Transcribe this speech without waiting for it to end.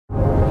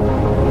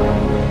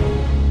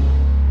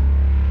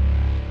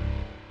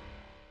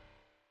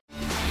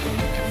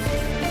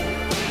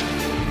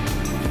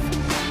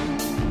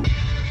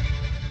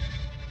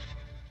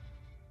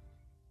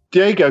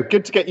Diego,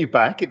 good to get you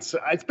back. It's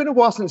been a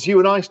while since you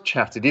and I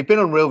chatted. You've been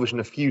on Real Vision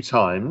a few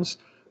times.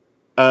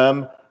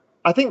 Um,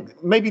 I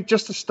think maybe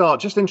just to start,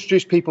 just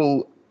introduce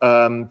people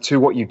to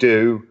what you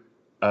do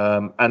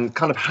and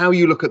kind of how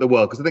you look at the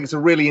world, because I think it's a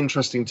really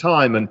interesting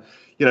time. And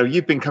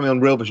you've been coming on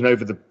Real Vision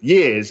over the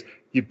years.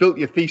 You've built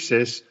your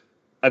thesis,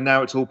 and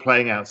now it's all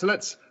playing out. So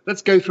let's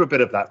go through a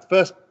bit of that.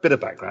 First bit of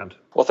background.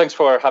 Well, thanks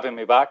for having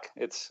me back.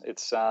 It's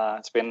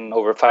been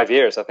over 5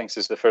 years, I think,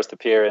 since the first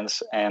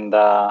appearance, and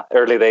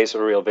early days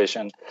of Real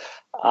Vision.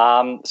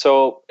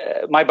 So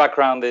my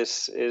background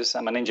is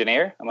I'm an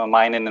engineer. I'm a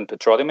mining and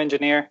petroleum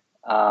engineer,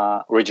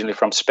 originally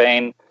from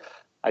Spain.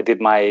 I did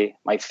my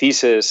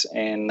thesis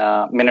in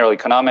mineral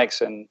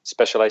economics and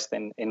specialized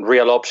in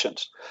real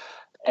options,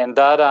 and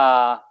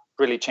that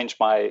really changed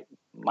my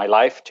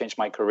life, changed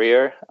my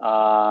career.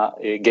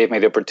 It gave me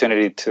the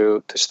opportunity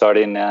to start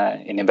in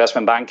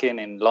investment banking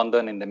in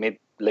London in the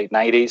late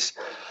 90s.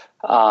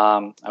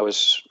 I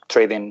was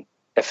trading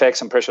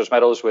FX and precious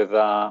metals with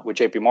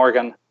JP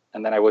Morgan,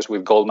 and then I was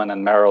with Goldman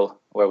and Merrill,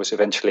 where I was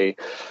eventually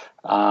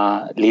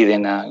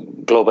leading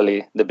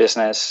globally the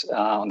business.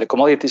 On the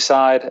commodity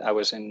side, I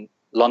was in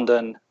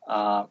London.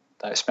 I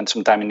spent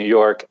some time in New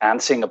York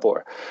and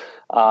Singapore,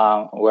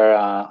 where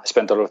I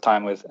spent a lot of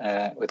time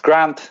with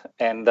Grant,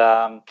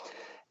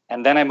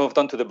 and then I moved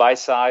on to the buy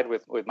side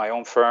with my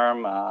own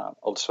firm,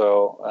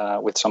 also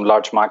with some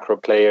large macro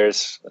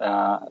players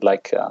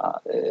like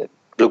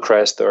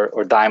Bluecrest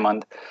or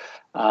Diamond,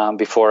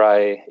 before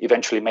I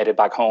eventually made it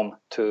back home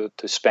to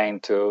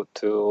Spain to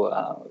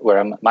where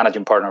I'm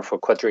managing partner for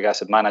Quadriga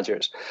Asset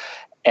Managers.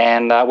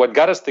 And what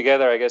got us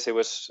together, I guess it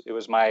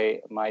was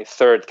my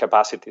third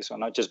capacity. So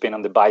not just being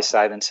on the buy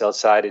side and sell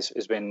side,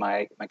 it's been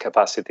my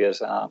capacity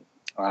as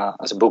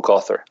a book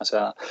author.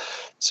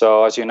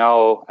 So as you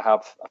know, I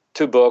have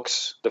 2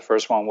 books. The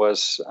first one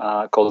was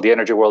called The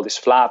Energy World is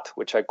Flat,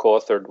 which I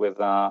co-authored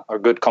with our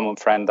good common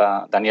friend,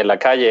 Daniel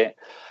Lacalle.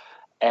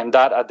 And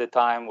that at the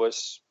time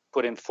was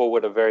putting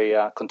forward a very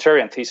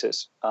contrarian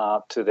thesis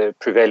to the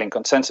prevailing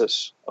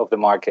consensus of the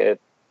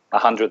market,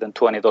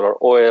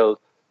 $120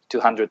 oil,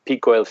 200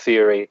 peak oil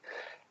theory.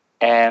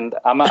 And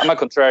I'm a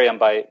contrarian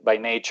by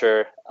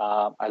nature.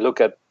 I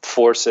look at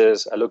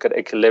forces, I look at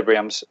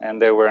equilibriums,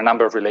 and there were a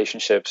number of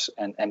relationships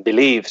and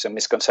beliefs and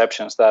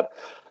misconceptions that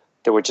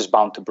they were just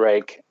bound to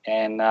break.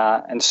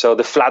 And so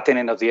the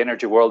flattening of the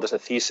energy world as a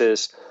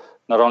thesis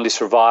not only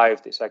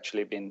survived, it's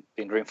actually been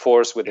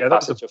reinforced with the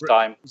passage of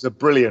time. It was a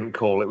brilliant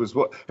call. It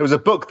was a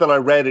book that I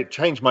read. It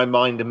changed my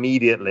mind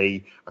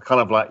immediately. I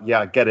kind of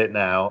I get it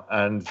now,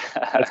 and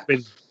it's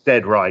been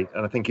dead right.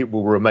 And I think it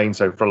will remain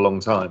so for a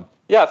long time.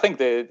 Yeah, I think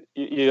that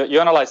you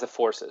analyze the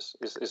forces.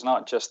 It's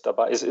not just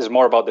about. It's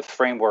more about the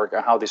framework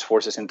and how these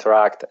forces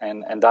interact,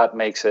 and that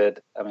makes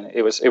it. I mean,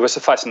 it was a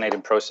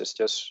fascinating process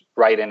just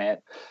writing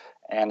it.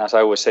 And as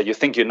I always say, you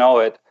think you know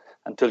it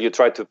until you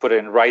try to put it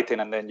in writing,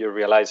 and then you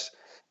realize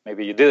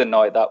maybe you didn't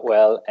know it that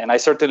well. And I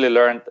certainly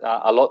learned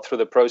a lot through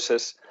the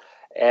process,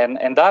 and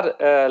that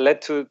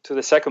led to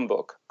the second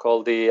book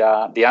called the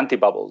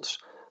Anti-Bubbles.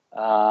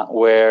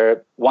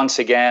 Where once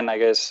again, I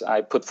guess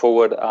I put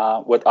forward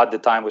what at the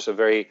time was a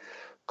very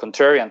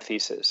contrarian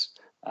thesis,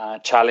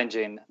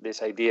 challenging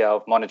this idea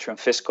of monetary and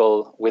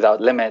fiscal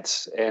without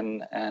limits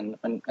and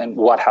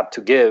what had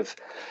to give.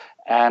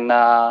 And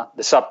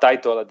the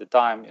subtitle at the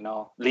time,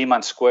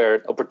 Lehman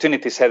Squared,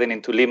 opportunities heading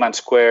into Lehman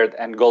Squared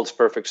and Gold's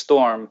Perfect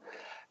Storm.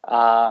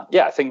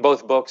 I think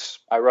both books,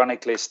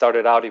 ironically,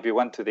 started out, if you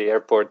went to the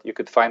airport, you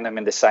could find them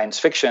in the science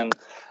fiction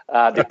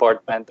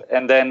department.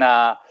 And then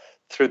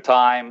through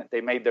time, they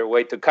made their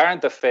way to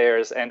current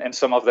affairs, and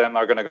some of them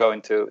are going to go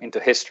into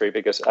history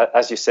because,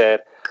 as you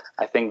said,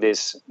 I think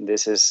this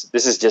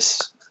is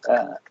just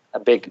a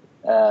big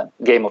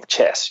game of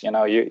chess.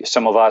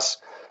 Some of us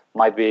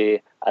might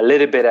be a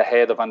little bit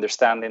ahead of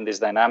understanding these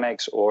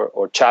dynamics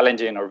or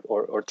challenging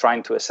or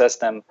trying to assess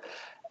them,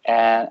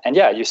 and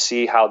you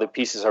see how the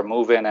pieces are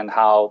moving and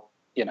how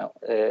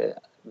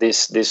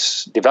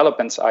these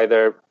developments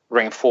either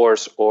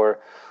reinforce or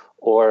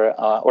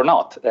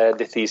not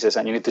the thesis,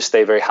 and you need to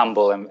stay very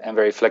humble and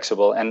very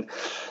flexible. And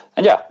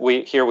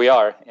we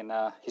are in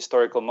a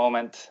historical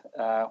moment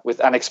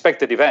with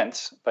unexpected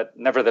events, but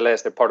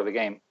nevertheless they're part of the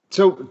game.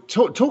 So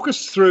talk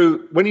us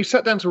through, when you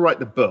sat down to write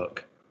the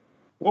book,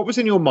 what was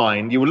in your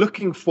mind? You were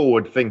looking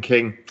forward,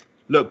 thinking,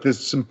 look, there's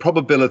some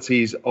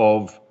probabilities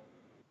of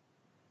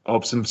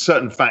some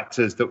certain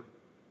factors that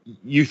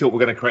you thought were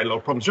going to create a lot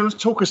of problems. So let's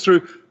talk us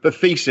through the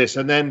thesis,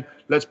 and then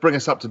let's bring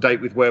us up to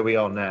date with where we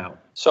are now.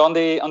 So on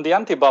the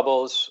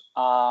anti-bubbles,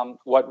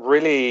 what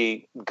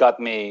really got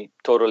me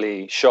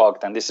totally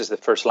shocked, and this is the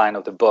first line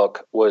of the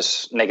book,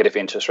 was negative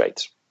interest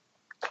rates.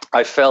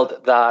 I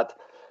felt that,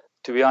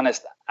 to be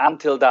honest,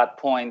 until that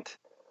point,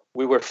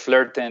 we were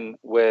flirting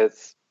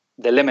with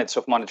the limits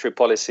of monetary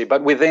policy,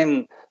 but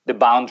within the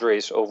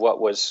boundaries of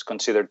what was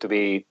considered to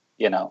be,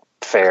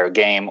 fair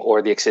game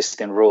or the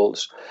existing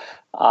rules.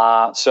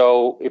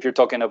 So if you're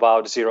talking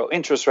about zero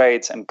interest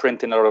rates and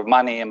printing a lot of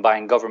money and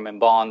buying government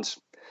bonds,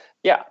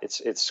 yeah,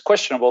 it's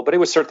questionable, but it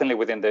was certainly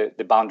within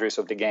the boundaries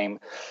of the game.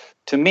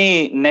 To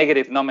me,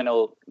 negative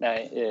nominal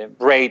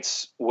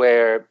rates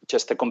were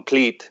just a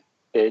complete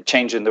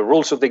change in the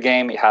rules of the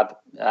game. It had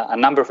a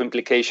number of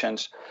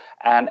implications,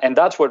 and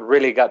that's what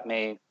really got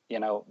me,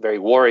 very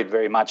worried,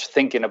 very much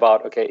thinking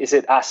about, okay, is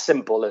it as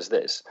simple as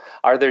this?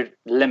 Are there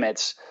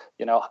limits?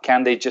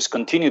 Can they just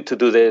continue to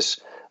do this?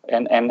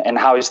 And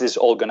how is this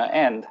all going to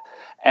end?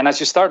 And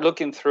as you start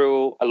looking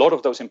through a lot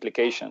of those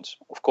implications,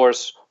 of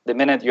course, the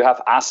minute you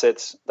have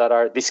assets that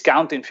are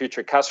discounting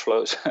future cash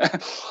flows,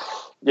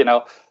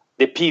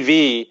 the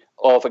PV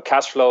of a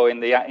cash flow in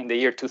the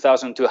year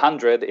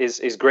 2200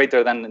 is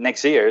greater than the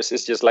next year's.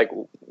 It's just like,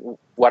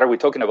 what are we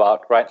talking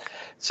about, right?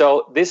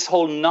 So this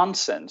whole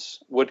nonsense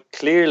would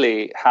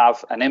clearly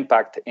have an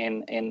impact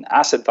in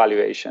asset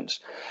valuations.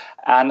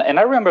 And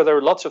I remember there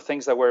were lots of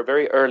things that were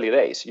very early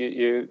days.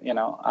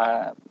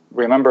 I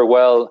remember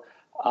well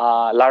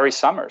Larry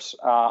Summers'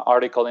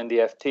 article in the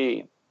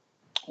FT,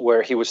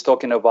 where he was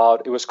talking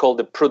about, it was called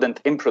the prudent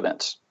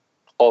imprudence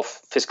of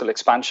fiscal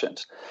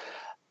expansions.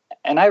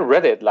 And I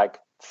read it like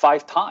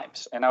 5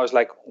 times, and I was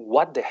like,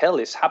 what the hell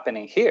is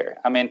happening here?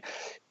 I mean,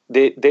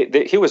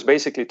 he was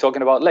basically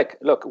talking about,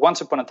 look, once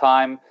upon a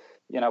time,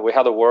 we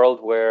had a world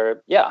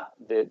where,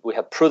 we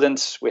had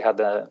prudence, we had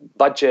the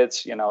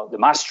budgets, the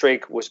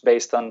Maastricht was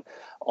based on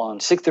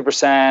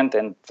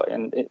 60%,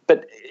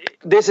 but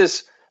this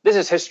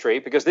is history,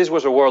 because this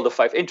was a world of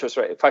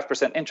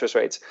 5% interest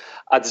rates.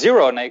 At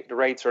zero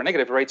rates or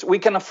negative rates, we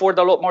can afford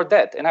a lot more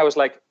debt. And I was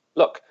like,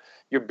 look,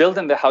 you're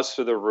building the house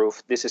to the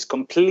roof. This is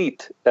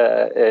complete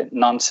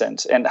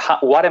nonsense. And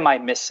what am I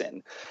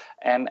missing?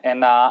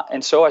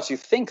 And so as you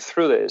think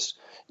through this,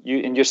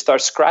 you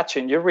start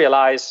scratching, you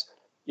realize,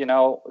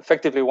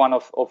 effectively one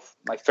of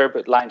my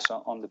favorite lines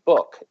on the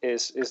book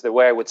is the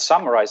way I would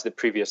summarize the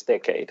previous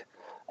decade,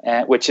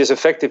 which is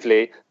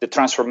effectively the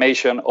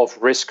transformation of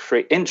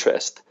risk-free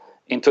interest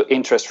into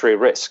interest-free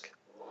risk.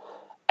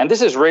 And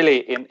this is really,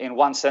 in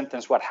one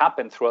sentence, what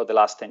happened throughout the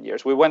last 10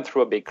 years. We went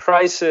through a big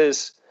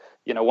crisis.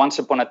 Once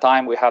upon a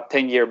time, we had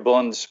 10-year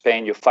bonds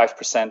paying you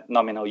 5%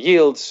 nominal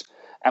yields.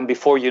 And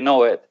before you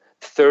know it,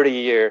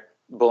 30-year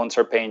bonds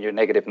are paying you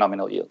negative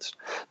nominal yields.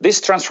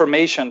 This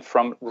transformation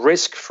from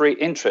risk-free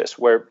interest,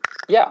 where,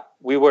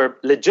 we were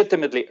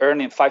legitimately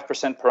earning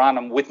 5% per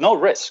annum with no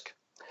risk.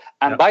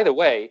 And by the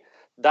way,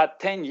 that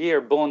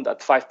 10-year bond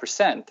at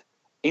 5%,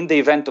 in the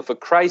event of a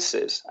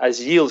crisis,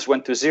 as yields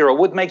went to zero,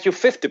 would make you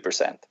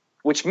 50%.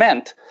 Which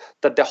meant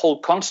that the whole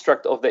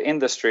construct of the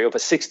industry of a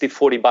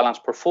 60-40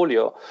 balanced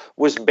portfolio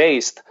was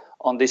based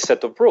on this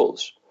set of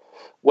rules.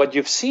 What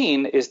you've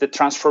seen is the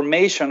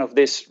transformation of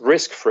this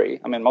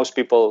risk-free. I mean, most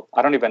people,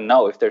 I don't even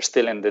know if they're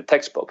still in the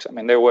textbooks. I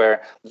mean, they were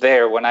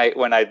there when I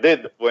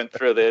went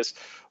through this,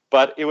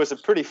 but it was a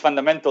pretty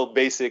fundamental,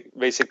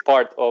 basic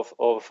part of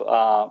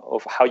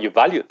how you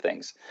value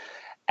things.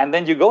 And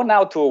then you go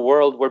now to a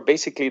world where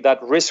basically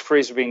that risk-free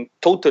is being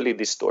totally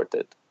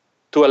distorted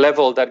to a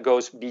level that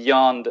goes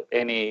beyond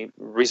any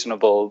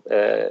reasonable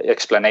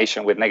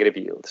explanation with negative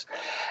yields.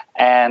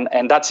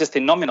 And that's just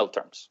in nominal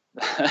terms,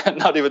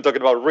 not even talking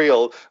about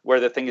real,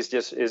 where the thing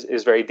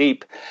is very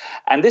deep.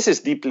 And this is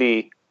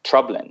deeply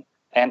troubling.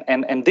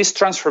 And this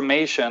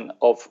transformation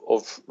of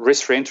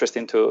risk-free interest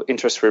into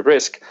interest-free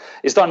risk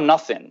is done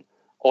nothing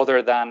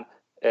other than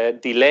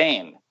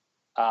delaying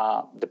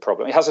the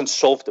problem. It hasn't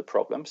solved the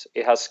problems.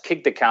 It has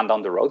kicked the can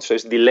down the road, so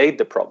it's delayed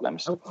the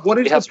problems. What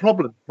is the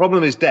problem?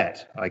 Problem is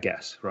debt, I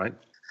guess, right?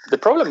 The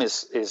problem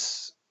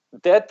is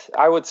debt.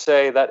 I would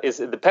say that is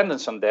a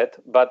dependence on debt.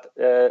 But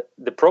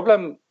the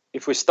problem,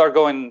 if we start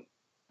going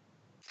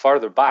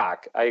farther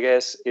back, I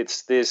guess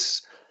it's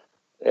this.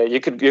 You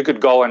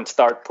could go and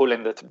start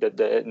pulling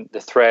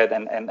the thread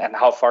and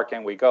how far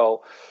can we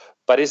go?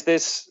 But is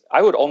this?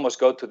 I would almost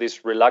go to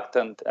this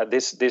reluctant,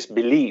 this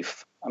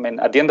belief. I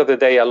mean, at the end of the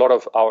day, a lot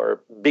of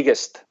our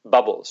biggest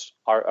bubbles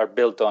are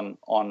built on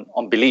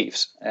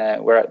beliefs,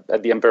 where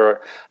the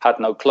emperor had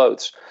no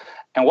clothes.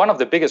 And one of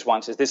the biggest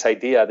ones is this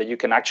idea that you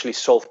can actually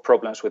solve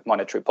problems with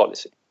monetary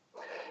policy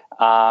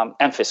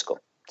and fiscal.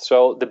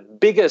 So the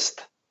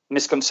biggest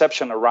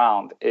misconception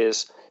around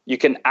is you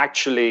can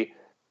actually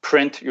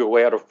print your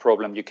way out of a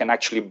problem. You can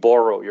actually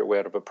borrow your way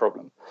out of a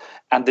problem.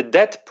 And the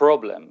debt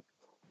problem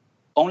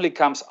only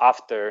comes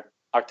after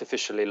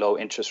artificially low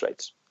interest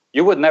rates.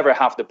 You would never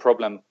have the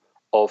problem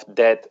of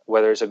debt,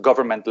 whether it's a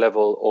government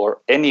level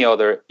or any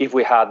other, if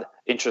we had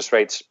interest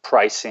rates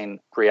pricing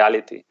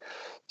reality.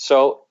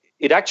 So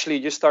it actually,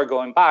 you start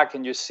going back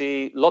and you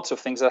see lots of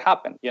things that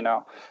happen.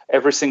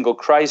 Every single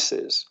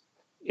crisis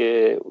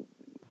is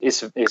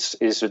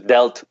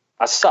dealt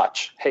as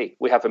such. Hey,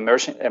 we have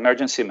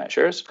emergency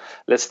measures.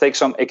 Let's take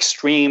some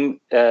extreme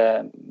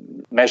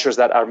measures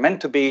that are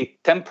meant to be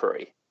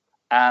temporary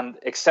and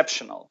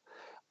exceptional,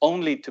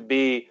 only to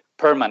be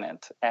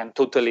permanent and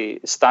totally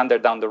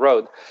standard down the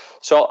road.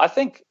 So I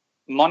think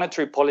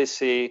monetary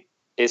policy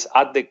is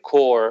at the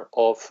core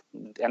of,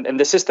 and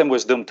the system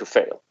was doomed to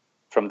fail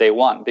from day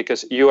one,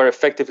 because you are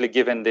effectively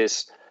given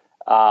this,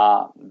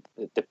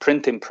 the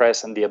printing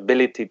press and the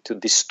ability to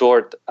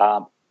distort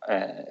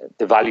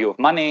the value of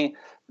money,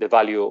 the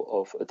value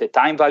of the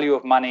time value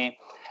of money.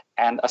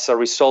 And as a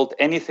result,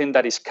 anything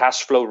that is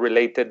cash flow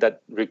related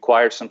that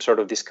requires some sort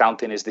of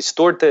discounting is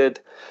distorted.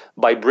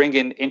 By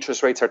bringing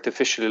interest rates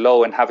artificially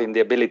low and having the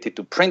ability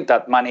to print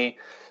that money,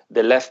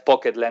 the left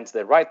pocket lends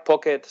the right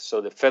pocket, so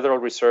the Federal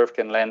Reserve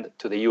can lend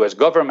to the US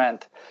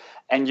government.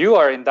 And you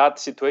are in that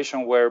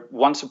situation where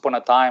once upon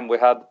a time we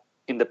had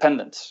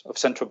independence of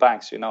central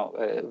banks.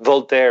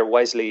 Voltaire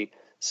wisely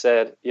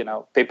said,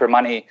 paper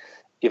money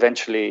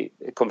eventually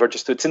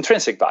converges to its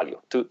intrinsic value,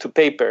 to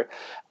paper.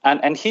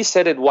 And he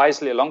said it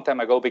wisely a long time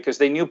ago because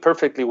they knew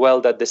perfectly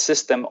well that the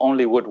system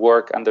only would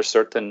work under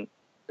certain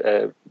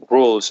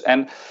rules.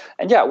 And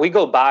yeah, we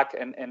go back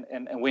and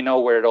we know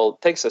where it all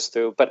takes us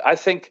to. But I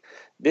think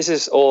this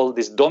is all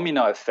this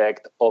domino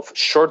effect of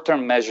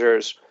short-term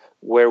measures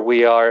where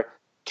we are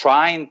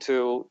trying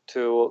to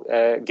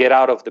get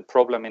out of the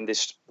problem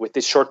with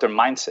this short-term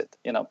mindset.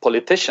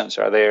 Politicians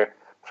are there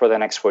for the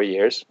next 4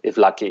 years, if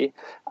lucky,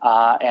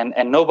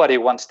 and nobody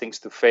wants things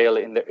to fail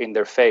in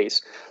their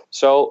face.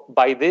 So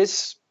by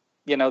this,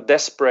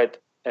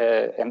 desperate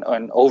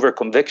and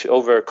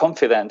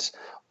overconfidence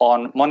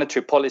on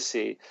monetary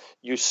policy,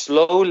 you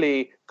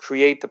slowly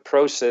create a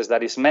process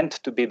that is meant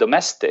to be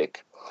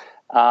domestic,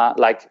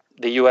 like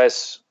the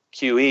US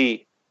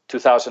QE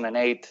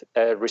 2008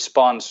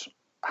 response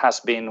has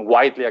been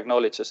widely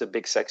acknowledged as a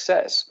big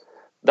success.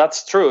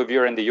 That's true if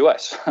you're in the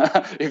US.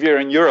 If you're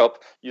in Europe,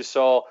 you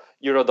saw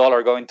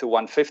euro-dollar going to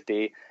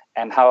 150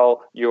 and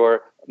how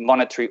your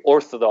monetary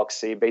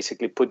orthodoxy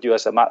basically put you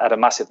at a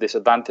massive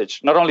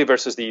disadvantage, not only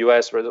versus the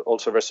US, but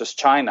also versus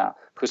China,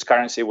 whose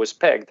currency was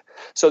pegged.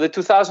 So the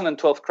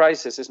 2012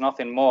 crisis is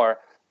nothing more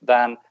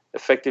than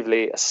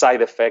effectively a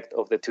side effect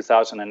of the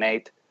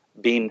 2008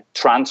 being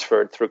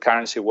transferred through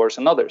currency wars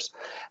and others.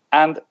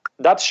 And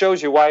that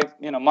shows you why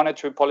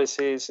monetary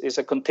policy is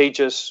a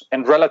contagious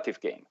and relative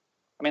game.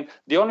 I mean,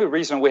 the only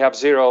reason we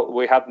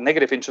have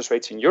negative interest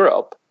rates in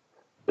Europe,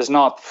 let's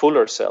not fool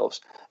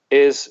ourselves,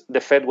 is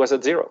the Fed was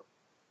at zero.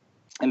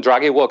 And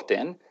Draghi walked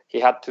in. He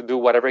had to do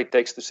whatever it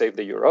takes to save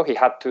the euro. He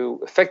had to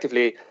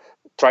effectively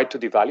try to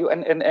devalue.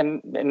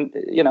 And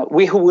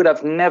we would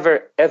have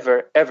never,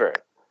 ever, ever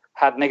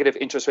had negative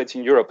interest rates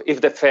in Europe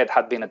if the Fed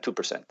had been at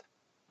 2%.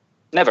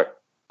 Never.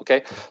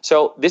 Okay.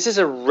 So this is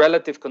a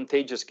relative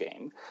contagious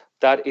game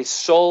that is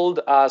sold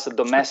as a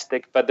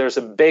domestic, but there's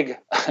a big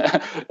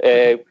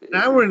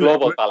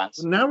global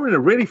balance. Now we're in a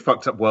really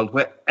fucked up world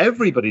where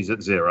everybody's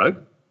at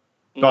zero,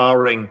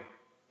 barring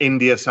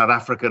India, South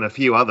Africa, and a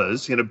few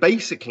others.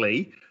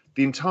 Basically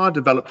the entire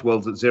developed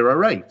world's at zero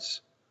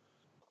rates.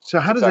 So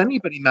how does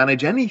anybody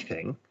manage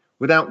anything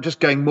without just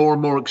going more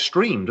and more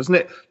extreme? Doesn't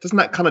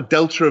that kind of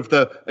delta of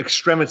the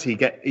extremity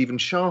get even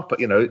sharper?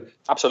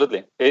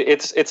 Absolutely.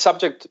 It's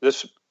subject.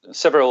 There's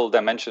several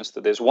dimensions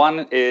to this.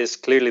 One is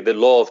clearly the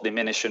law of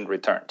diminishing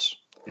returns.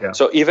 Yeah.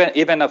 So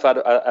even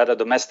at a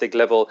domestic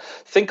level,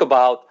 think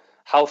about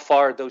how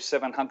far those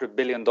 $700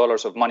 billion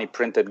of money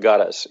printed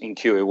got us in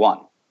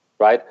QE1,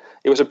 right?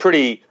 It was a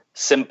pretty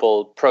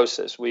simple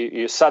process.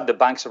 You sat the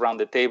banks around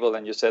the table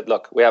and you said,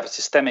 look, we have a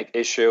systemic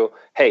issue.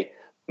 Hey,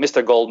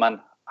 Mr.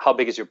 Goldman, how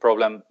big is your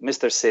problem?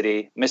 Mr.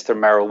 Citi, Mr.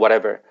 Merrill,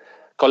 whatever.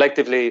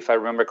 Collectively, if I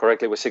remember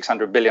correctly, it was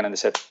 600 billion. And they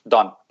said,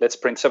 done, let's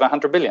print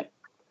 700 billion.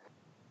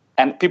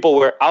 And people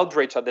were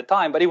outraged at the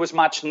time, but it was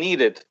much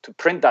needed to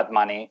print that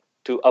money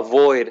to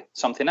avoid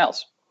something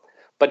else.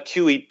 But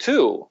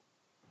QE2,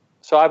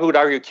 so I would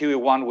argue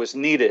QE1 was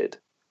needed.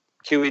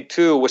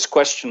 QE2 was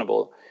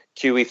questionable.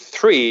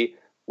 QE3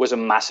 was a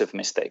massive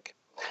mistake.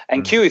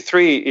 And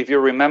QE3, if you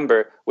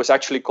remember, was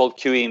actually called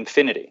QE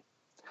infinity.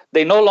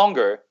 They no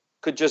longer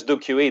could just do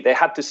QE. They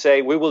had to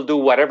say, we will do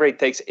whatever it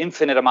takes,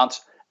 infinite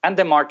amounts, and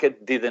the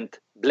market didn't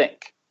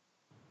blink.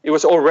 It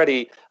was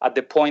already at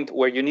the point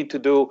where you need to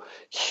do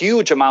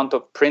huge amount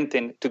of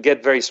printing to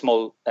get very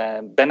small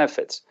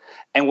benefits.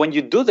 And when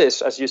you do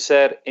this, as you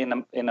said, in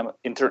a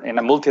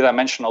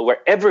multidimensional where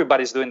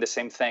everybody's doing the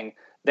same thing,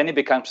 then it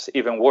becomes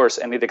even worse,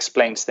 and it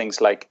explains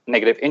things like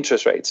negative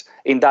interest rates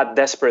in that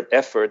desperate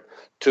effort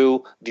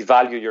to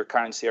devalue your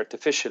currency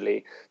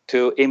artificially,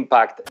 to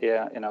impact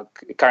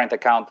current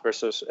account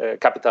versus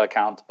capital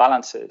account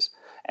balances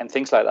and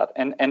things like that.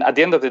 And at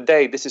the end of the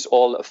day, this is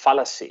all a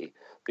fallacy,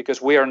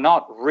 because we are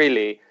not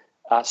really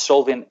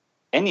solving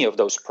any of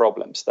those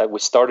problems that we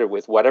started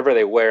with, whatever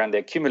they were, and they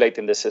accumulate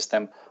in the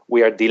system.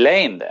 We are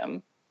delaying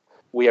them.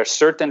 We are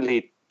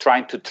certainly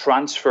trying to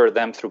transfer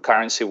them through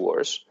currency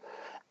wars.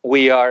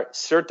 We are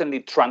certainly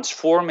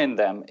transforming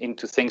them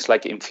into things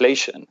like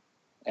inflation.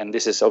 And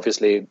this is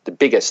obviously the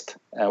biggest,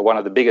 one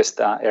of the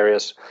biggest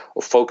areas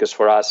of focus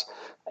for us,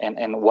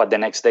 and what the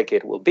next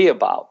decade will be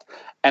about,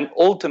 and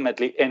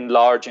ultimately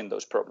enlarging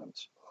those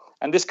problems.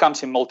 And this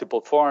comes in multiple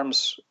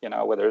forms,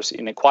 whether it's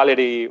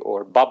inequality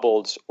or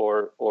bubbles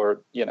or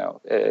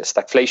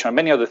stagflation or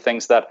many other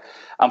things that,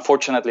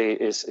 unfortunately,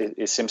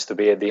 it seems to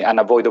be the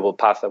unavoidable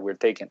path that we're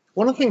taking.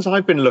 One of the things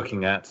I've been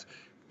looking at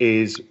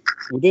is,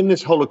 within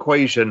this whole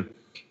equation,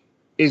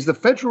 is the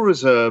Federal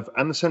Reserve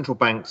and the central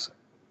banks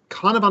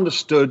kind of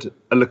understood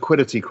a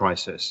liquidity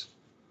crisis.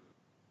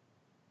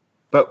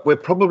 but we're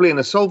probably in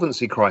a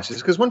solvency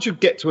crisis, because once you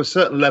get to a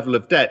certain level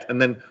of debt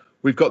and then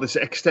we've got this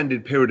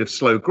extended period of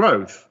slow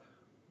growth,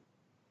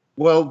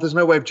 well, there's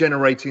no way of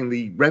generating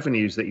the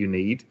revenues that you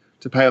need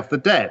to pay off the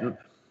debt. And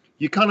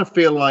you kind of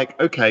feel like,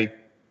 okay,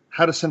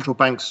 how do central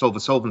banks solve a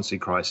solvency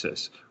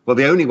crisis? Well,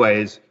 the only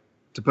way is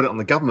to put it on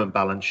the government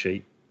balance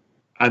sheet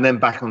and then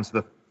back onto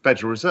the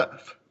Federal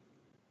Reserve.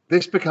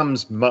 This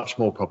becomes much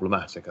more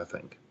problematic, I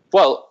think.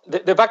 Well,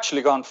 they've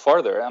actually gone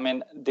further. I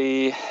mean,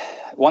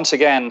 once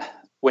again,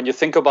 when you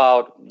think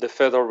about the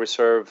Federal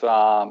Reserve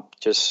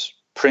just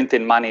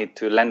printing money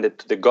to lend it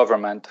to the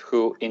government,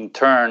 who in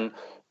turn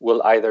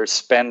will either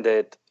spend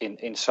it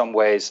in some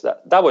ways,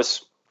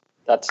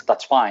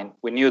 that's fine.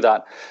 We knew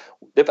that.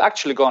 They've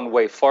actually gone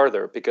way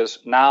further, because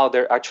now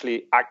they're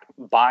actually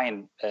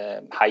buying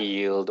high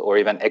yield or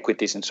even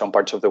equities in some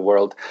parts of the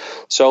world.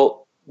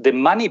 So the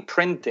money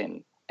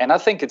printing, and I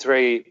think it's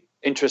very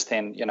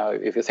interesting,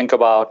 if you think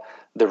about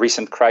the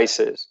recent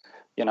crisis,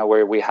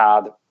 where we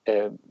had,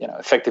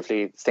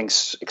 effectively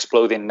things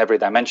exploding in every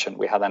dimension.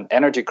 We had an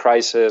energy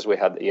crisis, we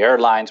had the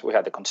airlines, we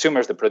had the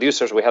consumers, the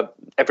producers, we had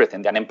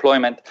everything, the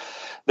unemployment.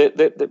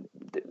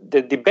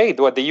 The debate,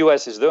 what the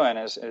US is doing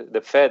is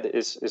the Fed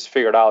is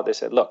figured out. They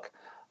said, look,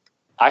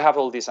 I have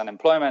all this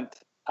unemployment.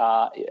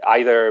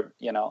 Either,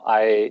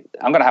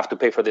 I'm going to have to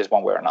pay for this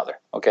one way or another.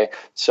 Okay.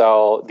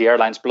 So the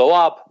airlines blow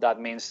up.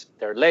 That means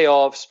there are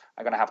layoffs.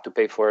 I'm going to have to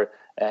pay for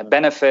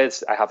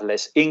benefits. I have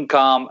less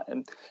income.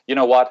 And you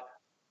know what?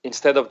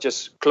 Instead of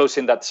just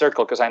closing that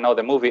circle, because I know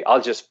the movie,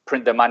 I'll just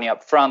print the money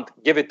up front,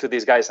 give it to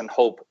these guys and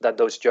hope that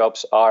those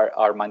jobs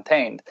are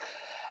maintained.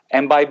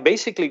 And by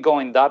basically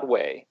going that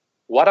way,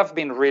 what I've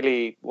been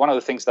really, one of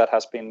the things that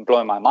has been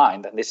blowing my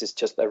mind, and this is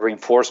just a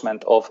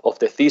reinforcement of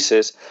the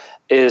thesis,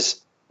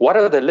 is what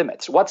are the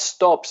limits? What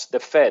stops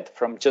the Fed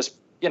from just,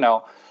 in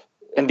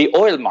the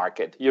oil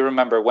market, you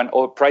remember when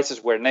oil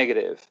prices were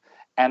negative,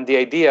 and the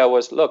idea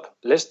was, look,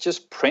 let's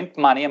just print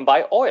money and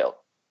buy oil.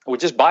 We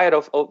just buy it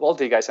of all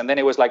the guys. And then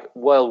it was like,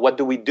 well, what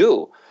do we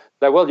do?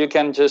 Like, well, you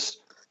can just,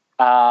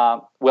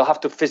 we'll have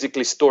to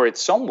physically store it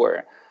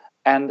somewhere.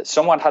 And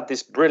someone had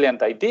this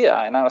brilliant idea,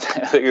 and I don't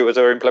think it was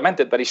ever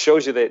implemented, but it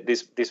shows you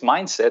this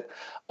mindset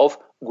of,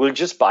 we'll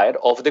just buy it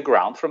off the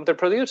ground from the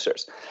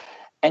producers.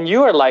 And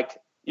you are like,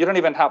 you don't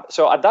even have,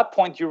 so at that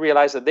point you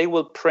realize that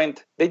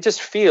they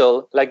just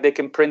feel like they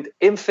can print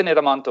infinite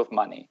amount of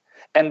money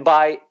and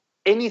buy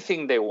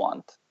anything they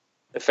want,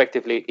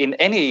 effectively, in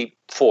any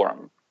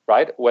form,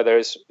 right? Whether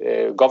it's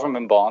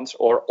government bonds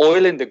or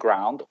oil in the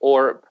ground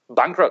or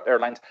bankrupt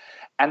airlines.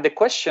 And the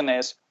question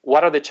is,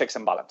 what are the checks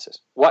and balances?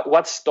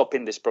 What's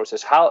stopping this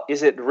process? How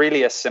is it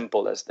really as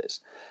simple as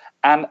this?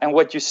 And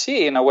what you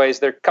see in a way is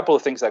there are a couple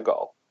of things that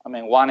go. I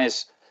mean, one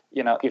is,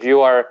 if you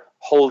are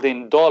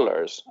holding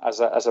dollars as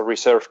a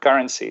reserve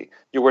currency,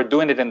 you were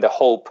doing it in the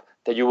hope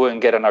that you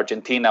wouldn't get an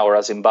Argentina or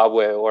a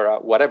Zimbabwe or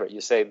whatever. You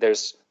say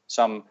there's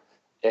some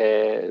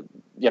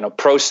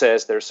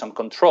process, there's some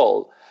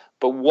control.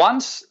 But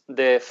once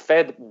the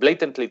Fed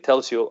blatantly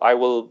tells you, I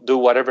will do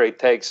whatever it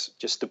takes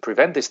just to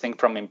prevent this thing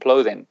from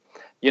imploding,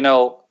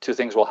 two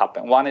things will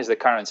happen. One is the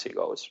currency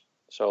goes.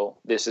 So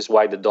this is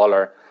why the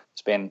dollar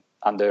has been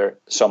under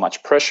so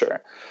much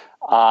pressure.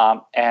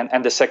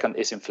 And the second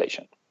is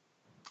inflation.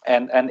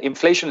 And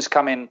inflation is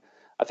coming.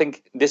 I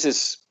think this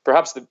is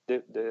perhaps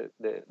the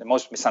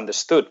most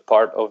misunderstood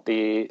part of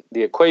the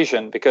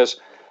equation, because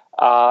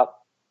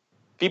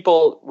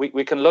people,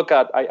 we can look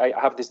at, I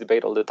have this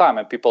debate all the time,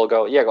 and people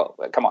go,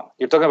 come on,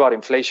 you're talking about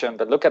inflation,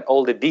 but look at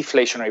all the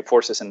deflationary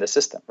forces in the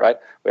system, right?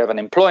 We have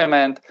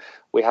unemployment,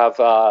 we have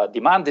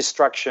demand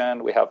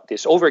destruction, we have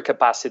this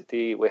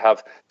overcapacity, we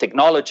have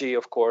technology,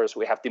 of course,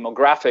 we have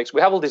demographics,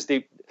 we have all these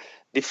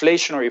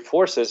deflationary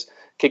forces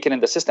kicking in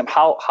the system.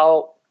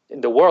 How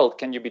in the world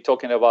can you be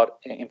talking about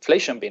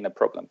inflation being a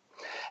problem?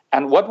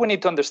 And what we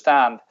need to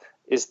understand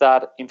is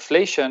that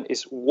inflation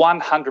is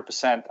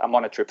 100% a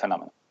monetary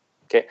phenomenon.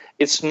 Okay,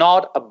 it's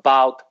not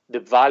about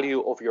the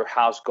value of your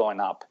house going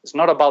up. It's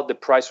not about the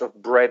price of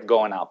bread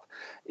going up.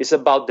 It's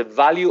about the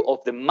value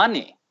of the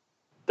money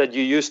that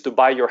you use to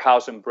buy your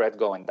house and bread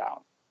going down.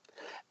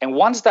 And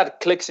once that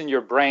clicks in your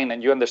brain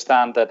and you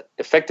understand that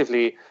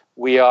effectively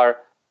we are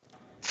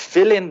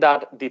filling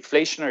that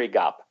deflationary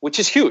gap, which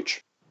is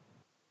huge.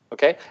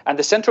 Okay, and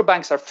the central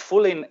banks are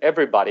fooling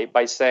everybody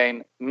by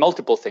saying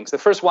multiple things. The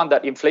first one,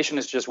 that inflation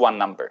is just one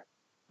number.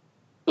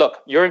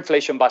 Look, your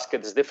inflation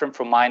basket is different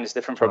from mine, is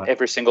different from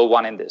every single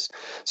one in this.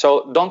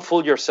 So don't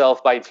fool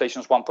yourself by inflation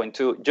is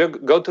 1.2. You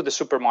go to the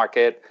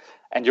supermarket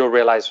and you'll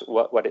realize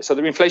what is. So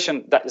the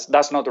inflation,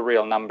 that's not a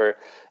real number.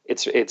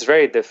 It's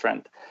very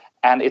different,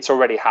 and it's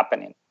already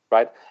happening,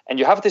 right? And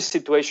you have this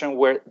situation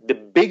where the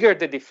bigger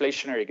the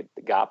deflationary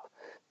gap,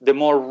 the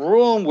more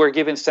room we're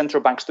giving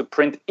central banks to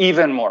print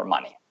even more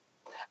money.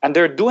 And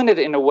they're doing it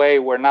in a way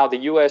where now the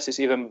US is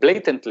even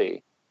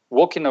blatantly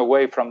walking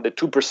away from the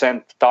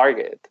 2%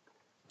 target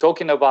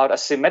talking about a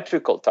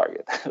symmetrical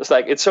target. It's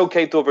like it's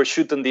okay to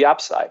overshoot on the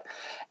upside,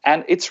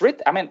 and it's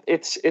written. I mean,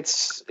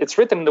 it's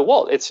written in the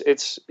wall. It's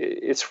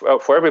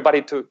for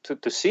everybody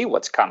to see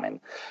what's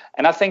coming,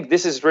 and I think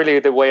this is really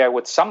the way I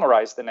would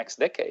summarize the next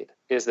decade: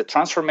 is the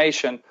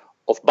transformation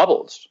of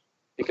bubbles.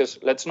 Because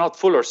let's not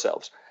fool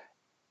ourselves.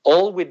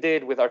 All we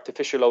did with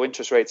artificial low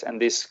interest rates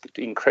and this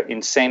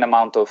insane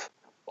amount of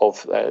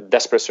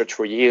desperate search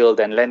for yield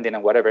and lending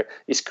and whatever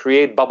is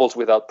create bubbles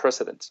without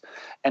precedents.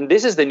 And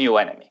this is the new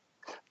enemy.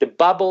 The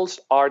bubbles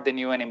are the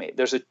new enemy.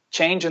 There's a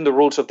change in the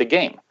rules of the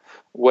game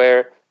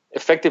where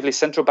effectively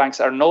central banks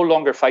are no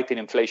longer fighting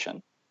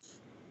inflation.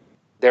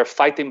 They're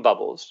fighting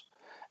bubbles.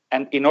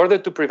 And in order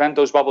to prevent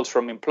those bubbles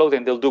from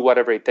imploding, they'll do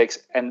whatever it takes.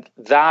 And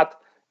that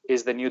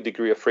is the new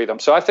degree of freedom.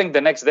 So I think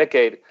the next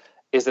decade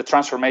is the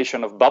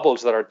transformation of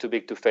bubbles that are too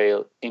big to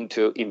fail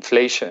into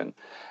inflation.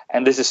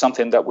 And this is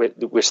something that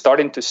we're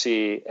starting to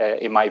see,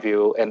 in my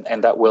view,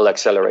 and that will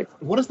accelerate.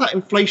 What does that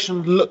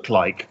inflation look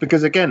like?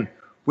 Because again,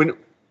 when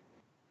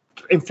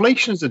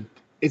inflation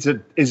is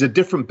a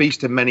different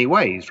beast in many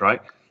ways,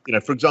 right? You know,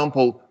 for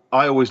example,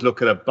 I always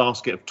look at a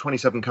basket of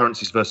 27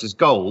 currencies versus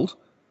gold,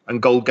 and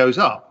gold goes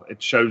up.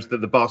 It shows that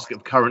the basket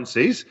of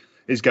currencies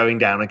is going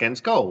down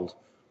against gold.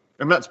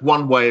 And that's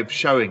one way of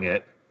showing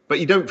it. But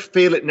you don't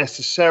feel it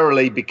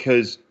necessarily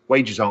because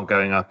wages aren't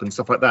going up and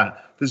stuff like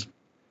that. There's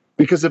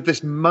because of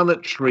this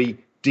monetary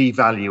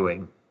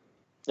devaluing,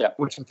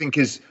 which I think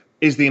is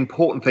the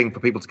important thing for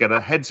people to get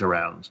their heads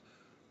around.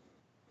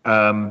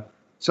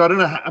 So I don't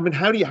know. I mean,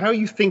 how are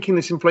you thinking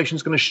this inflation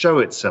is going to show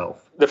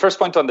itself? The first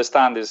point to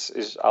understand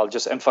is I'll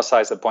just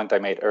emphasize the point I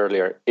made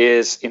earlier.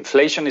 Is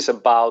inflation is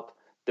about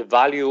the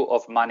value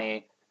of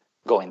money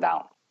going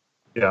down.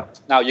 Yeah.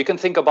 Now you can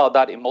think about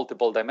that in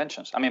multiple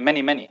dimensions. I mean,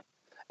 many.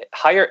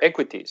 Higher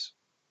equities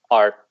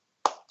are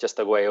just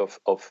a way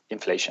of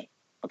inflation.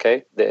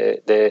 Okay,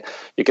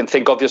 you can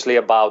think obviously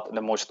about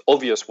the most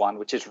obvious one,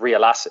 which is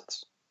real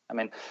assets. I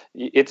mean,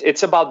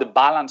 it's about the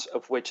balance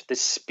of which the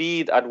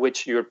speed at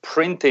which you're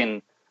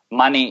printing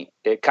money,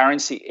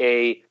 currency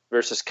A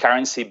versus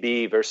currency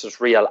B versus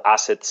real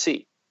asset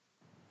C.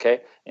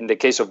 Okay, in the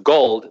case of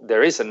gold,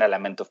 there is an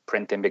element of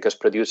printing because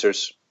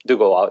producers do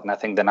go out, and I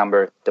think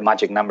the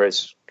magic number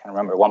is, I can't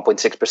remember,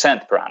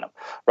 1.6% per annum,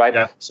 right?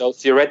 Yeah. So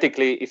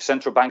theoretically, if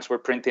central banks were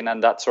printing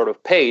at that sort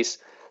of pace,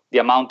 the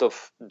amount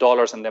of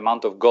dollars and the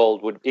amount of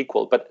gold would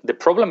equal. But the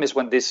problem is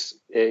when this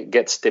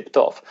gets tipped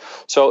off.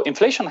 So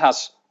inflation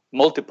has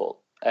multiple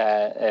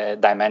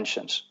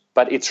dimensions,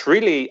 but it's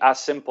really as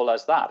simple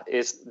as that: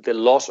 is the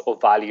loss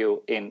of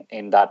value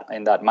in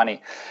that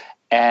money,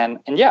 and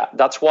yeah,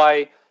 that's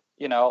why,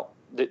 you know,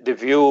 the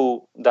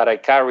view that I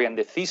carry and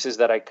the thesis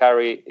that I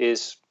carry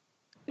is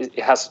it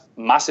has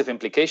massive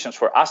implications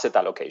for asset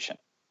allocation.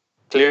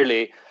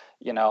 Clearly,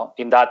 you know,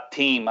 in that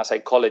team, as I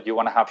call it, you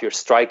want to have your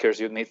strikers,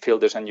 your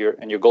midfielders, and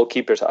your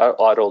goalkeepers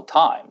at all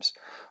times.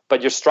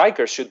 But your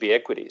strikers should be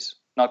equities,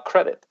 not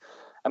credit.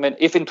 I mean,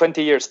 if in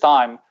 20 years'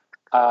 time,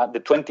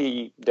 the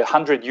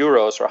 100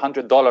 euros or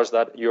 $100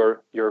 that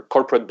your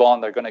corporate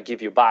bond are going to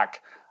give you back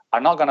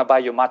are not going to buy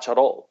you much at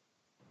all.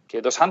 Okay,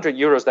 those 100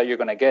 euros that you're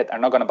going to get are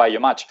not going to buy you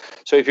much.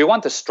 So if you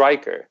want a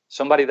striker,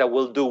 somebody that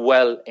will do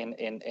well in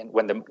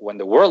when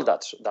the world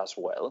does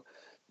well,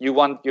 you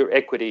want your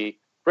equity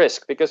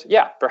risk, because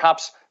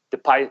perhaps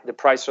the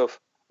price of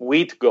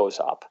wheat goes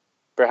up,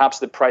 perhaps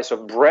the price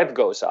of bread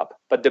goes up,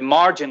 but the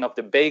margin of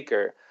the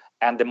baker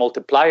and the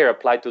multiplier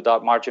applied to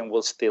that margin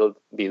will still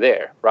be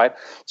there, right?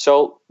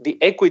 So the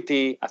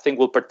equity, I think,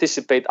 will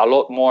participate a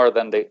lot more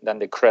than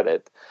the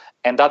credit,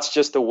 and that's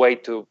just a way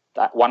to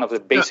one of the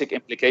basic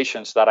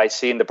implications that I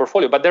see in the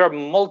portfolio. But there are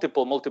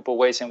multiple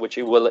ways in which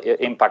it will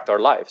impact our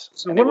lives.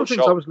 So one of the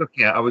things I was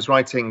looking at, I was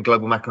writing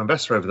Global Macro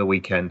Investor over the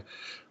weekend,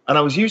 and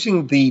I was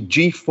using the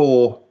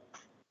G4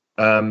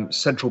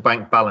 central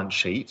bank balance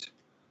sheet,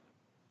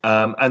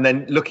 and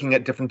then looking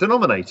at different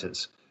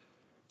denominators.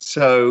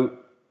 So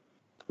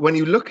when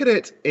you look at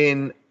it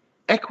in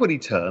equity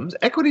terms,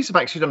 equities have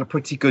actually done a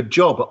pretty good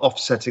job at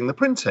offsetting the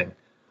printing.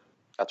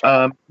 That's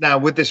right. Now,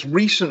 with this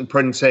recent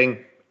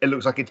printing, it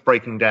looks like it's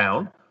breaking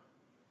down.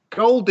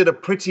 Gold did a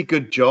pretty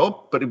good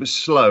job, but it was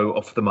slow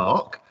off the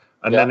mark,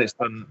 and then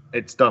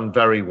it's done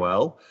very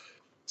well.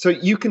 So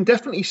you can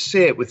definitely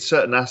see it with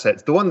certain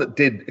assets. The one that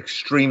did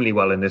extremely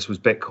well in this was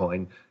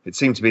Bitcoin. It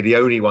seemed to be the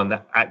only one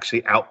that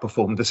actually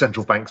outperformed the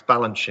central bank's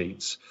balance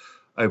sheets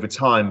over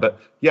time. But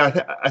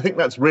I think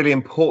that's really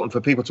important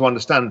for people to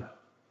understand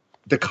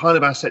the kind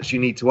of assets you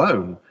need to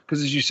own,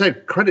 because as you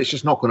said, credit's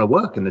just not going to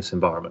work in this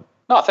environment.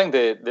 No, I think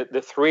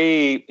the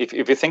three, if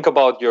you think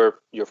about your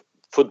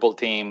football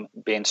team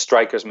being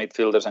strikers,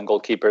 midfielders, and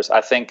goalkeepers,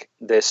 I think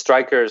the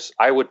strikers,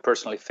 I would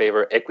personally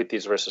favor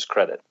equities versus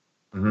credit.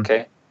 Mm-hmm.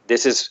 Okay,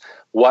 this is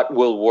what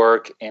will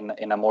work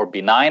in a more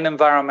benign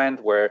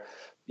environment where,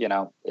 you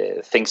know,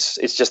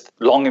 it's just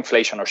long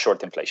inflation or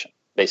short inflation,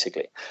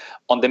 basically.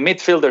 On the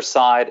midfielder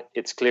side,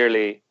 it's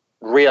clearly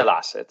real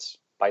assets.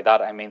 By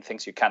that, I mean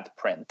things you can't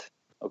print.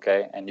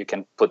 okay, and you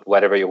can put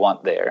whatever you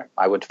want there.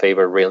 I would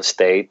favor real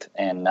estate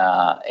and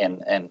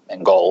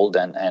gold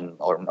and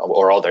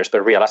or others,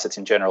 but real assets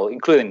in general,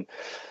 including,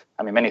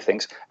 I mean, many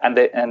things. And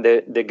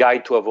the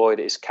guide to avoid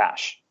is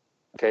cash.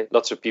 Okay,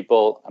 lots of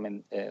people, I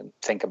mean,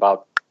 think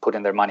about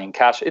putting their money in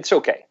cash. It's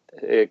okay.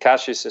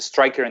 Cash is a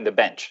striker in the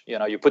bench. You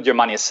know, you put your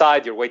money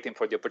aside, you're waiting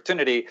for the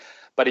opportunity.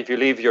 But if you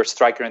leave your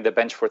striker in the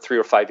bench for 3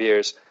 or 5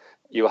 years,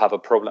 you have a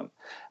problem.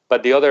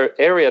 But the other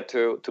area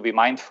to be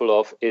mindful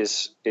of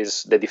is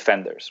the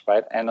defenders,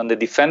 right? And on the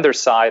defender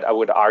side, I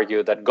would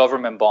argue that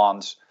government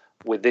bonds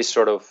with this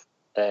sort of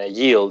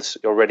yields,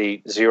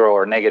 already zero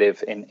or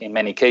negative in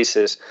many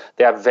cases,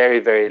 they have very,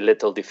 very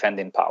little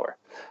defending power.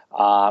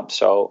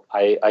 So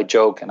I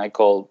joke and I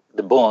call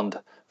the Bund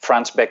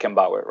Franz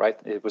Beckenbauer, right?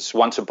 It was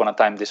once upon a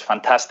time this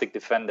fantastic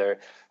defender,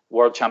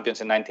 world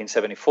champions in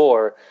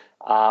 1974,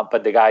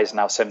 but the guy is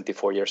now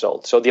 74 years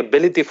old. So the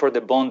ability for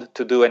the Bund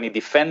to do any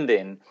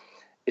defending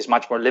is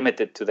much more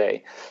limited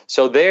today.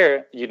 So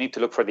there you need to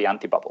look for the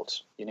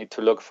anti-bubbles. You need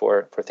to look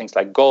for things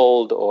like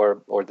gold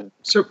or the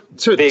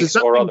VIX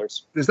or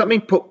others. Does that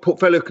mean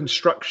portfolio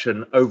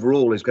construction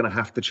overall is going to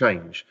have to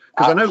change?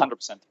 Because I know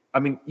 100%. I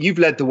mean, you've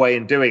led the way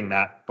in doing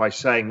that by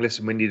saying,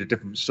 listen, we need a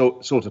different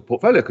sort of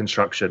portfolio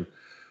construction.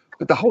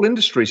 But the whole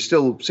industry is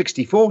still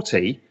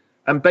 60-40.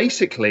 And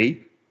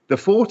basically, the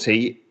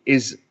 40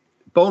 is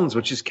bonds,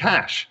 which is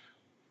cash.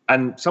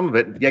 And some of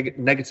it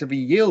negatively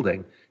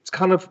yielding. It's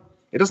kind of,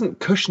 it doesn't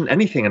cushion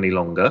anything any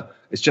longer.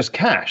 It's just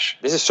cash.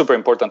 This is super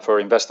important for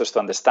investors to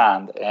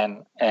understand.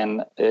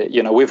 And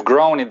you know, we've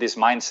grown in this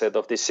mindset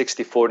of this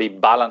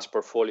 60-40 balanced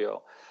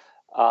portfolio.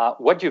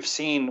 What you've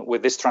seen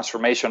with this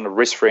transformation of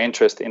risk-free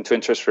interest into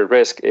interest-free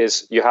risk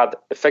is you had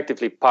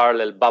effectively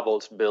parallel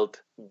bubbles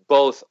built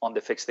both on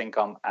the fixed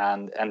income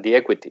and the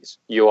equities.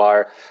 You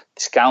are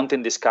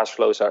discounting these cash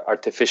flows at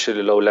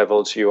artificially low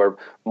levels. You are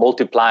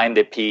multiplying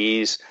the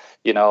PEs,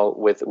 you know,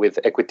 with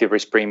equity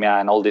risk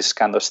premia and all this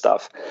kind of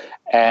stuff.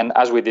 And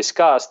as we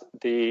discussed,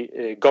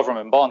 the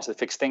government bonds, the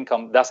fixed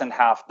income, doesn't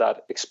have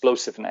that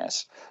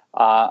explosiveness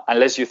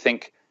unless you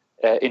think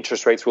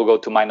interest rates will go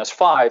to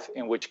 -5,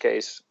 in which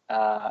case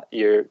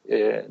you're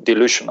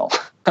delusional.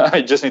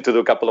 I just need to do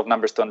a couple of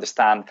numbers to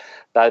understand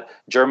that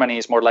Germany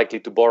is more likely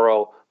to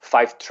borrow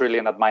 5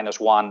 trillion at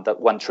 -1 than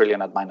 1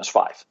 trillion at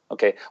 -5.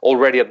 Okay,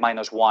 already at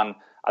 -1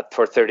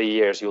 for 30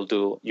 years, you'll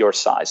do your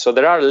size. So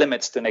there are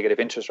limits to negative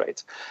interest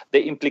rates.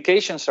 The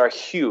implications are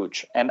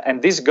huge.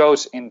 And this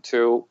goes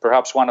into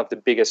perhaps one of the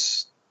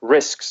biggest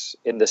risks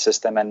in the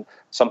system and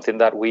something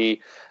that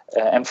we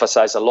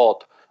emphasize a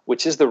lot,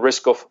 which is the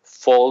risk of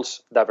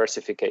false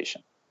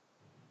diversification.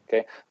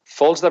 Okay,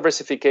 false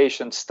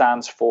diversification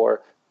stands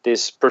for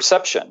this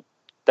perception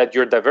that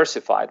you're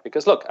diversified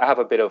because, look, I have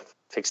a bit of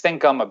fixed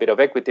income, a bit of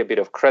equity, a bit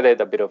of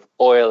credit, a bit of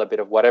oil, a bit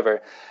of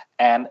whatever,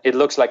 and it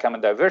looks like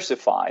I'm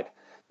diversified.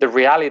 The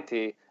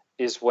reality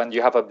is when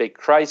you have a big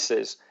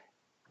crisis,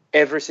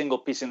 every single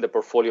piece in the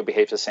portfolio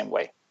behaves the same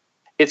way.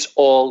 It's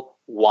all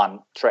one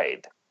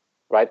trade,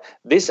 right?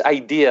 This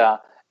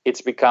idea,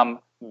 it's become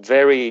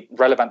very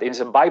relevant. It's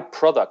a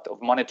byproduct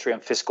of monetary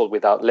and fiscal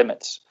without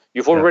limits.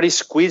 You've already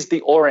squeezed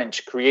the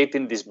orange,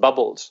 creating these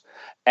bubbles.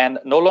 And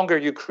no longer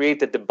you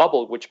created the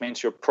bubble, which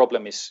means your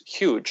problem is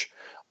huge.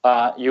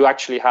 You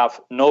actually have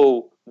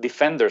no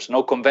defenders,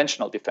 no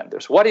conventional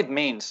defenders. What it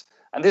means,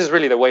 and this is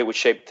really the way we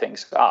shape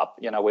things up,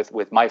 you know,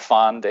 with my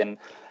fund and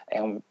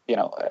you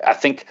know, I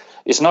think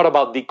it's not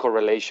about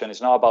decorrelation.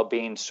 It's not about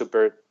being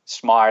super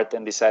smart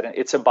and deciding.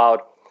 It's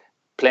about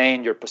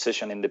playing your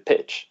position in the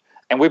pitch.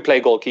 And we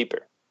play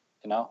goalkeeper.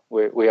 You know,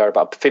 we are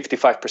about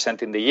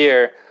 55% in the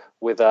year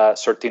with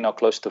Sortino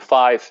close to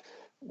 5.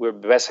 We're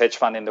the best hedge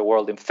fund in the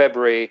world in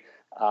February,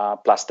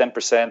 plus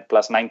 10%,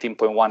 plus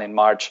 19.1 in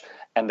March.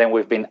 And then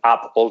we've been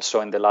up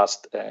also in the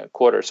last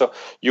quarter. So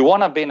you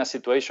want to be in a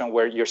situation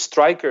where your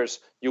strikers,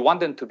 you want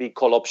them to be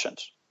call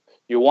options.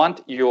 You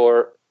want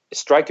your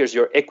strikers,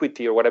 your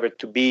equity or whatever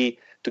to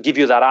give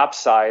you that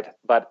upside,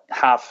 but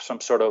have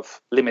some sort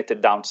of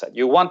limited downside.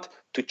 You want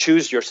to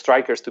choose your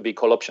strikers to be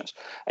call options.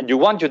 And you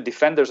want your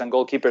defenders and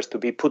goalkeepers to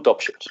be put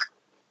options.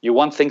 You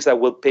want things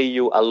that will pay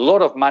you a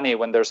lot of money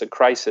when there's a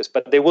crisis,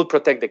 but they will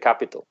protect the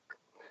capital.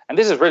 And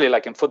this is really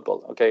like in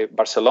football, okay?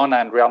 Barcelona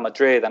and Real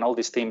Madrid and all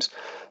these teams,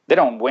 they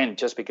don't win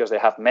just because they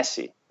have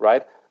Messi,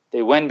 right?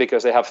 They win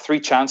because they have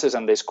 3 chances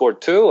and they score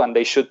 2, and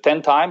they shoot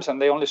 10 times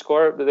and they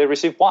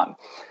receive 1.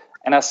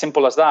 And as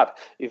simple as that.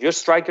 If your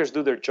strikers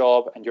do their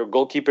job and your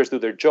goalkeepers do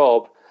their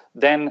job,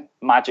 then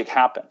magic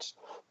happens,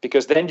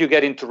 because then you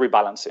get into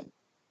rebalancing.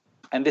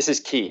 And this is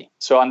key.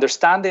 So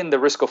understanding the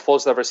risk of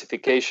false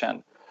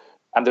diversification,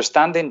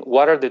 understanding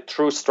what are the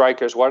true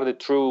strikers, what are the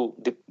true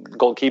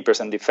goalkeepers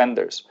and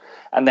defenders,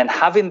 and then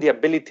having the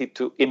ability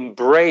to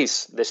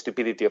embrace the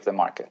stupidity of the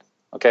market.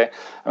 Okay,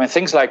 I mean,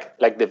 things like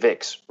the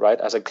VIX, right,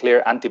 as a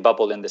clear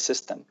anti-bubble in the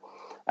system.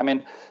 I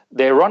mean,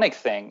 the ironic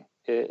thing,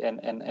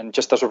 and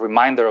just as a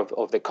reminder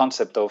of the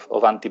concept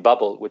of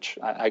anti-bubble, which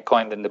I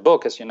coined in the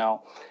book, as you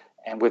know,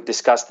 and we've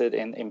discussed it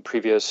in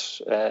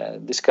previous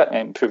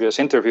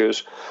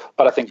interviews,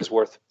 but I think it's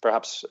worth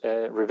perhaps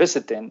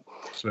revisiting.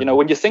 Absolutely.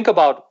 When you think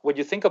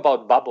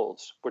about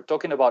bubbles, we're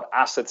talking about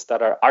assets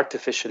that are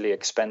artificially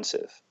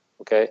expensive,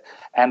 okay,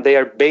 and they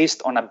are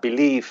based on a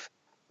belief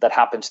that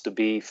happens to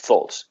be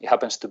false. It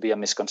happens to be a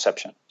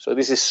misconception. So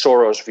this is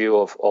Soros' view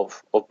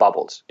of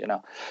bubbles.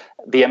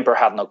 The emperor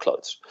had no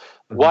clothes.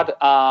 Mm-hmm. What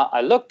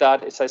I looked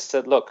at is I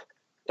said, look,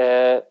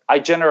 I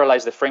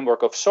generalized the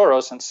framework of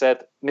Soros and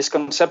said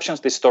misconceptions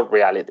distort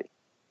reality.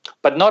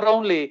 But not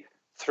only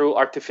through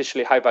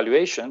artificially high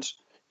valuations,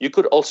 you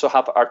could also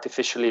have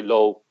artificially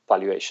low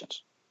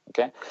valuations.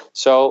 Okay,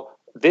 so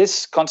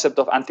this concept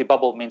of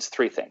anti-bubble means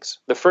three things.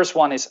 The first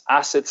one is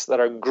assets that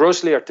are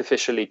grossly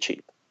artificially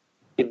cheap.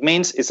 It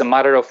means it's a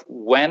matter of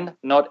when,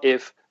 not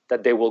if,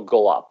 that they will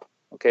go up.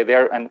 Okay,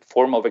 they're a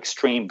form of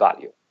extreme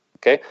value.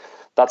 Okay,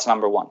 that's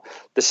number one.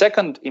 The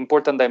second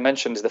important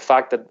dimension is the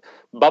fact that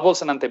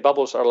bubbles and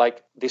anti-bubbles are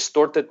like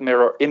distorted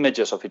mirror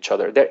images of each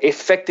other. They're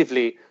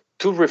effectively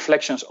two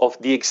reflections of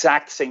the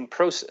exact same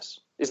process.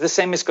 It's the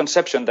same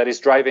misconception that is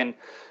driving,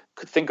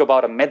 could think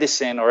about a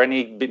medicine or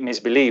any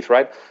misbelief,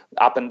 right?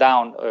 Up and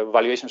down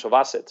valuations of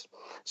assets.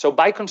 So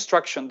by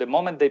construction, the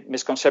moment the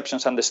misconception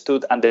is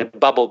understood and the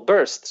bubble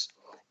bursts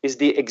is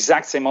the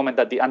exact same moment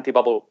that the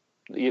anti-bubble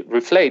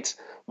reflates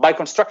by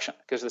construction,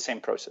 because it's the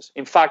same process.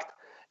 In fact,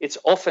 it's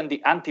often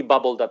the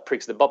anti-bubble that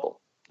pricks the bubble,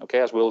 okay,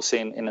 as we'll see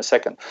in a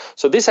second.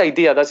 So this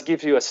idea does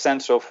give you a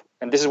sense of,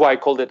 and this is why I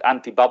called it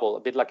anti-bubble, a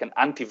bit like an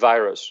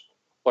antivirus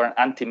or an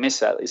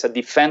anti-missile. It's a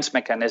defense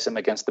mechanism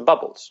against the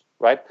bubbles,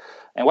 right?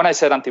 And when I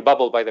said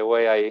anti-bubble, by the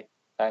way,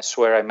 I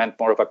swear I meant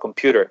more of a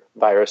computer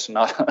virus,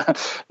 not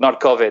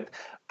COVID.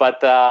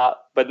 But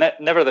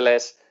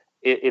nevertheless,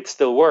 it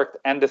still worked.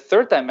 And the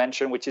third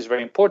dimension, which is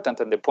very important,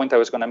 and the point I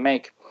was going to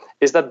make,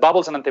 is that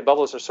bubbles and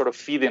anti-bubbles are sort of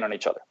feeding on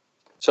each other.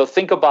 So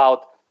think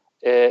about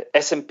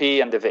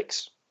S&P and the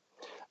VIX.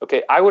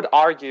 Okay, I would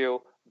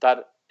argue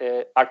that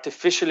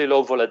artificially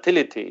low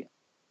volatility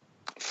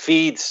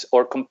feeds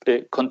or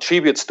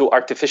contributes to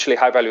artificially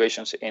high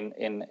valuations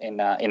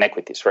in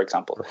equities, for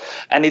example.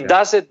 And it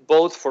does it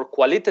both for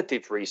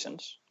qualitative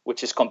reasons,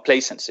 which is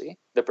complacency,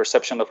 the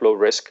perception of low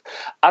risk,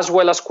 as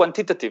well as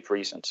quantitative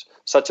reasons,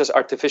 such as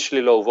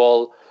artificially low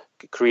vol,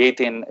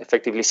 creating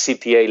effectively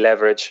CTA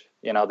leverage,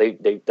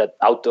 that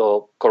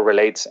auto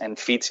correlates and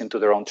feeds into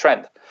their own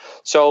trend.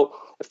 So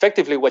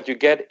effectively what you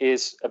get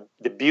is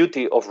the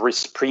beauty of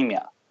risk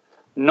premia.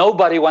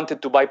 Nobody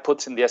wanted to buy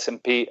puts in the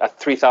S&P at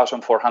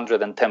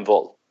 3,410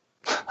 vol.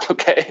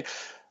 Okay.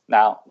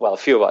 Now, well, a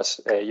few of us,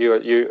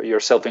 you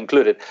yourself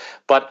included,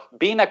 but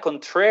being a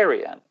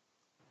contrarian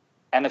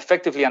and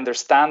effectively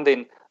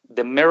understanding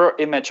the mirror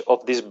image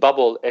of this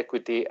bubble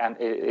equity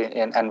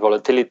and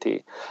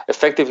volatility,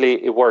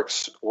 effectively it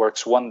works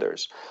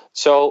wonders.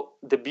 So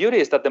the beauty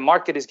is that the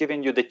market is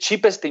giving you the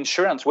cheapest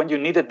insurance when you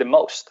need it the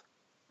most.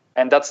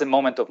 And that's the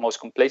moment of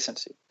most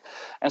complacency.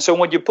 And so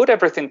when you put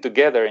everything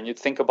together and you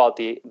think about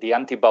the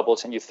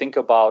anti-bubbles and you think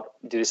about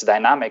this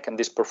dynamic and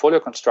this portfolio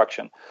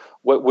construction,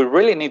 what we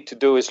really need to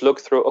do is look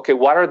through, okay,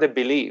 what are the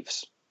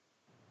beliefs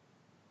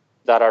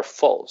that are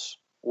false?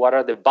 What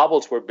are the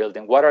bubbles we're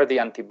building? What are the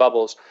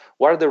anti-bubbles?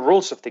 What are the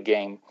rules of the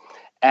game?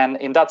 And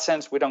in that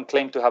sense, we don't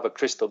claim to have a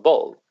crystal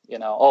ball,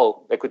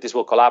 equities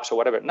will collapse or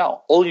whatever.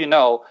 No, all you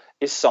know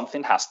is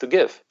something has to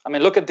give. I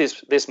mean, look at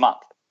this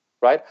month,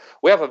 right?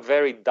 We have a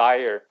very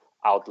dire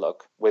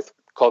outlook with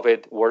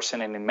COVID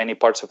worsening in many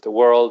parts of the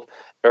world,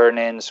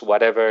 earnings,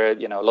 whatever,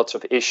 lots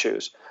of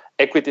issues.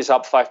 Equities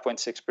up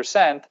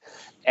 5.6%,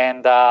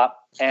 and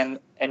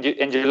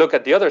you look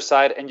at the other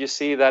side and you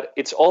see that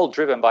it's all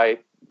driven by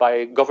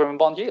government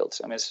bond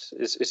yields. I mean,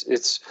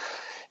 it's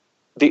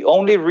the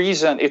only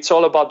reason. It's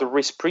all about the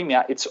risk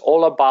premia. It's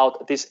all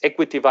about this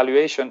equity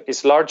valuation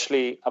is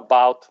largely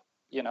about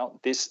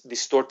this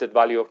distorted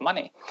value of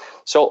money.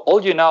 So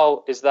all you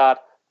know is that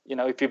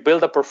if you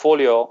build a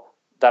portfolio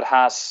that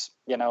has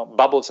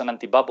bubbles and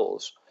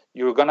anti-bubbles,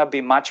 you're going to be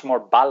much more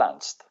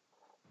balanced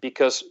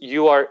because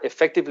you are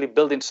effectively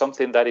building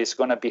something that is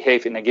going to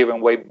behave in a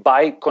given way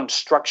by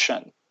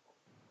construction,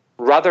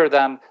 rather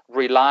than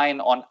relying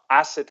on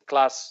asset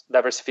class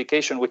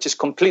diversification, which is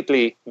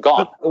completely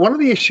gone. But one of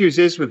the issues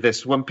is with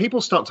this, when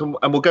people start to,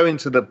 and we'll go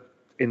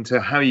into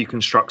how you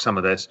construct some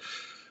of this,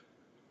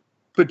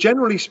 but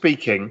generally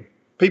speaking,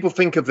 people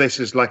think of this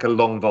as like a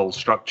long vol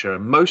structure,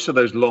 and most of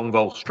those long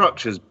vol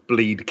structures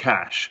bleed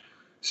cash.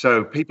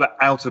 So people are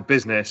out of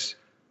business,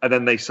 and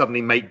then they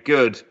suddenly make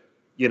good,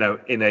 in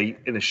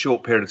a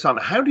short period of time.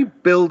 How do you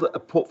build a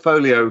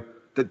portfolio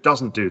that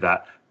doesn't do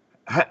that?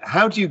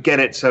 How do you get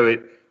it so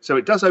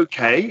it does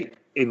okay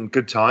in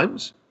good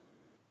times,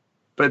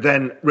 but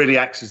then really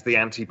acts as the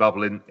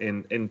anti-bubble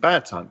in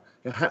bad time?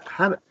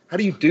 How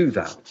do you do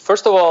that?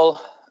 First of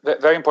all,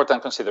 very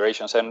important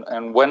considerations,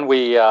 and when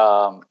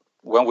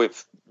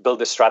we've built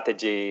this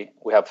strategy,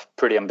 we have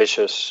pretty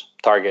ambitious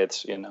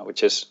targets,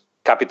 which is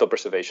capital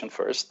preservation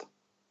first.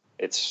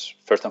 It's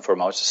first and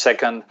foremost.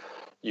 Second,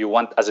 you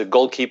want, as a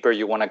goalkeeper,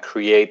 you want to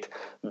create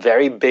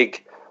very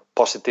big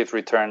positive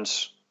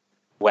returns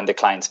when the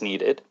clients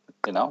need it.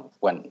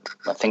 when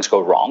things go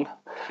wrong.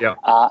 Yeah.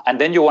 And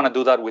then you want to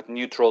do that with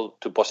neutral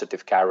to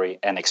positive carry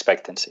and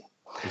expectancy.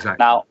 Exactly.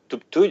 Now,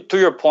 to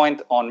your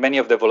point on many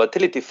of the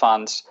volatility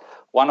funds,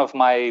 one of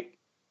my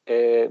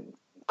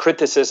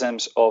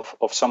criticisms of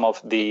some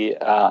of the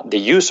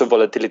use of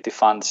volatility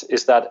funds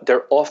is that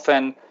they're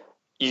often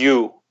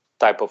U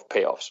type of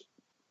payoffs.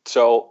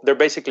 So they're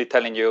basically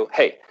telling you,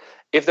 hey,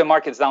 if the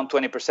market's down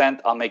 20%,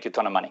 I'll make you a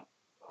ton of money.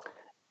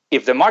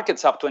 If the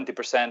market's up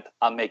 20%,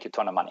 I'll make you a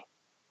ton of money.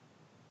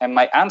 And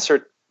my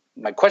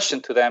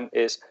question to them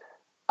is,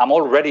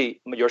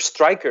 your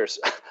strikers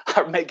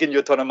are making you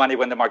a ton of money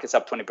when the market's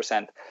up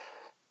 20%.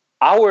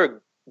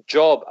 Our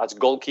job as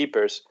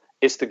goalkeepers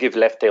is to give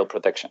left tail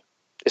protection.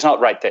 It's not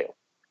right tail.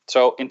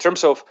 So in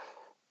terms of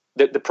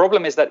the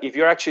problem is that if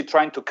you're actually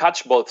trying to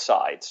catch both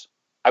sides,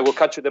 I will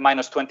catch you the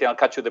 -20, I'll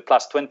catch you the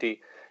 +20,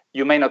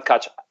 you may not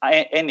catch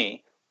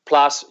any,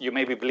 plus you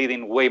may be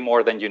bleeding way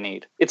more than you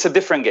need. It's a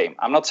different game.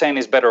 I'm not saying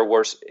it's better or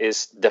worse,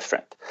 it's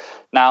different.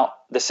 Now,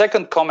 the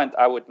second comment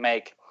I would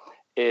make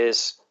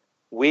is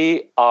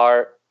we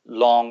are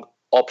long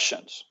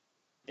options.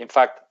 In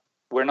fact,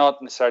 we're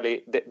not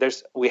necessarily,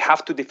 we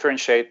have to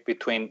differentiate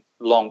between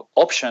long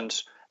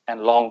options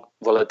and long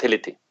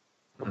volatility.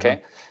 Okay.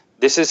 Mm-hmm.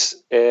 This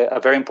is a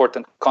very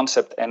important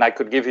concept. And I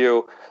could give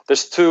you,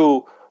 there's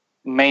two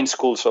main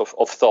schools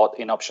of thought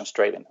in options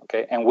trading.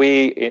 Okay. And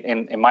we,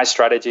 in my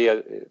strategy,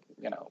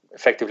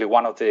 effectively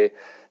one of the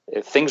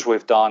things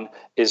we've done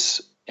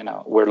is,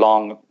 we're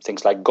long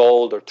things like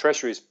gold or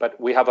treasuries, but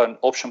we have an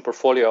option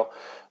portfolio.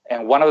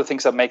 And one of the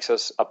things that makes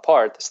us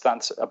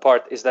stands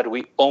apart, is that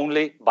we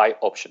only buy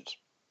options.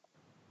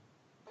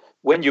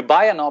 When you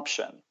buy an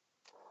option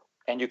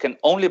and you can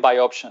only buy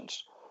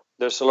options,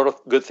 there's a lot of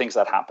good things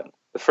that happen.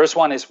 The first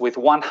one is with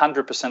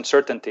 100%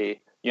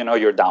 certainty,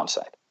 your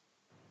downside.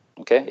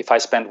 Okay, if I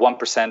spend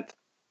 1%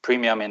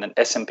 premium in an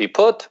S&P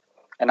put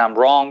and I'm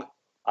wrong,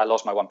 I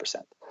lost my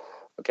 1%.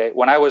 Okay,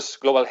 when I was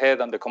global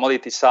head on the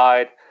commodity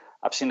side,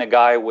 I've seen a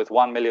guy with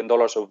 $1 million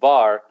of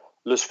VAR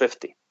lose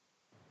 50.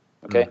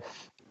 Okay,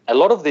 a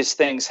lot of these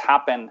things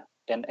happen,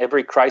 and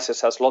every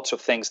crisis has lots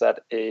of things that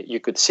you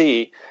could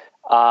see.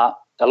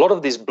 A lot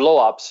of these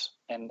blow-ups,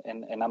 and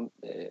I'm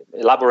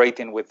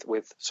elaborating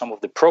with some of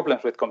the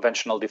problems with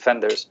conventional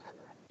defenders,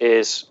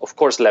 is of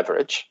course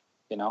leverage.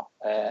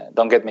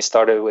 Don't get me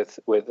started with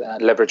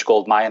leverage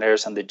gold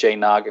miners and the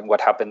JNUG and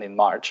what happened in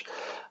March,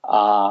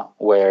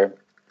 where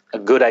a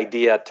good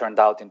idea turned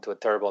out into a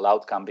terrible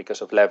outcome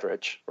because of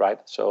leverage, right?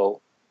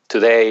 So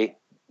today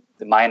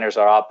the miners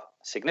are up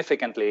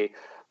significantly,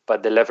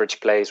 but the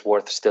leverage play is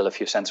worth still a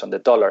few cents on the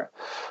dollar.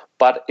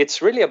 But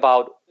it's really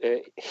about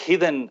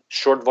hidden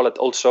short volatility,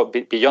 also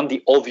beyond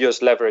the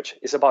obvious leverage,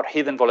 is about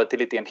hidden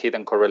volatility and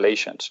hidden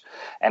correlations,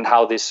 and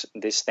how these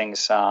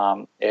things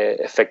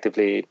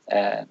effectively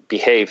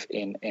behave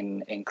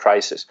in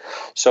crisis.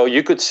 So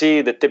you could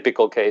see the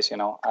typical case.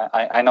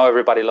 I know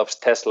everybody loves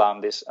Tesla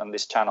on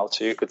this channel,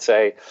 so you could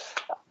say,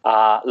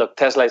 look,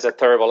 Tesla is a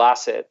terrible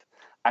asset.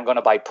 I'm going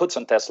to buy puts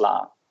on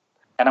Tesla,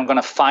 and I'm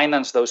going to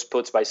finance those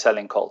puts by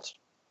selling calls.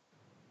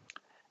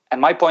 And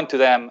my point to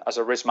them as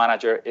a risk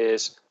manager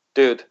is,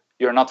 dude,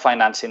 you're not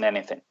financing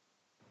anything.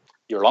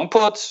 You're long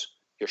puts,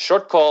 you're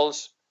short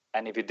calls,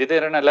 and if you did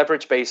it on a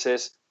leverage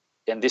basis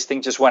and this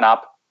thing just went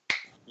up,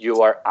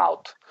 you are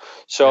out.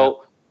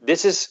 So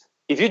This is,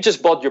 if you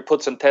just bought your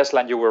puts on Tesla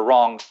and you were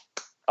wrong,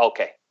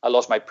 okay, I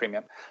lost my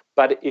premium.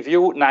 But if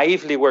you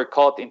naively were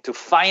caught into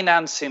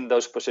financing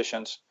those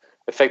positions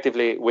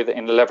effectively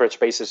in the leverage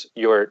basis,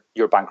 you're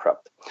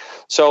bankrupt.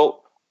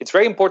 So it's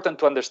very important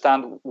to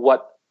understand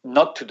what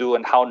not to do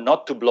and how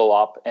not to blow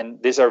up.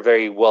 And these are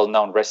very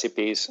well-known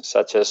recipes,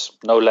 such as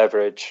no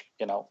leverage,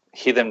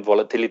 hidden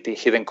volatility,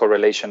 hidden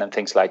correlation, and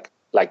things like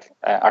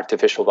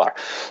artificial VAR.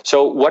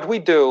 So what we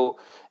do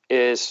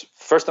is,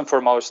 first and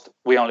foremost,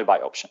 we only buy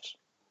options.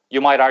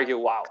 You might argue,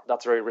 wow,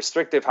 that's very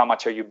restrictive. How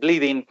much are you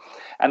bleeding?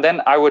 And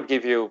then I would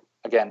give you,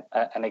 again,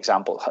 an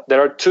example.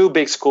 There are two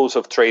big schools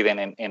of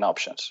trading in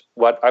options.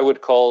 What I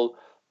would call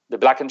the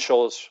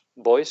Black-Scholes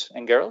boys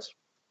and girls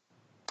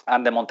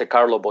and the Monte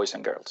Carlo boys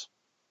and girls.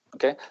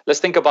 Okay, let's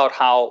think about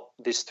how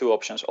these two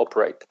options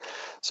operate.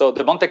 So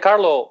the Monte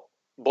Carlo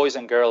boys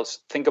and girls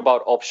think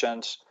about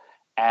options,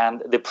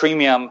 and the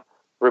premium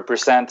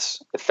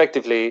represents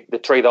effectively the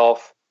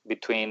trade-off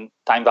between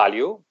time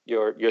value,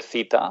 your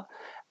theta,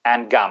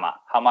 and gamma,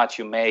 how much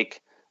you make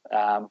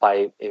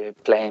by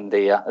playing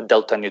the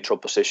delta neutral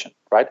position,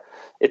 right?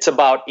 It's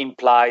about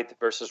implied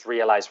versus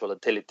realized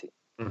volatility.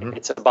 Mm-hmm.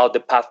 It's about the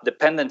path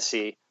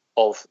dependency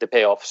of the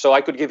payoff. So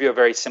I could give you a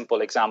very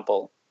simple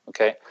example.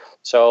 Okay,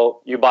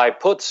 so you buy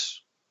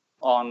puts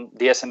on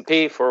the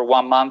S&P for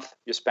 1 month,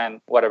 you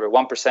spend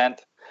 1%,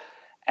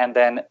 and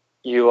then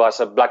you, as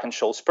a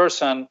Black-Scholes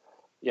person,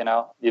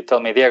 you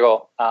tell me,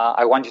 Diego,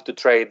 I want you to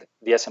trade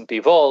the S&P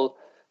vol,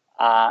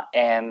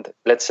 and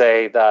let's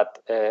say that,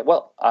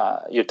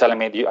 you're telling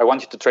me I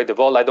want you to trade the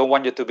vol, I don't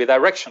want you to be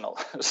directional.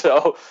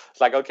 So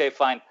it's like, okay,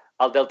 fine,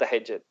 I'll delta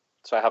hedge it.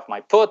 So I have my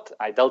put,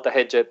 I delta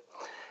hedge it,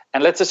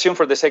 and let's assume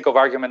for the sake of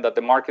argument that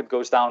the market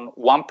goes down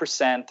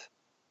 1%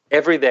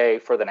 every day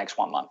for the next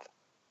 1 month.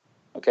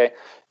 Okay,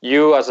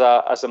 you as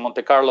a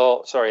Monte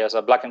Carlo, as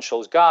a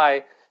Black-Scholes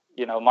guy,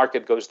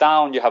 market goes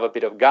down, you have a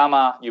bit of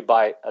gamma, you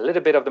buy a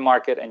little bit of the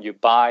market, and you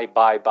buy.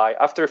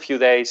 After a few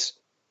days,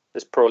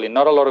 there's probably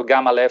not a lot of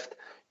gamma left.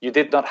 You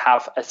did not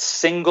have a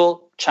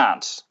single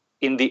chance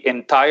in the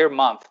entire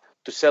month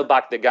to sell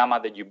back the gamma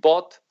that you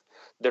bought.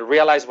 The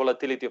realized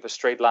volatility of a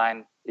straight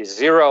line is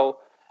 0,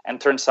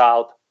 and turns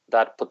out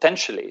that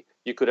potentially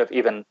you could have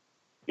even,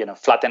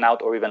 flattened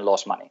out or even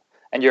lost money.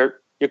 And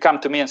you come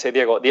to me and say,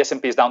 Diego, the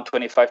S&P is down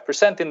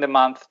 25% in the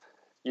month.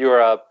 You're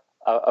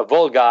a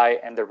vol guy,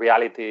 and the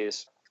reality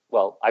is,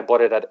 well, I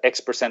bought it at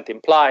X%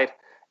 implied.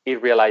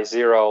 It realized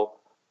 0.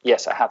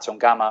 Yes, I had some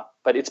gamma,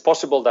 but it's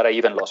possible that I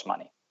even lost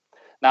money.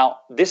 Now,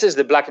 this is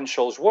the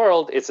Black-Scholes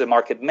world. It's the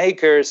market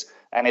makers,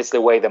 and it's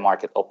the way the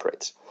market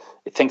operates.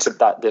 It thinks of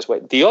that this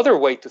way. The other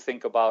way to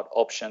think about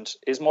options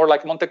is more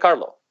like Monte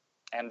Carlo.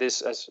 And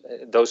this, as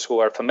those who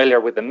are familiar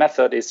with the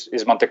method,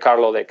 is Monte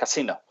Carlo the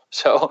casino.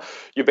 So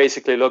you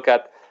basically look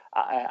at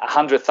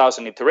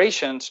 100,000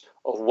 iterations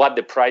of what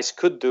the price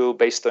could do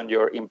based on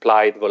your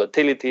implied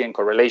volatility and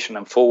correlation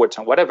and forwards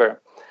and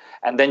whatever.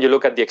 And then you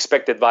look at the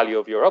expected value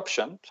of your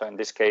option. So in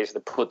this case, the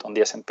put on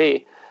the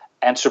S&P.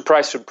 And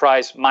surprise,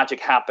 surprise,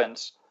 magic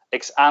happens.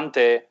 Ex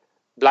ante,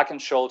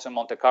 Black-Scholes and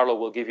Monte Carlo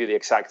will give you the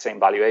exact same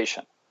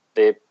valuation.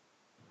 The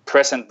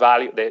present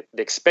value, the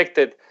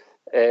expected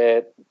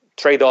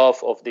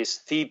trade-off of this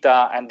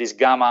theta and this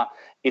gamma,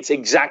 it's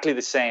exactly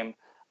the same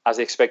as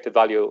the expected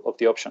value of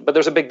the option. But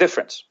there's a big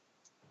difference.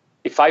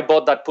 If I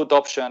bought that put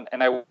option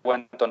and I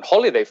went on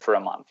holiday for a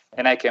month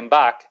and I came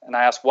back and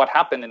I asked what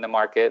happened in the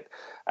market,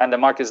 and the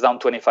market's down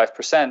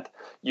 25%,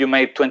 you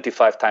made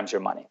 25 times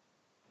your money.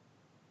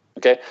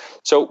 Okay,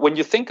 so when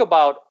you think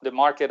about the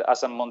market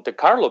as a Monte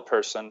Carlo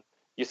person,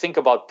 you think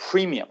about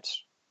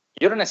premiums.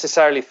 You don't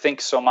necessarily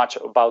think so much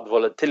about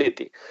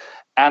volatility.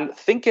 And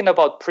thinking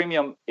about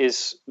premium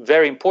is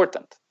very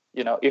important.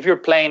 If you're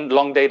playing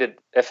long-dated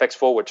FX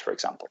forwards, for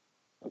example,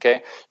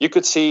 okay, you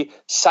could see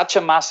such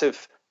a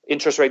massive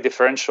interest rate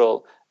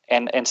differential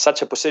and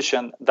such a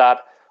position that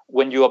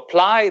when you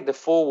apply the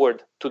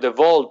forward to the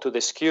vol, to the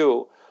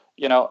skew,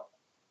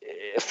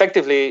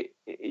 effectively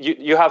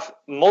you have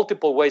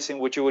multiple ways in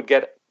which you would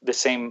get the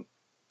same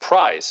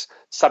price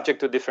subject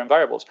to different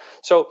variables.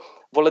 So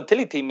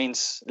volatility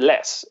means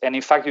less. And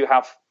in fact, you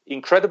have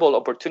incredible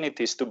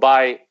opportunities to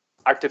buy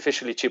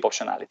artificially cheap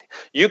optionality.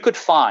 You could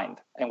find,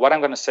 and what I'm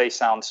going to say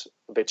sounds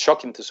a bit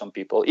shocking to some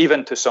people,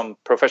 even to some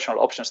professional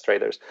options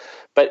traders,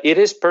 but it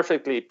is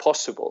perfectly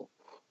possible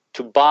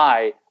to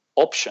buy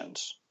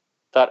options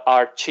that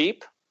are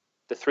cheap.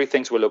 The 3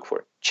 things we look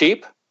for: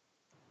 cheap,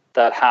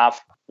 that have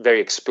very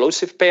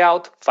explosive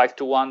payout,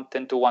 5-1,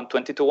 10-1,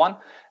 20-1,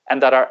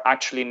 and that are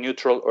actually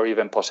neutral or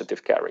even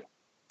positive carry.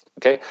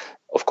 Okay,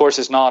 of course,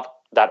 it's not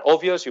that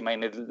obvious. You may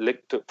need to look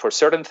for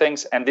certain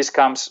things, and this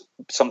comes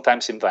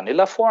sometimes in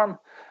vanilla form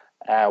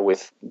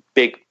with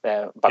big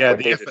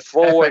backwardated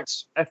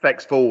forwards.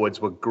 FX forwards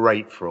were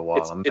great for a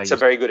while. It's a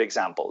very good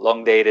example,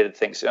 long-dated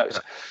things. Yeah.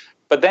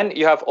 But then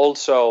you have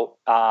also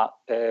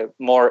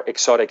more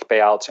exotic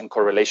payouts and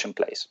correlation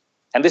plays.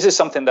 And this is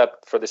something that,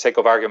 for the sake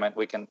of argument,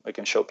 we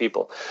can show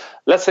people.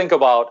 Let's think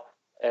about,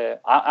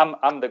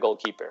 I'm the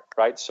goalkeeper,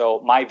 right?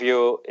 So my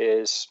view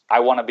is I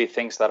want to be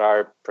things that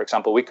are, for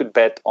example, we could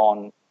bet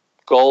on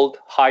gold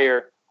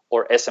higher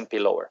or S&P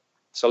lower.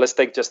 So let's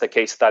take just a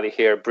case study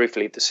here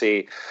briefly to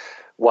see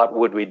what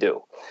would we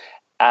do.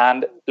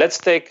 And let's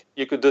take,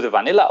 you could do the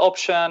vanilla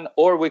option,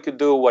 or we could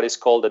do what is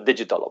called a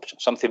digital option,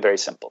 something very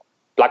simple.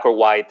 Black or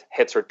white,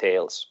 heads or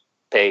tails,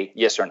 pay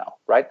yes or no,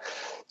 right?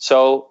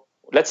 So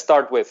let's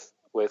start with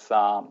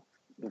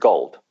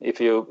gold.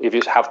 If you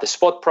have the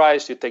spot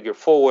price, you take your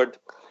forward,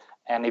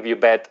 and if you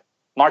bet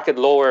market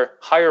lower,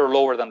 higher or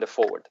lower than the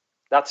forward,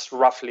 that's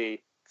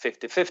roughly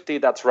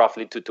 50-50, that's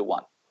roughly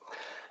 2-1.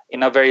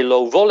 In a very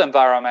low vol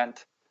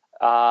environment,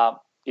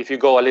 if you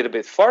go a little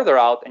bit further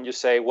out and you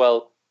say,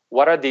 well,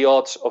 what are the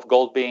odds of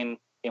gold being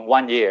in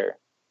 1 year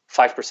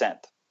 5%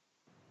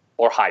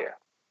 or higher?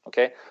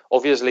 Okay,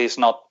 obviously it's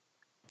not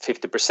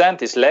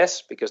 50%, it's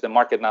less because the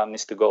market now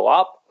needs to go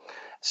up.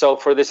 So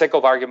for the sake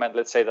of argument,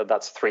 let's say that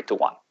that's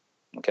 3-1.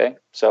 Okay,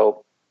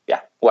 so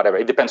yeah, whatever.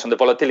 It depends on the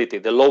volatility.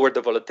 The lower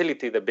the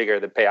volatility, the bigger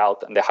the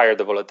payout, and the higher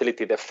the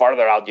volatility, the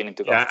farther out you need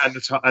to go. Yeah, and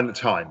the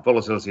time,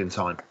 volatility and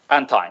time.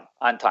 And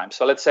time.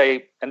 So let's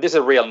say, and these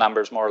are real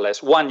numbers more or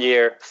less. 1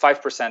 year,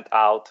 5%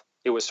 out,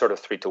 it was sort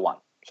of 3-1.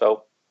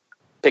 So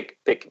pick.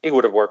 It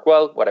would have worked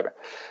well, whatever.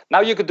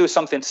 Now you could do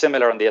something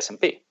similar on the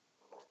S&P.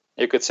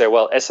 You could say,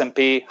 well,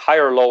 S&P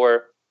higher or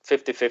lower,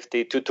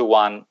 50-50,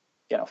 2-1.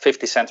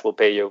 50 cents will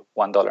pay you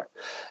 $1.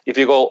 If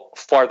you go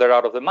farther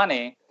out of the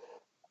money,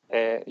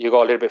 you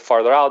go a little bit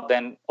farther out,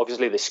 then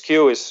obviously the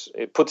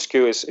put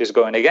skew is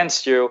going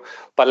against you.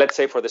 But let's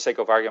say for the sake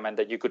of argument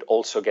that you could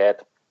also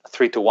get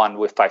 3-1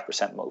 with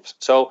 5% moves.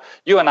 So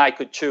you and I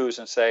could choose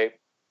and say,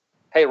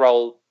 hey,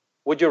 Raul,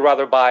 would you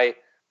rather buy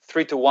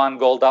 3-1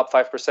 gold up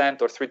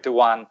 5% or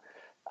 3-1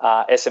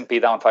 S&P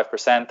down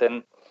 5%?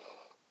 And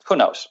Who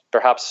knows?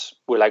 Perhaps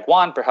we like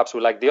one, perhaps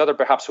we like the other,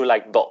 perhaps we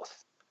like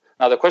both.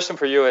 Now, the question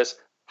for you is,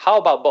 how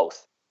about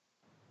both?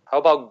 How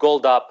about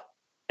gold up,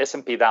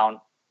 S&P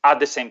down at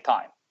the same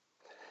time?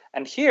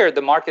 And here,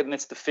 the market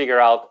needs to figure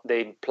out the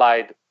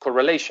implied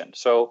correlation.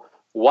 So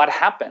what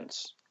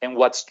happens and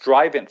what's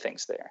driving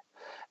things there?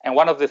 And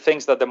one of the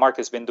things that the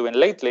market's been doing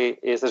lately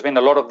is there's been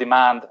a lot of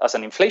demand as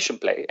an inflation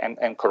play,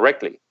 and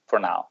correctly for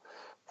now,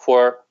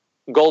 for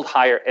gold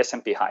higher,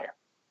 S&P higher.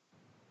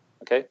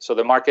 Okay, so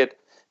the market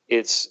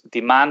is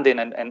demanding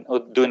and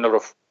doing a lot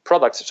of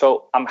products.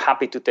 So I'm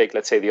happy to take,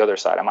 let's say, the other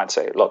side. I might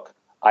say, look,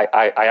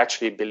 I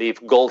actually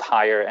believe gold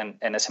higher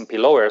and S&P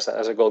lower as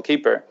a gold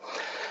keeper.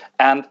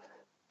 And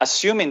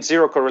assuming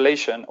zero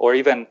correlation, or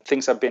even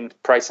things have been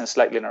pricing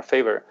slightly in our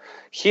favor,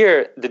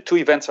 here the two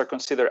events are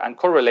considered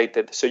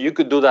uncorrelated. So you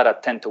could do that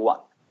at 10-1.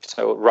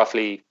 So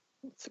roughly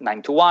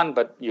 9-1,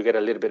 but you get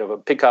a little bit of a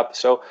pickup.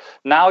 So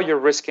now you're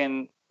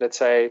risking, let's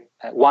say,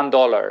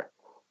 $1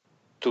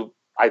 to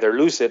either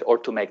lose it or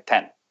to make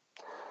 10.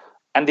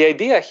 And the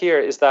idea here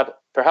is that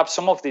perhaps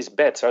some of these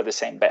bets are the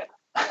same bet.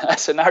 A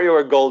scenario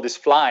where gold is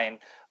flying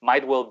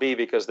might well be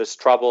because there's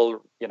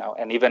trouble,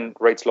 and even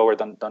rates lower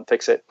don't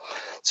fix it.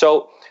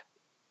 So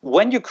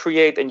when you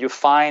create and you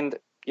find,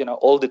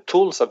 all the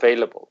tools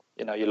available,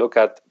 you look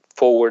at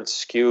forwards,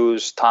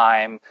 skews,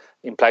 time,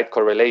 implied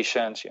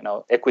correlations,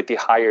 equity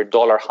higher,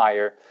 dollar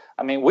higher.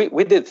 I mean,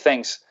 we did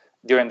things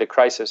during the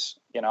crisis.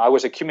 I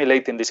was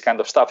accumulating this kind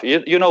of stuff.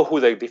 You know who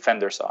the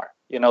defenders are.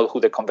 You know who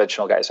the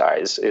conventional guys are.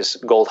 Is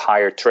gold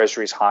higher,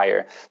 treasuries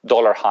higher,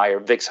 dollar higher,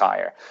 VIX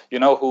higher. You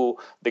know who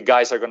the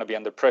guys are going to be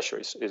under pressure.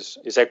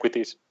 Is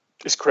equities,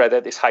 is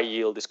credit, is high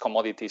yield, is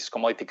commodities,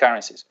 commodity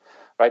currencies,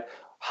 right?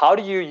 How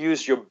do you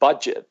use your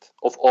budget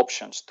of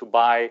options to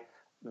buy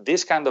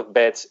this kind of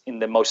bets in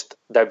the most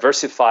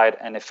diversified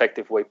and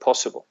effective way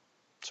possible?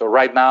 So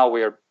right now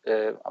we are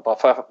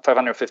about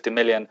 550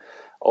 million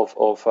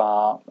of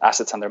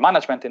assets under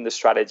management in the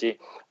strategy.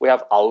 We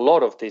have a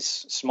lot of these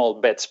small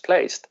bets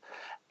placed,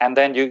 and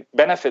then you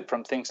benefit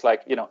from things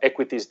like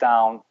equities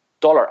down,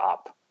 dollar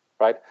up,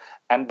 right?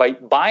 And by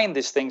buying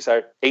these things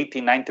at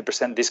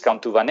 80-90%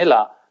 discount to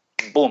vanilla,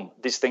 boom,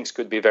 these things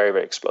could be very,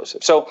 very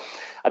explosive. So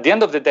at the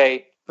end of the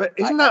day, but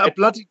isn't that a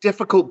bloody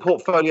difficult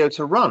portfolio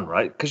to run,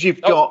 right? Because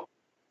you've got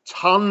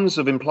tons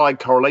of implied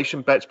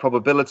correlation bets,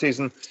 probabilities,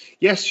 and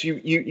yes,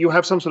 you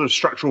have some sort of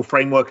structural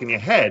framework in your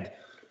head,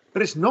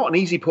 but it's not an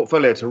easy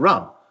portfolio to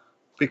run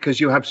because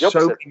you have so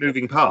many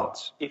moving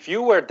parts. If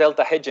you were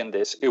delta hedging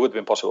this, it would be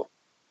impossible.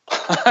 You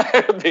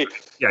can't do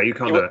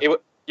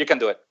it. You can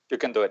do it. You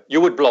can do it.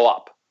 You would blow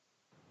up.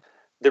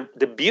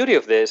 The beauty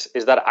of this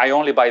is that I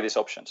only buy these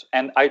options,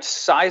 and I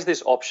size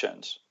these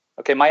options.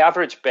 Okay, my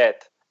average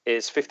bet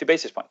is 50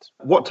 basis points.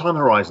 What time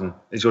horizon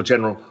is your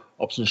general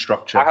option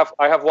structure?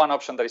 I have one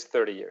option that is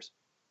 30 years,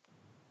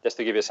 just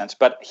to give you a sense.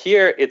 But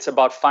here it's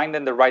about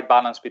finding the right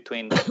balance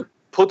between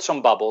puts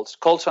on bubbles,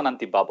 calls on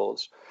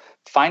anti-bubbles,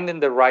 finding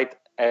the right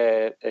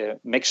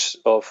mix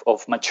of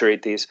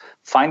maturities,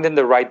 finding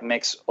the right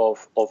mix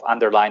of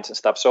underlines and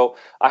stuff. So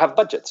I have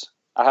budgets.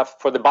 I have,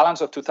 for the balance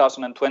of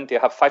 2020,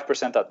 I have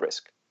 5% at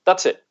risk.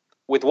 That's it.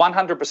 With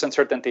 100%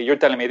 certainty, you're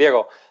telling me,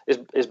 Diego,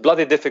 is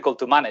bloody difficult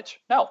to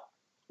manage? No.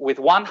 With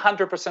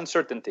 100%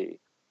 certainty,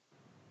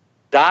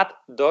 that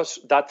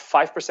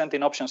 5%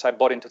 in options I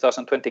bought in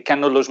 2020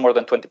 cannot lose more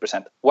than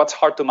 20%. What's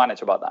hard to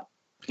manage about that?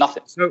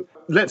 Nothing. So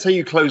let's say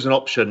you close an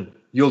option,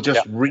 you'll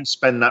just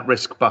respend that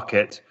risk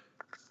bucket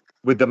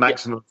with the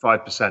maximum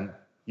 5%.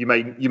 You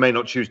may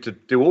not choose to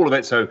do all of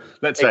it. So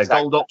let's say a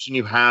gold option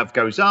you have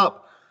goes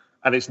up,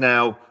 and it's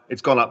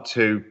gone up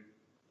to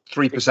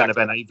 3% of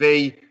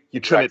NAV. You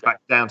trim it back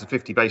down to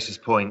 50 basis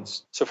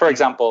points. So for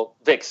example,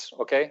 VIX,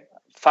 okay?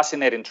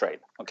 Fascinating trade,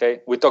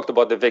 okay? We talked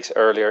about the VIX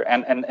earlier,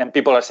 and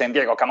people are saying,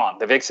 Diego, come on,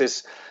 the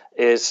VIX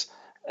is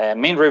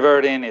mean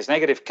reverting, is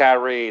negative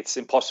carry, it's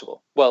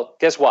impossible. Well,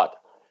 guess what?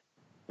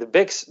 The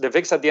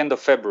VIX at the end of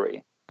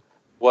February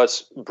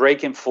was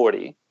breaking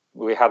 40.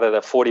 We had it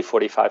at 40,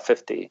 45,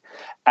 50.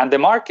 And the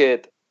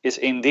market is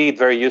indeed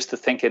very used to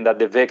thinking that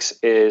the VIX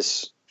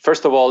is,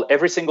 first of all,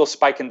 every single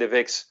spike in the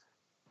VIX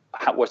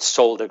was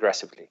sold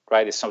aggressively,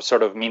 right? It's some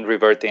sort of mean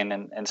reverting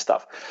and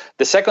stuff.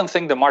 The second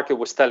thing the market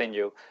was telling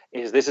you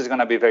is this is going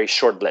to be very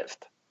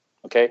short-lived,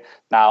 okay?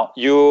 Now,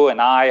 you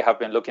and I have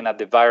been looking at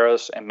the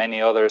virus and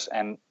many others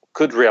and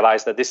could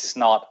realize that this is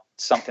not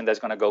something that's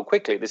going to go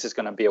quickly. This is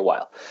going to be a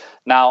while.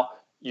 Now,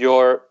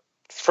 your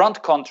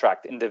front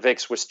contract in the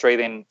VIX was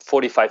trading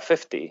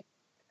 45.50.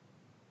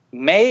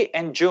 May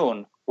and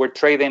June were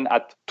trading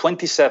at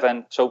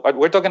 27. So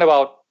we're talking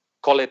about,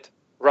 call it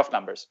rough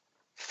numbers,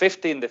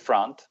 50 in the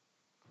front,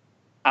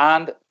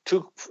 and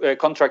two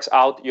contracts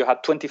out, you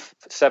had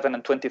 27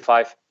 and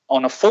 25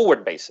 on a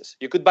forward basis.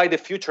 You could buy the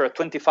future at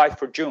 25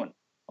 for June,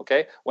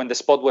 okay, when the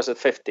spot was at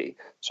 50.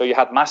 So you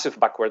had massive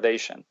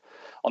backwardation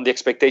on the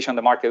expectation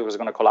the market was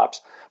going to collapse.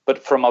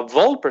 But from a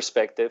vol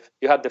perspective,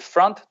 you had the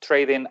front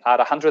trading at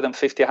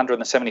 150,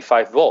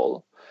 175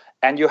 vol,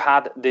 and you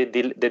had the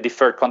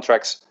deferred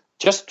contracts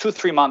just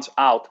 2-3 months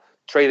out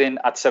trading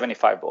at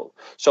 75 vol.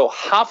 So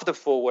half the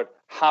forward,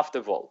 half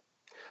the vol.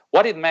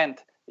 what it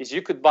meant is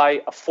you could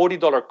buy a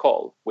 $40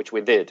 call, which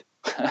we did,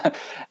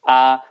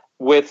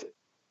 with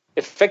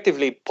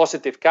effectively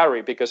positive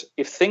carry, because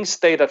if things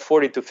stayed at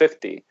 40 to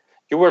 50,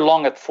 you were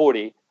long at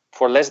 40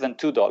 for less than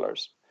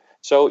 $2.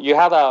 So you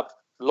had a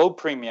low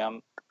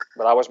premium,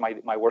 but that was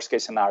my worst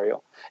case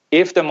scenario.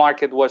 If the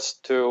market was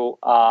to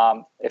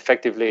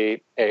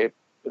effectively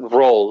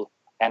roll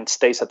and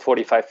stays at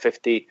 45,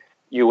 50,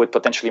 you would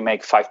potentially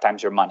make 5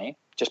 times your money,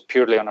 just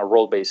purely on a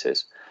roll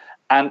basis.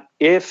 And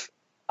if,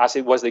 as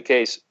it was the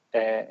case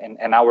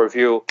in our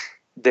view,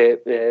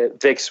 the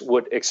VIX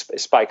would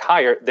spike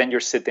higher, then you're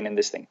sitting in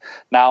this thing.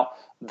 Now,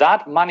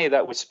 that money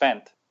that we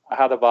spent, I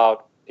had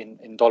about,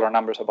 in dollar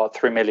numbers, about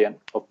 $3 million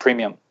of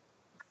premium.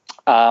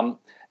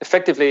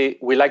 Effectively,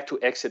 we like to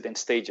exit in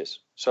stages.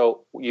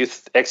 So you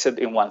exit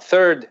in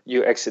 1/3,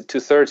 you exit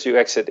 2/3, you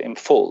exit in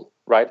full,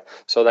 right?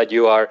 So that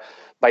you are,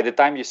 by the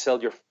time you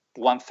sell your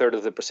 1/3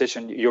 of the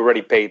position, you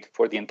already paid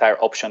for the entire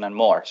option and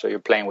more. So you're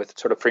playing with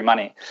sort of free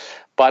money.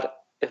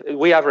 But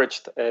we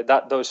averaged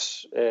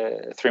those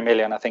 3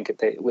 million, I think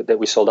that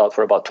we sold out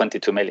for about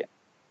 22 million.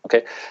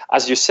 Okay,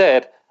 as you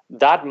said,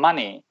 that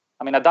money,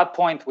 I mean, at that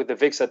point with the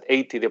VIX at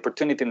 80, the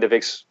opportunity in the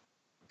VIX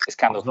is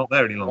kind of not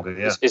there any longer.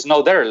 Yeah, it's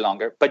not there any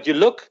longer. But you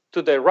look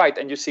to the right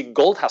and you see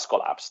gold has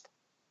collapsed.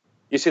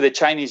 You see the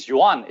Chinese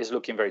yuan is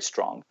looking very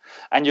strong,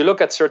 and you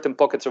look at certain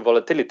pockets of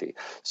volatility.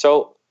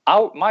 So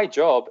my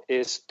job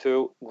is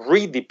to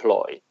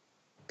redeploy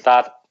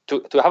that.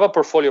 To have a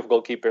portfolio of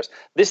goalkeepers.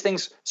 These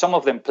things, some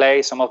of them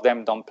play, some of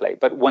them don't play.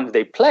 But when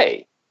they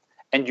play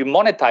and you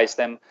monetize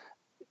them,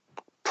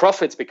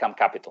 profits become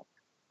capital.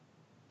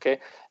 Okay,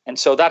 and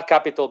so that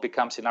capital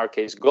becomes, in our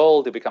case,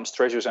 gold. It becomes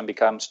treasures and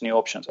becomes new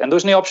options. And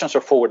those new options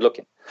are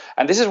forward-looking.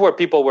 And this is where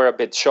people were a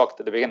bit shocked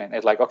at the beginning.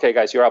 It's like, okay,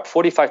 guys, you're up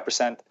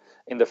 45%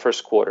 in the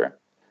first quarter,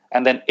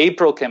 and then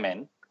April came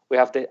in. We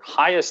have the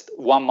highest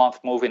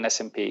 1-month move in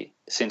S&P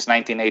since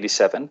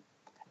 1987.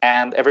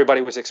 And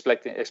everybody was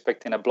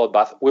expecting a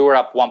bloodbath. We were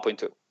up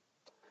 1.2.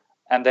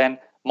 And then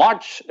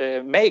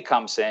May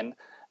comes in,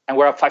 and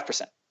we're up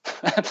 5%.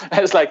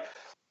 It's like,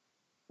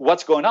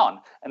 what's going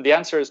on? And the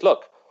answer is,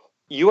 look,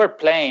 you are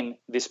playing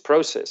this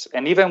process.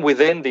 And even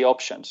within the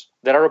options,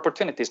 there are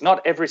opportunities.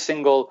 Not every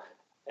single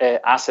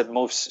asset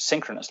moves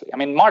synchronously. I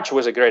mean, March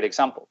was a great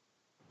example.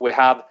 We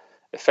had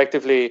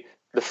effectively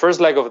the first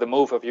leg of the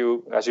move,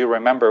 as you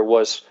remember,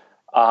 was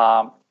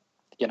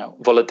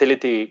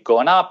volatility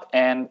going up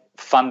and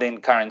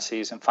funding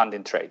currencies and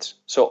funding trades.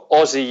 So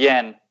Aussie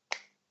yen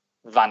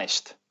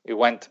vanished. It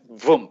went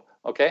boom.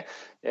 Okay,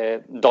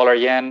 dollar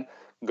yen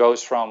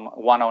goes from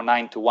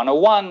 109 to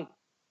 101,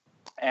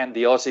 and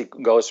the Aussie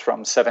goes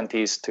from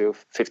 70s to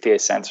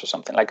 58 cents or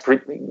something, like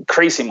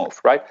crazy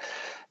move, right?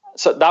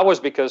 So that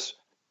was because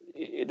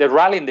the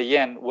rally in the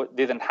yen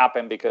didn't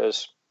happen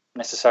because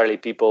necessarily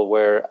people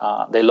were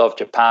they love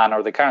Japan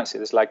or the currency.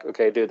 It's like,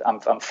 okay, dude,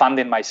 I'm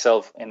funding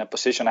myself in a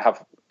position, I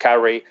have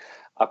carry,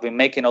 I've been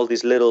making all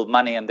this little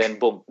money, and then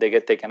boom, they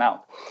get taken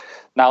out.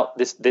 Now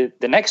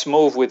the next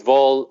move with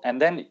vol,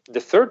 and then the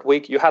third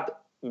week you had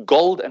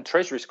gold and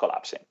treasuries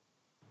collapsing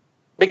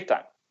big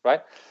time,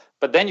 right?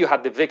 But then you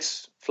had the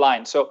VIX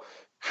flying. So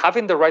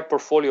having the right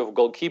portfolio of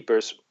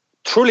goalkeepers,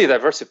 truly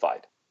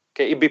diversified.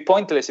 Okay, it'd be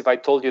pointless if I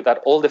told you that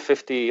all the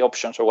 50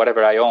 options or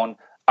whatever I own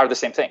are the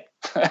same thing.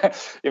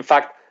 In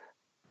fact,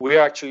 we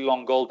are actually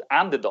long gold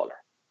and the dollar.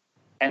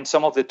 And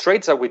some of the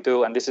trades that we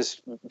do, and this is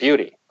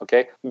beauty,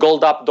 okay?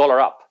 Gold up, dollar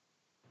up.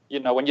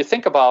 When you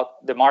think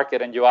about the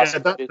market and you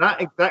ask...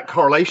 that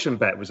correlation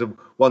bet was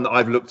one that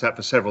I've looked at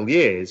for several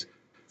years.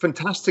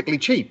 Fantastically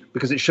cheap,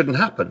 because it shouldn't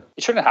happen.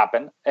 It shouldn't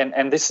happen,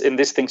 and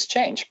these things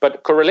change.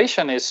 But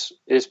correlation is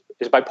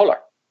bipolar.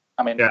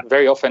 I mean,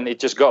 Very often it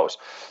just goes.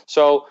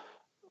 So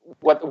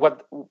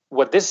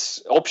what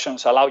these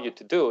options allow you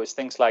to do is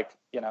things like,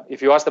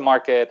 if you ask the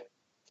market,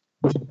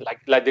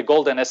 like the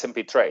gold and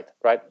S&P trade,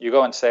 right? You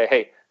go and say,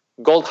 hey,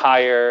 gold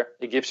higher,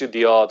 it gives you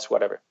the odds,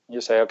 whatever. You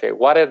say, okay,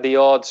 what are the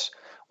odds?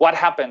 What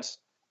happens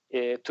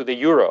to the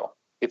euro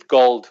if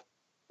gold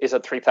is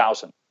at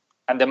 3,000?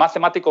 And the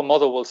mathematical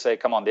model will say,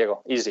 come on,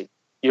 Diego, easy.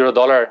 Euro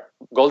dollar,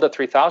 gold at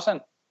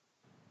 3,000,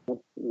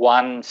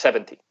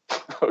 170.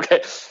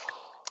 Okay.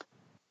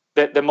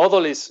 The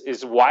model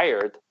is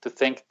wired to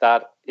think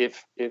that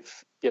if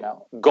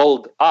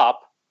gold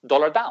up,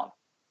 dollar down.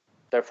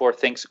 Therefore,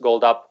 things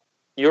gold up,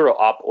 euro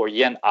up, or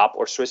yen up,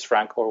 or Swiss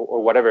franc,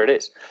 or whatever it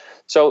is.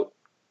 So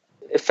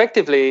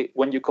effectively,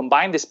 when you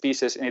combine these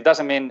pieces, and it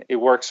doesn't mean it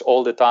works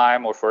all the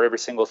time or for every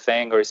single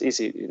thing or it's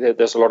easy.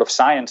 There's a lot of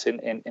science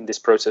in this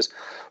process.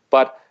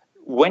 But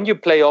when you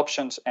play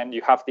options and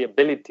you have the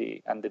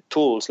ability and the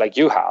tools like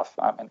you have,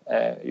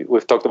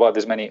 we've talked about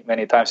this many,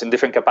 many times in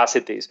different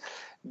capacities,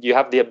 you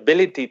have the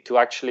ability to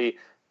actually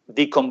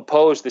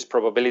decompose these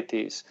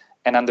probabilities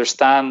and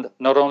understand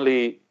not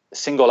only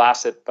single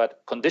asset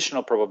but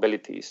conditional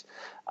probabilities.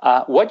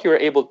 What you're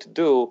able to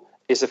do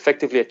is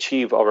effectively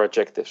achieve our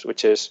objectives,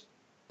 which is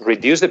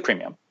reduce the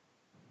premium,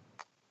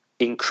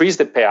 increase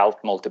the payout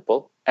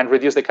multiple, and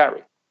reduce the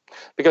carry.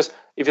 Because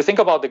if you think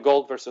about the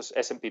gold versus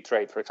S&P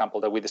trade, for example,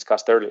 that we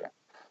discussed earlier,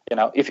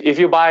 if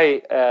you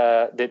buy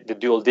the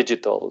dual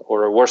digital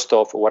or a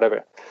Worsdorf or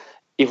whatever,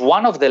 if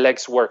one of the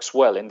legs works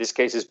well, in this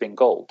case it's been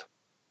gold,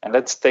 and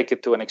let's take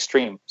it to an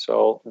extreme.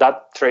 So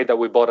that trade that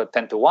we bought at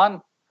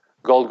 10-1,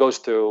 gold goes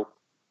to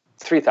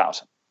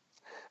 3,000.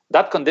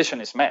 That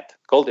condition is met.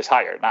 Gold is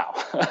higher now.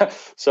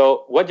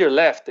 So what you're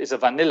left is a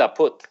vanilla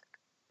put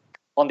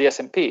on the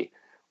S&P,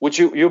 which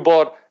you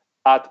bought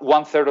at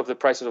 1/3 of the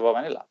prices of a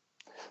vanilla.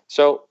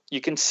 So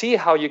you can see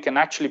how you can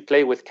actually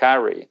play with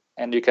carry,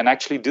 and you can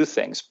actually do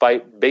things by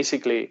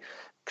basically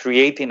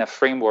creating a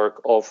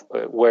framework of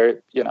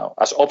where,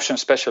 as option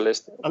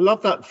specialist. I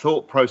love that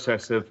thought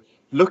process of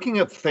looking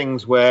at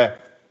things where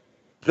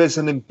there's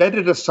an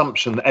embedded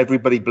assumption that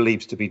everybody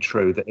believes to be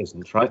true that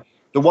isn't, right?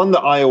 The one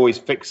that I always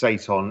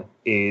fixate on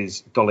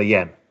is dollar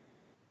yen.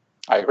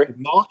 I agree. The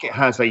market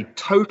has a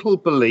total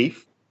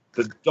belief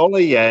that dollar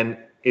yen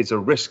is a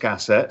risk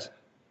asset,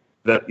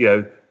 that,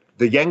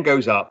 the yen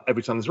goes up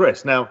every time there's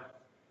risk. Now,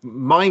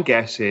 my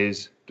guess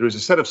is there is a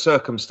set of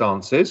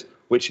circumstances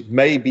which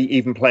may be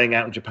even playing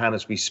out in Japan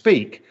as we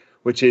speak,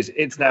 which is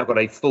it's now got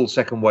a full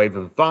second wave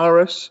of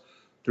virus.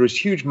 There is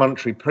huge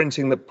monetary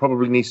printing that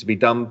probably needs to be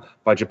done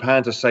by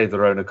Japan to save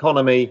their own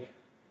economy,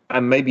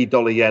 and maybe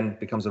dollar yen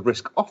becomes a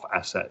risk-off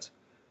asset.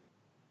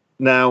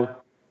 Now,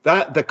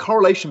 the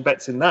correlation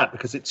bet's in that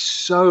because it's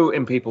so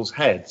in people's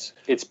heads.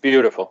 It's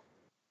beautiful.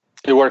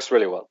 It works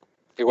really well.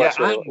 It works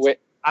really well.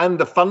 And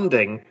the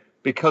funding,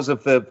 because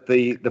of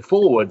the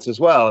forwards as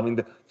well. I mean,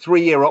 the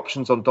 3-year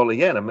options on dollar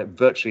yen,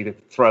 virtually to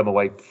throw them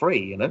away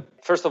free,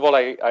 First of all,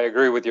 I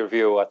agree with your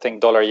view. I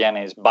think dollar yen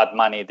is bad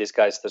money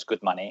disguised as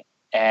good money.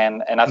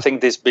 And I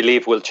think this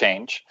belief will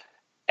change.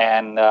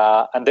 And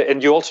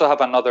you also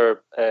have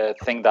another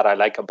thing that I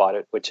like about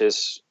it, which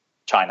is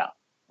China.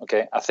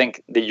 Okay, I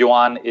think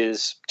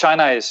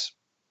China is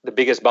the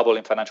biggest bubble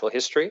in financial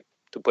history,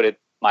 to put it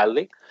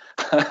mildly.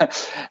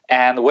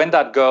 And when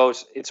that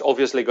goes, it's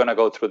obviously going to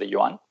go through the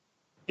yuan.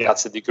 Yeah.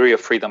 That's the degree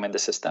of freedom in the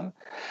system.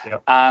 Yeah.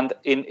 And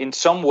in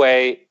some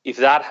way, if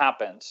that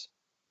happens,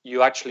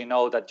 you actually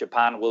know that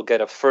Japan will get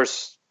a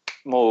first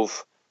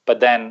move, but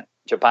then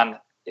Japan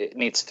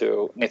needs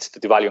to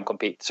devalue and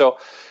compete. So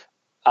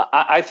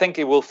I think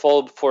it will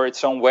fall for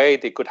its own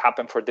weight. It could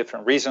happen for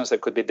different reasons. There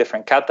could be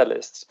different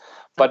catalysts.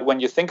 But when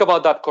you think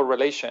about that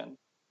correlation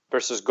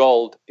versus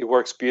gold, it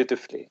works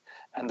beautifully.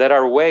 And there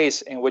are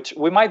ways in which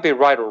we might be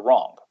right or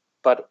wrong,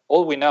 but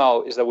all we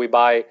know is that we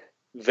buy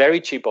very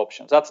cheap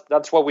options.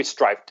 That's what we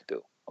strive to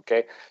do.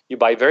 Okay, you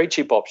buy very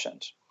cheap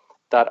options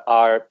that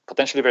are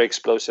potentially very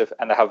explosive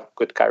and that have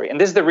good carry. And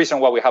this is the reason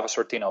why we have a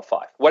Sortino of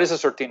 5. What is a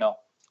Sortino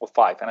of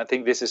 5? And I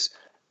think this is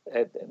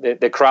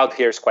the crowd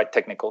here is quite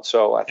technical,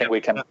 so I think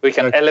we can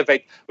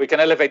elevate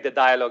the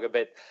dialogue a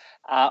bit.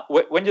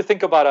 When you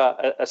think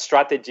about a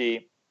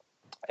strategy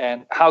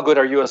and how good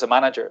are you as a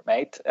manager,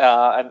 mate,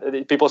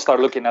 and people start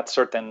looking at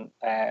certain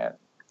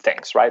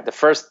things, right? The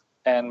first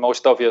and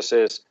most obvious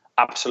is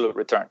absolute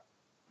return.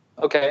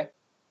 Okay,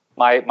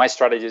 my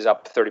strategy is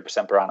up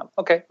 30% per annum.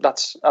 Okay,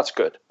 that's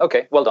good.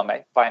 Okay, well done,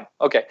 mate. Fine.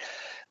 Okay,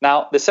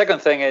 now the second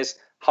thing is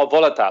how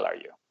volatile are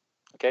you?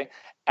 Okay,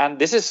 and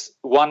this is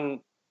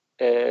one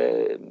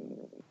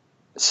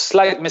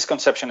slight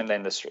misconception in the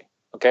industry.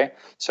 Okay,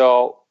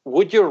 so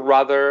would you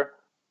rather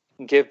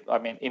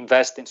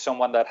invest in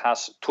someone that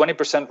has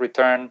 20%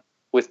 return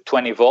with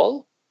 20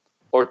 vol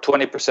or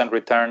 20%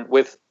 return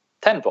with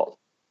 10 vol?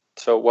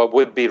 So what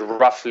would be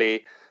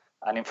roughly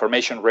an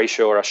information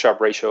ratio or a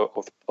Sharpe ratio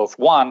of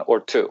 1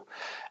 or 2?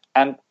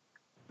 And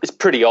it's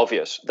pretty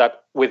obvious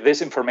that with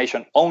this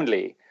information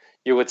only,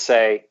 you would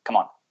say, come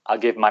on, I'll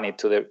give money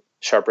to the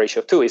Sharpe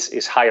ratio of 2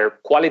 is higher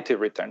quality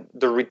return.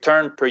 The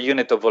return per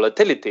unit of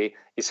volatility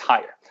is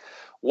higher.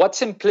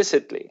 What's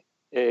implicitly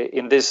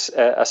in this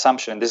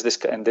assumption,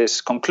 in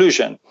this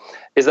conclusion,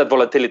 is that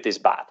volatility is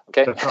bad.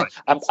 Okay, that's right.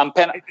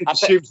 It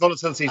assumes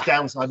volatility is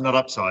downside, not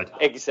upside.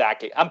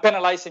 Exactly. I'm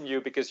penalizing you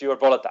because you are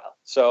volatile.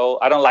 So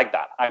I don't like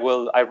that.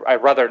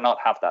 I'd rather not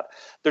have that.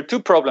 There are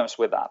two problems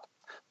with that.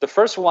 The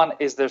first one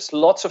is there's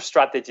lots of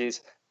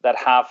strategies that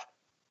have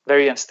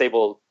very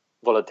unstable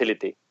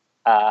volatility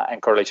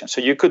and correlation.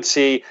 So you could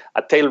see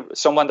a tail,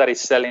 someone that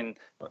is selling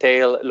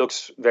tail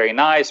looks very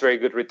nice, very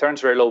good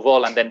returns, very low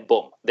vol, and then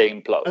boom, they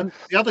implode. And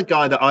the other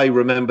guy that I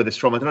remember this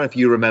from, I don't know if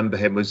you remember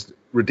him, was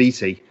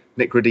Redditi,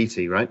 Nick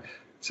Redditi, right?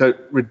 So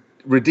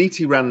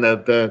Redditi ran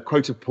the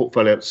quota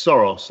portfolio at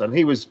Soros, and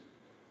he was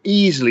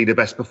easily the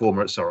best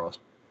performer at Soros.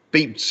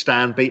 Beat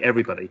Stan, beat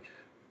everybody.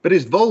 But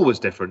his vol was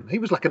different. He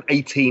was like an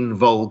 18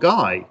 vol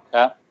guy.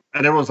 Yeah.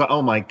 And everyone's like,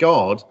 oh my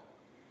God.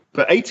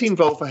 But 18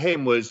 vol for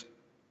him was,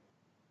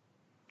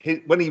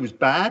 when he was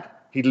bad,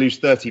 he'd lose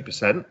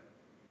 30%.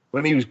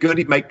 When he was good,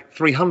 he'd make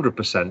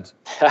 300%.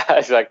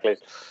 Exactly.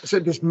 So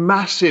this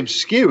massive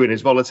skew in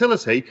his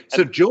volatility.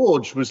 So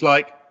George was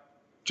like,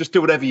 just do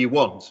whatever you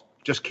want.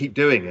 Just keep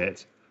doing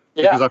it.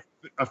 Yeah. Because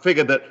I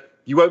figured that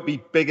you won't be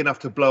big enough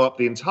to blow up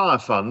the entire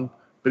fund,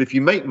 But if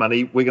you make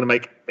money, we're going to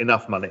make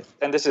enough money.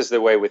 And this is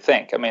the way we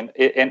think. I mean,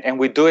 and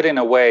we do it in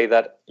a way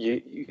that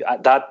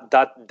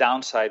that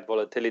downside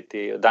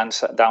volatility,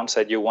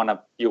 downside, you want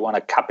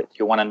to cap it.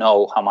 You want to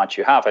know how much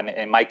you have. And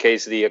in my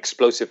case, the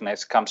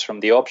explosiveness comes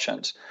from the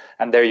options,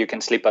 and there you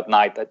can sleep at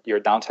night that your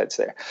downside's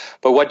there.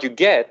 But what you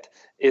get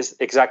is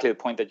exactly the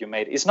point that you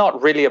made. It's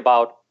not really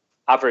about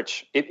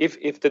average.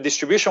 If the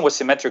distribution was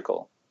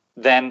symmetrical,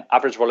 then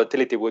average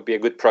volatility would be a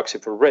good proxy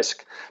for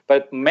risk.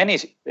 But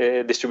many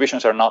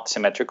distributions are not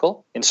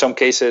symmetrical. In some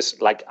cases,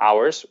 like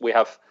ours, we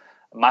have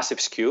massive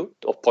skew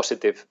of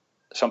positive.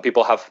 Some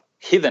people have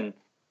hidden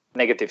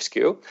negative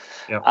skew.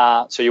 Yep.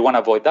 So you want to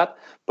avoid that.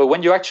 But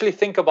when you actually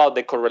think about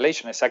the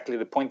correlation, exactly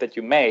the point that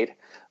you made,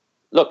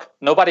 look,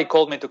 nobody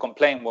called me to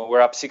complain when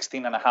we're up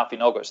 16.5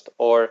 in August,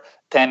 or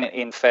 10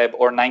 in Feb,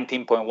 or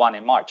 19.1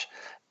 in March.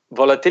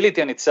 Volatility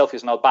in itself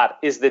is not bad.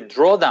 Is the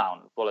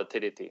drawdown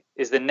volatility,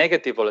 is the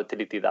negative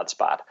volatility that's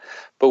bad.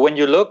 But when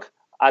you look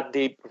at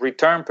the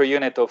return per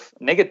unit of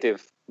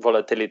negative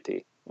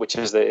volatility, which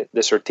is the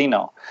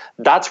Sortino,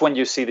 that's when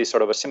you see this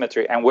sort of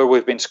asymmetry, and where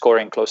we've been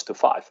scoring close to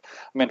 5.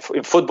 I mean,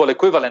 in football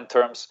equivalent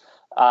terms,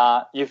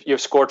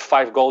 you've scored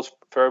 5 goals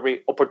for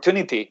every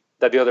opportunity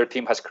that the other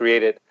team has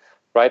created,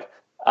 right?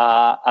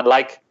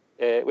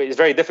 It's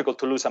very difficult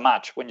to lose a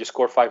match when you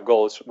score 5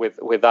 goals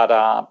with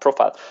that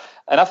profile.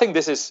 And I think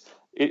this is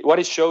what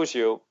it shows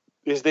you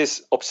is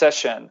this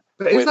obsession.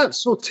 But is that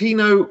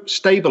Sortino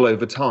stable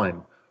over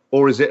time,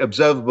 or is it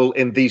observable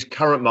in these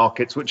current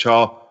markets, which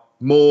are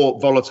more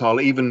volatile,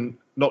 even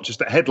not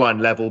just at headline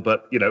level,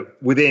 but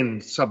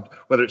within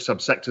whether it's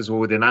subsectors or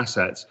within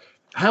assets?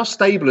 How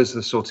stable is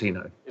the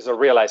Sortino? It's a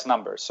realized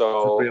number.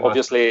 So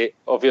obviously,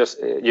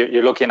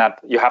 you're looking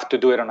at, you have to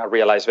do it on a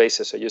realized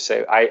basis. So you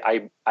say,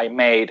 I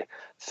made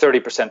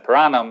 30% per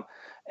annum,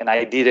 and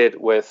I did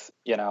it with,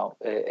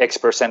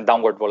 X%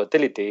 downward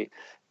volatility,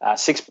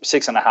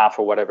 6.5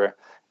 or whatever.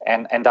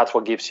 And that's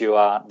what gives you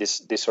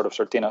this sort of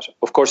Sortinos.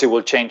 Of course, it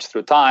will change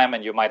through time,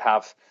 and you might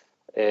have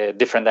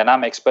different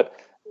dynamics. But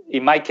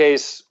in my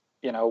case,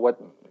 what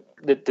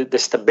the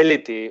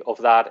stability of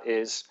that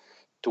is,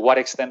 to what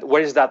extent,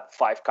 where is that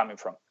 5 coming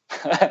from?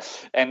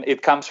 And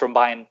it comes from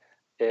buying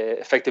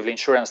effectively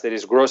insurance that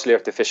is grossly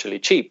artificially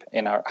cheap,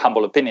 in our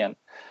humble opinion.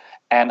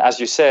 And as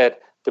you said,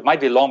 there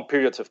might be long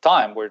periods of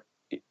time where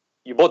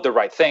you bought the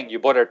right thing, you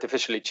bought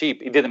artificially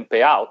cheap, it didn't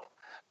pay out,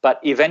 but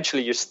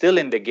eventually you're still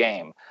in the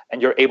game and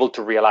you're able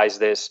to realize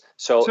this.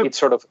 So it's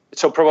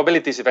so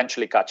probabilities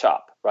eventually catch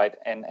up, right?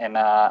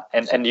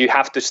 And you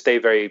have to stay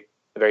very,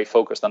 very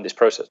focused on this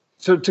process.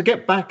 So to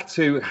get back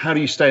to how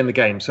do you stay in the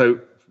game? So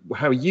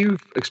how you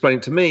explain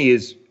it to me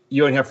is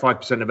you only have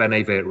 5% of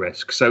NAV at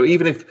risk. So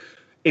even if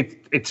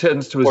it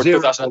turns to a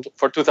zero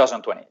for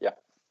 2020,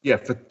 yeah,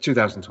 for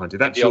 2020,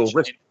 that's your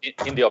risk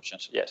in the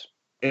options, yes,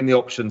 in the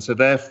options. So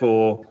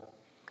therefore,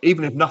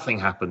 even if nothing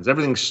happens,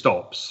 everything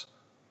stops,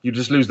 you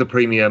just lose the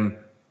premium.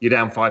 You're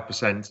down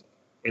 5%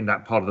 in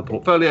that part of the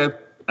portfolio,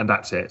 and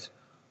that's it.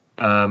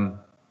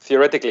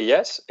 Theoretically,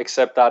 yes,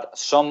 except that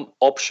some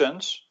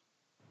options.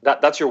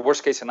 That's your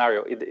worst case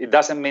scenario. It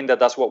doesn't mean that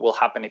that's what will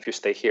happen if you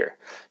stay here.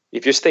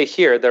 If you stay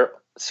here, there are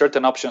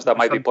certain options that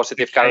might be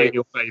positive carry in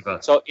your favor.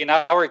 So in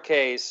our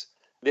case,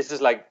 this is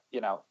like,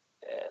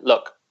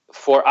 look,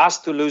 for us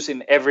to lose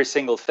in every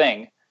single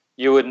thing,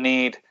 you would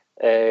need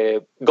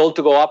gold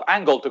to go up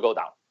and gold to go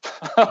down,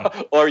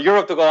 or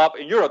Europe to go up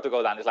and Europe to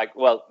go down. It's like,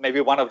 well,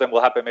 maybe one of them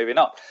will happen, maybe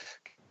not,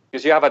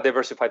 because you have a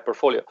diversified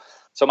portfolio.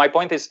 So my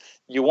point is,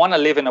 you want to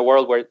live in a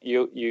world where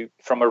you,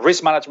 from a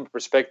risk management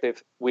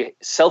perspective, we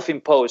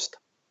self-imposed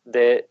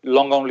the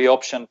long-only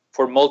option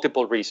for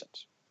multiple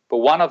reasons. But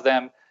one of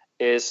them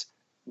is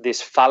this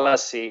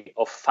fallacy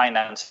of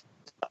finance.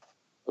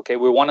 Okay,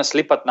 we want to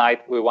sleep at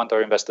night. We want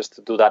our investors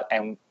to do that,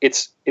 and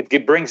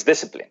it brings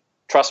discipline.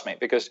 Trust me,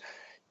 because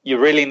you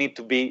really need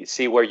to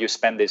see where you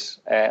spend this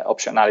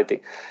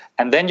optionality,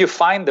 and then you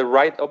find the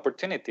right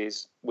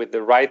opportunities with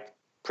the right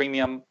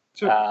premium.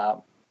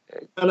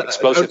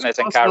 Explosiveness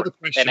and carry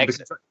and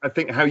exit. I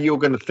think how you're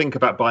going to think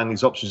about buying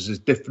these options is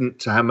different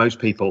to how most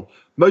people,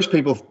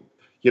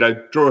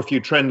 draw a few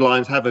trend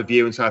lines, have a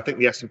view, and say, I think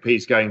the S&P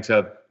is going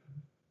to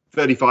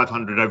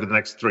 3,500 over the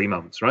next 3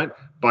 months, right?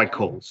 Buy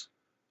calls.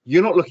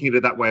 You're not looking at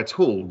it that way at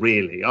all,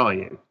 really, are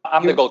you?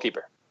 I'm the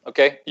goalkeeper.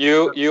 Okay,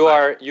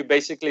 you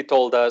basically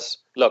told us,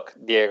 look,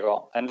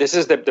 Diego, and this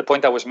is the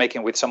point I was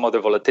making with some of the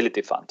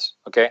volatility funds.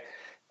 Okay,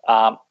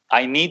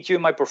 I need you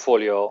in my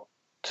portfolio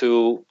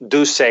to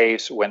do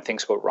saves when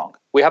things go wrong.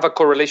 We have a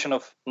correlation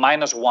of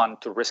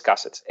 -1 to risk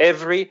assets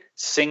every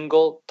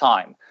single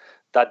time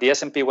that the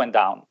S&P went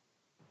down.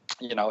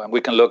 And we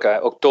can look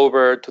at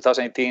October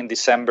 2018,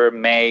 December,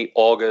 May,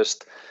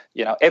 August.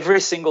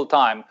 Every single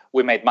time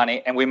we made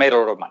money, and we made a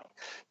lot of money.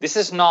 This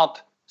is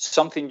not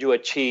something you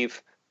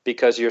achieve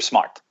because you're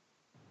smart,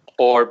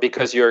 or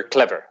because you're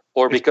clever,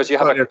 or because you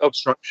have a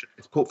construction.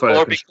 It's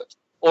portfolio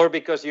or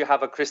because you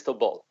have a crystal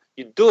ball.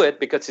 You do it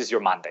because it's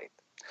your mandate.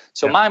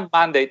 So my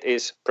mandate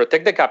is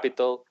protect the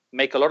capital,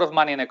 make a lot of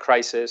money in a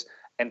crisis,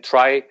 and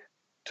try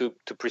to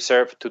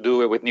preserve, to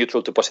do it with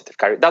neutral to positive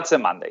carry. That's the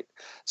mandate.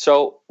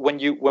 So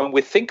when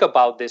we think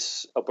about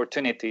these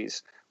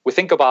opportunities, we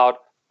think about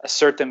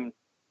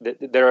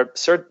there are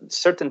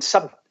certain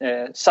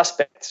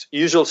suspects,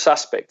 usual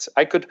suspects.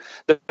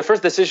 The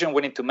first decision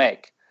we need to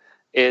make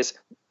is,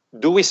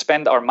 do we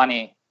spend our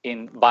money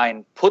in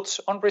buying puts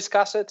on risk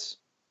assets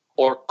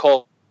or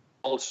calls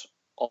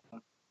on,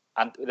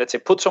 and let's say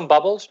puts on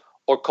bubbles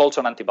or calls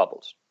on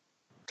anti-bubbles?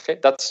 Okay,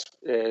 that's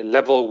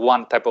level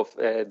one type of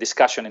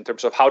discussion in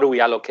terms of how do we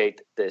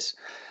allocate this.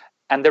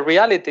 And the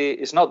reality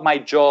is not my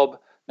job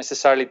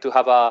necessarily to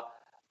have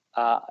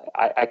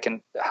I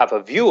can have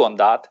a view on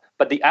that,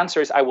 but the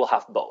answer is I will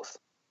have both.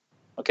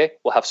 Okay,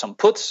 we'll have some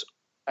puts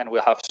and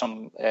we'll have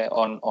some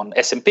on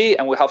S&P,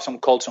 and we'll have some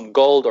calls on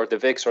gold or the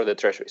VIX or the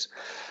treasuries.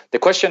 The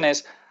question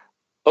is,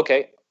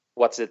 okay,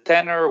 what's the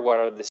tenor? What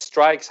are the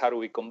strikes? How do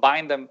we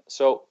combine them?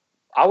 So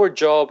our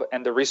job,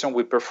 and the reason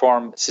we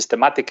perform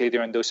systematically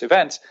during those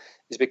events,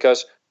 is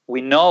because we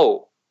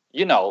know,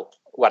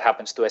 what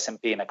happens to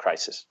S&P in a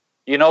crisis.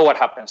 You know what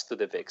happens to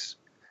the VIX.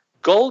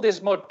 Gold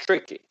is more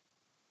tricky.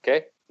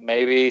 Okay,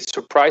 maybe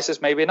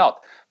surprises, maybe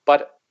not.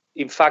 But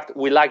in fact,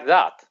 we like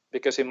that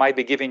because it might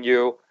be giving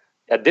you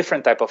a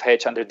different type of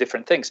hedge under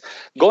different things.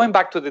 Going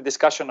back to the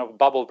discussion of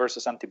bubble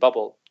versus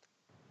anti-bubble,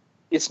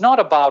 it's not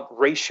about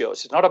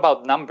ratios. It's not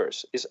about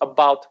numbers. It's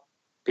about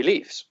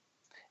beliefs.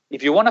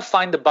 If you want to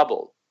find the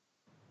bubble,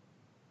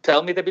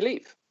 tell me the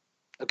belief.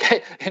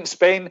 Okay, in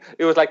Spain,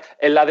 it was like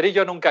el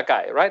ladrillo nunca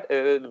cae, right?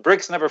 The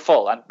bricks never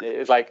fall, and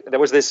it's like there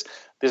was this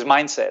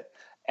mindset,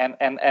 and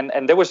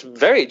there was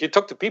you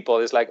talk to people,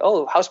 it's like,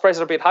 oh, house prices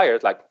are a bit higher.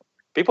 It's like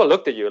people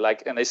looked at you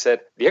and they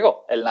said,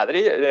 Diego, el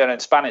ladrillo, in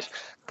Spanish,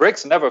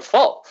 bricks never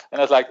fall,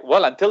 and it's like,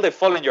 well, until they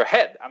fall in your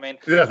head. I mean,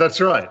 yeah, that's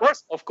right.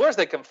 Of course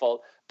they can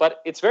fall,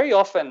 but it's very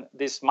often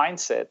this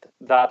mindset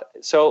that.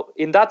 So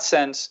in that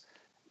sense,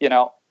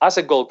 as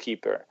a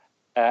goalkeeper,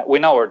 we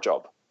know our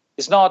job.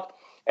 It's not,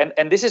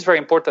 and this is very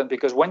important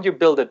because when you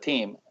build a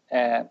team,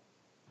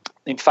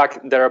 in fact,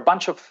 there are a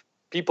bunch of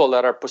people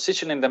that are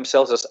positioning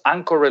themselves as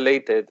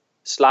uncorrelated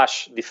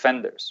 /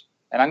 defenders.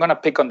 And I'm going to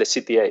pick on the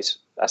CTAs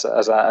as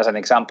an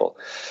example.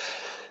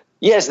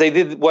 Yes, they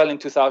did well in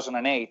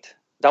 2008.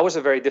 That was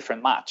a very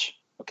different match.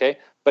 Okay,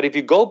 but if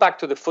you go back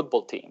to the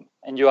football team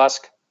and you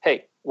ask,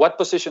 hey, what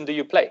position do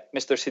you play,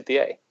 Mr.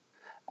 CTA?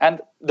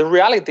 And the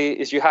reality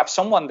is you have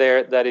someone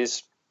there that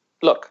is,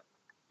 look,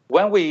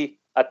 when we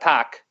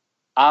attack,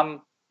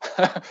 I'm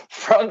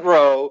front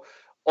row,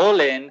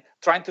 all in,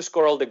 trying to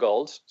score all the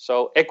goals.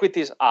 So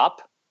equity is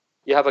up.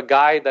 You have a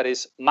guy that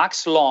is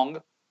max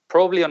long,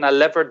 probably on a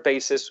levered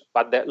basis,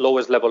 but the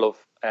lowest level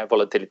of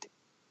volatility.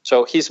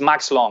 So he's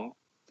max long.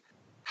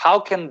 How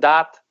can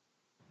that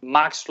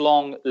max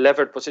long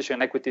levered position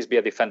in equities be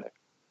a defender?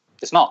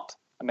 It's not.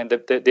 I mean,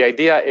 the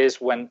idea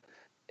is when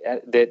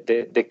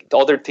the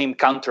other team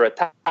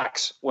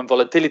counterattacks, when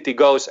volatility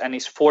goes and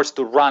is forced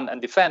to run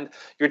and defend,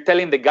 you're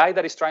telling the guy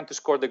that is trying to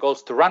score the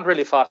goals to run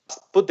really fast,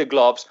 put the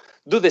gloves,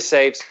 do the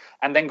saves,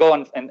 and then go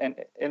on.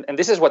 And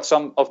this is what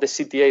some of the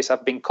CTAs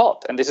have been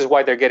caught, and this is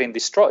why they're getting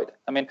destroyed.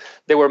 I mean,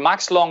 they were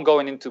max long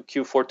going into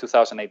Q4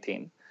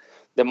 2018.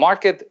 The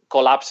market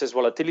collapses,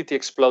 volatility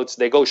explodes,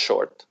 they go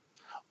short,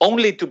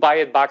 only to buy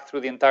it back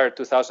through the entire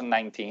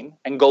 2019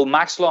 and go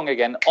max long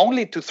again,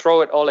 only to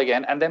throw it all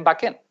again and then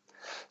back in.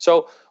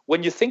 So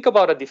when you think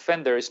about a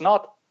defender, it's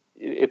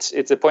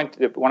the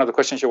point, one of the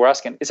questions you were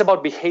asking, it's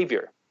about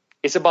behavior.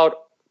 It's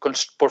about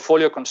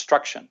portfolio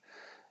construction.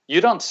 You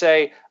don't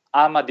say,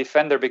 I'm a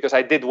defender because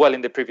I did well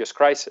in the previous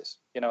crisis,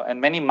 and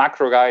many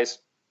macro guys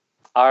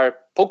are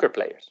poker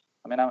players.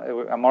 I mean,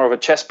 I'm more of a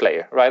chess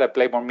player, right? I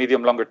play more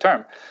medium, longer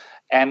term.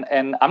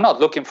 And I'm not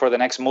looking for the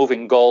next move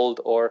in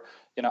gold or,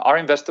 our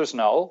investors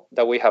know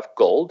that we have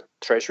gold,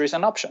 treasuries,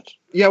 and options.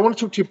 Yeah, I want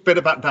to talk to you a bit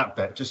about that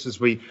bet just as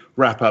we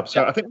wrap up.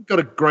 So I think we've got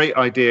a great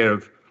idea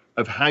of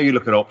how you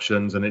look at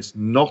options, and it's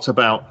not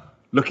about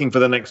looking for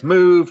the next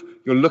move.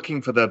 You're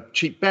looking for the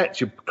cheap bets.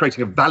 You're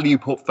creating a value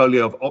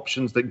portfolio of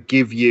options that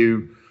give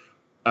you,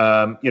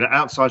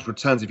 outsized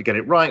returns if you get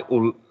it right,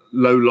 or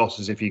low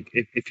losses if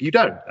you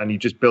don't, and you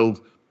just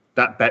build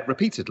that bet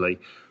repeatedly.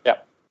 Yeah.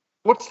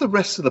 What's the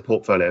rest of the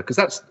portfolio? Because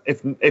that's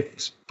if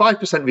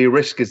 5% of your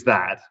risk is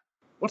that,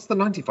 what's the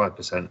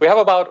 95%? We have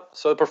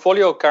so the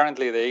portfolio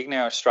currently, the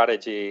Igneo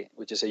strategy,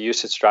 which is a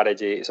usage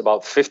strategy, is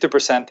about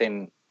 50%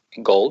 in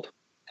gold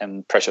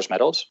and precious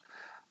metals,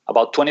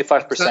 about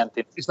 25%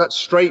 Is that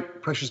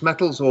straight precious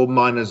metals or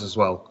miners as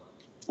well?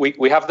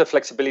 We have the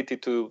flexibility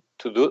to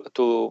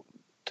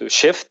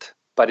shift,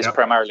 but it's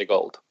primarily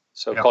gold.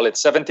 So call it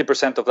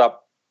 70% of that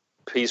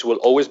piece will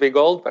always be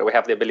gold, but we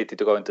have the ability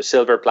to go into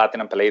silver,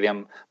 platinum,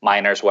 palladium,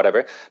 miners,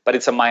 whatever. But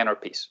it's a minor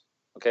piece.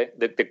 Okay,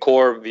 the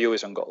core view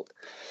is on gold.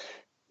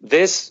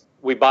 This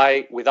we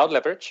buy without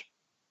leverage,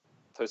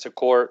 so it's a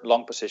core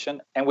long position,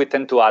 and we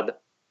tend to add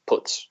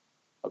puts.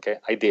 Okay,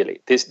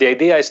 ideally, the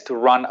idea is to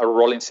run a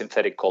rolling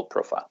synthetic call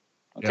profile.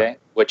 Okay,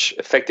 which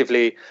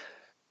effectively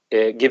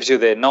gives you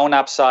the known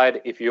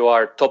upside. If you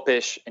are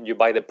topish and you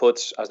buy the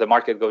puts as the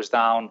market goes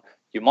down,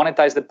 you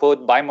monetize the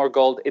put, buy more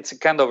gold. It's a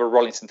kind of a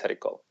rolling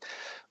synthetic call.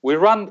 We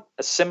run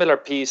a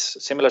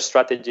similar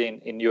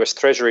strategy in US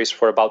Treasuries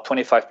for about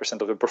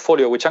 25% of the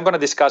portfolio, which I'm going to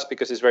discuss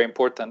because it's very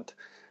important.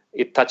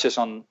 It touches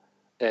on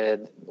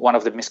one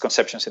of the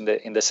misconceptions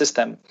in the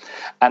system.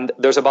 And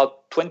there's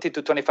about 20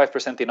 to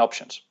 25% in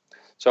options.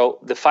 So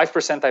the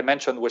 5% I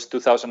mentioned was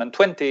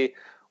 2020.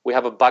 We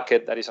have a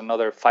bucket that is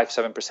another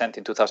 5-7%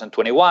 in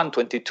 2021,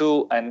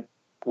 22, and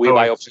we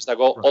buy options that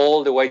go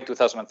all the way to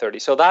 2030.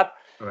 So that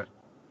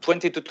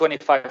 20 to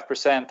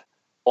 25%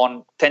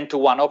 on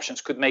 10-to-1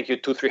 options could make you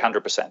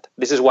 200-300%.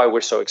 This is why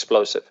we're so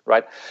explosive,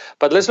 right?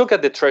 But let's look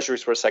at the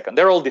treasuries for a second.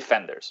 They're all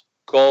defenders: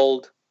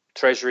 gold,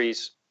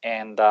 treasuries,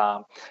 and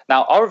now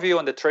our view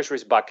on the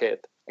treasuries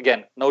bucket.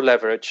 Again, no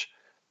leverage.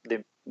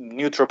 The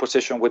neutral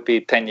position would be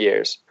 10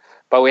 years,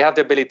 but we have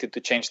the ability to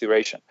change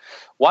duration.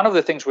 One of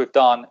the things we've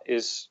done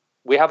is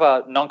we have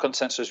a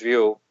non-consensus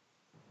view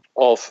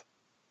of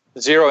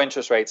zero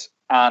interest rates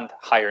and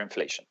higher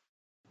inflation.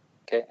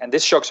 Okay, and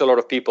this shocks a lot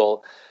of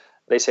people.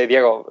 They say,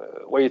 Diego,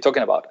 what are you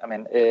talking about? I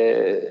mean,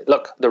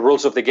 look, the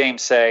rules of the game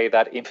say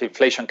that if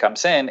inflation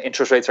comes in,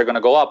 interest rates are going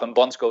to go up and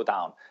bonds go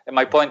down. And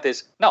my point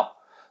is, no,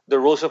 the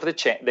rules of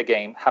the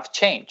game have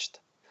changed.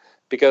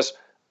 Because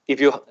if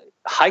you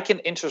hike in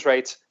interest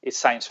rates, it's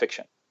science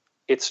fiction.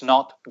 It's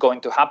not going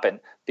to happen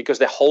because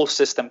the whole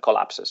system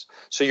collapses.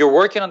 So you're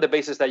working on the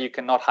basis that you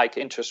cannot hike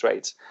interest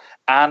rates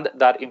and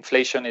that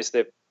inflation is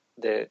the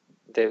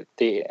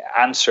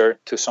answer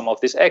to some of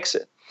this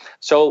exit.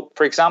 So,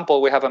 for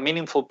example, we have a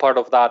meaningful part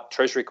of that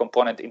treasury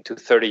component into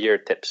 30-year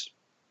tips.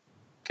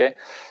 Okay,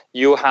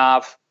 you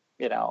have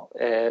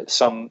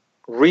some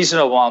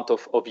reasonable amount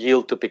of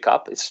yield to pick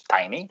up. It's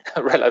tiny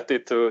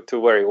relative to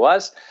where it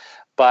was,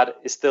 but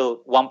it's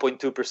still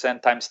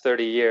 1.2% times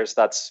 30 years.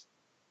 That's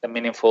a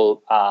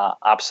meaningful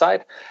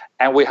upside,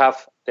 and we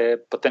have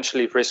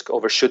potentially risk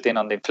overshooting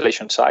on the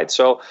inflation side.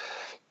 So,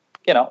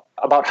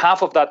 about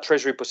half of that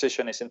treasury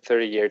position is in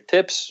 30-year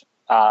tips.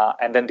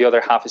 And then the other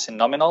half is in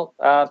nominal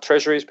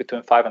treasuries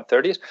between 5 and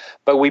 30s.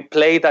 But we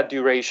play that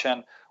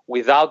duration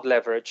without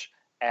leverage.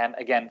 And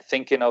again,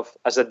 thinking of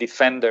as a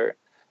defender.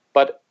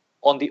 But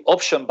on the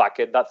option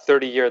bucket, that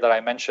 30-year that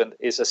I mentioned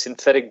is a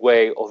synthetic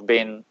way of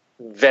being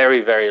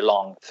very, very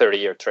long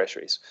 30-year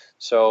treasuries.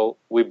 So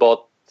we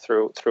bought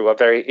through a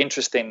very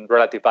interesting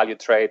relative value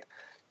trade.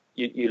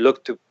 You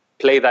look to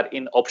play that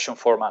in option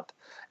format.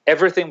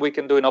 Everything we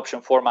can do in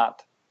option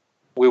format,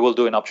 we will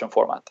do in option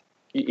format.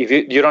 If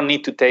you don't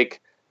need to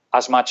take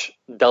as much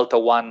delta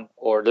one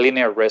or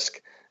linear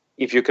risk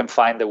if you can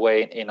find a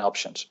way in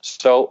options.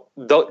 So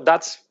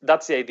that's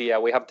the idea.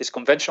 We have these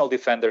conventional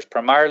defenders,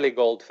 primarily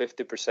gold,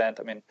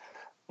 50%. I mean,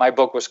 my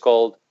book was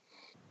called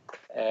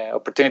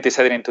Opportunities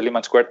Heading into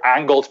Lehman Squared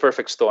and Gold's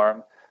Perfect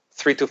Storm,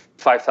 3,000 to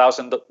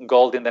 5,000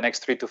 gold in the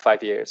next 3 to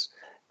 5 years.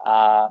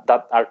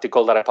 That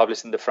article that I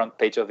published in the front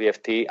page of the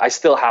FT, I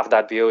still have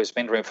that view. It's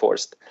been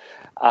reinforced.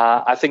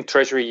 I think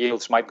treasury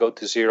yields might go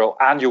to zero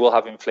and you will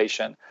have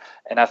inflation.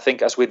 And I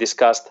think, as we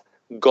discussed,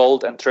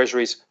 gold and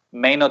treasuries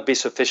may not be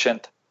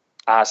sufficient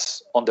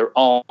as on their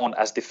own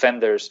as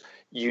defenders.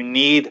 You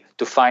need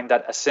to find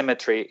that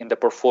asymmetry in the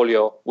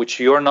portfolio, which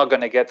you're not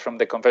going to get from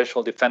the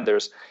conventional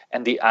defenders.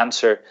 And the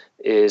answer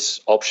is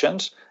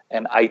options.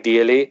 And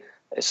ideally,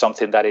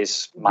 something that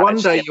is managed. One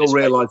day you'll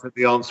realize that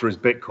the answer is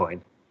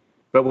Bitcoin.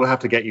 But we'll have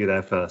to get you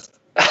there first.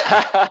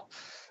 What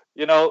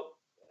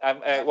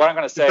I'm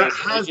going to say that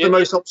has the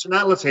most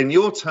optionality in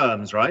your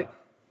terms, right?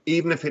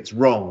 Even if it's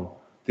wrong,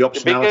 the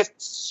optionality is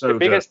so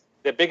good.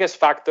 The biggest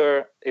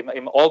factor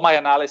in all my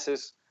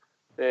analysis,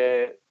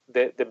 the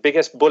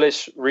biggest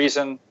bullish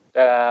reason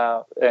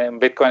in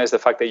Bitcoin is the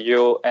fact that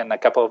you and a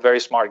couple of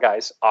very smart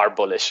guys are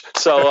bullish.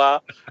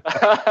 So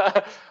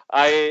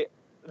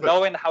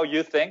knowing how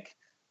you think.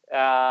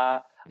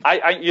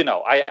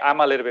 I'm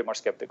a little bit more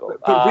skeptical.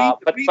 But read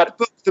the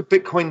book, The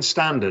Bitcoin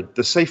Standard,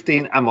 the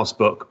Safety Amos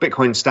book,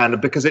 Bitcoin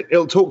Standard, because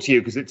it'll talk to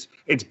you, because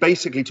it's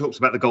basically talks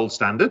about the gold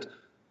standard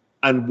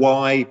and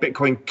why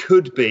Bitcoin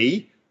could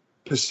be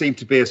perceived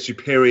to be a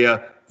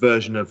superior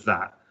version of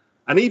that.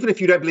 And even if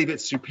you don't believe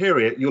it's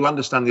superior, you'll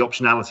understand the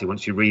optionality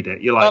once you read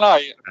it. You're like,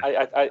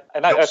 I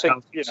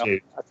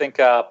think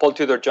Paul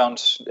Tudor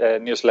Jones'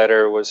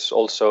 newsletter was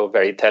also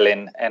very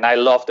telling, and I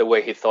love the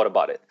way he thought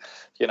about it.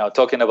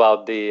 Talking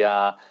about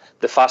the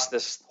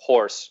fastest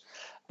horse.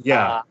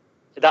 Yeah.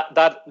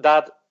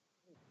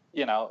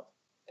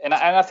 And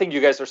I think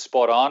you guys are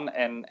spot on.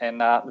 And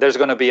there's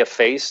going to be a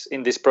phase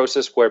in this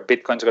process where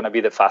Bitcoin's going to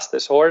be the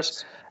fastest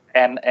horse.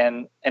 And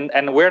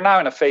we're now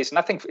in a phase, and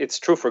I think it's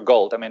true for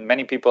gold. I mean,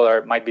 many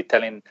people might be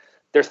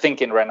they're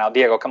thinking right now,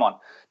 Diego, come on.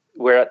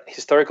 We're at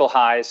historical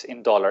highs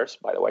in dollars,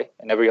 by the way,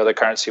 and every other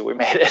currency we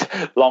made it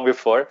long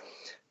before.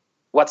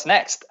 What's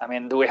next? I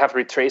mean, do we have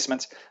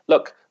retracements?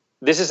 Look,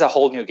 this is a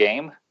whole new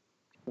game.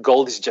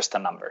 Gold is just a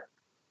number.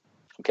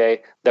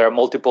 Okay, there are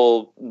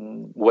multiple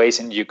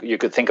ways you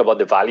could think about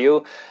the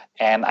value,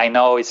 and I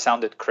know it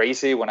sounded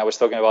crazy when I was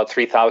talking about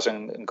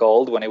 3,000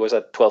 gold when it was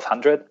at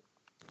 1,200,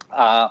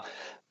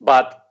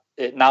 but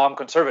now I'm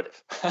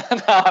conservative.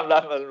 Now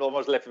I'm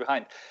almost left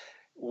behind.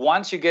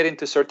 Once you get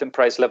into certain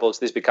price levels,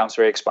 this becomes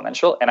very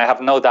exponential, and I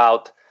have no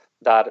doubt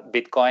that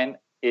Bitcoin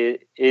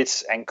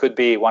is and could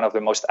be one of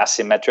the most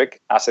asymmetric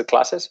asset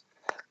classes.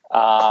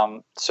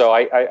 So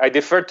I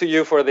defer to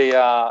you for the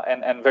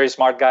and very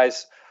smart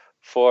guys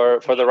for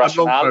the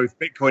rationale. I love both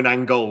Bitcoin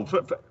and gold,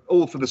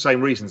 all for the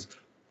same reasons.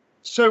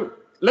 So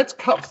let's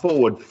cut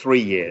forward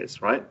 3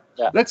 years, right?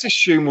 Yeah. Let's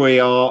assume we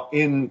are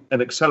in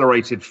an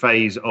accelerated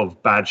phase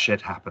of bad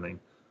shit happening.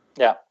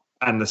 Yeah.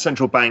 And the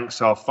central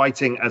banks are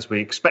fighting as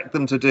we expect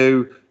them to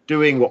do,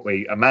 doing what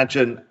we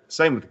imagine.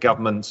 Same with the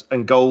governments,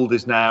 and gold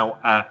is now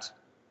at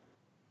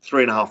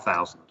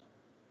 3,500.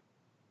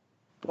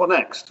 What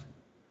next?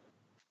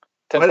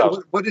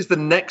 What is the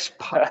next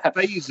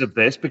phase of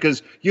this?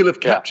 Because you'll have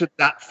captured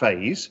that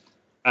phase,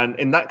 and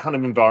in that kind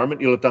of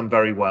environment, you'll have done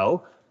very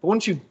well. But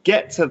once you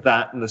get to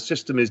that, and the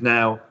system is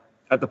now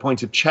at the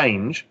point of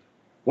change,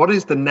 what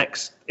is the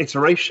next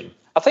iteration?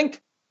 I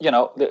think,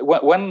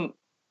 when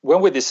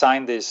we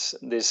design these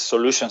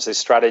solutions, these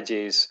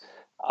strategies,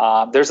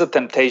 there's a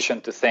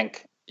temptation to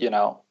think,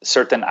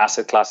 certain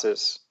asset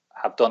classes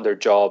have done their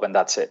job and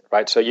that's it,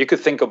 right? So you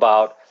could think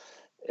about,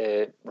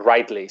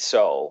 rightly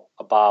so,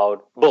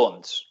 about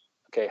bonds.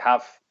 Okay,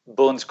 have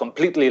bonds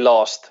completely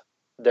lost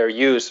their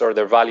use or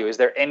their value? Is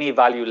there any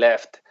value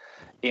left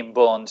in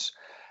bonds?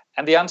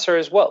 And the answer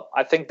is, well,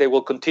 I think they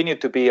will continue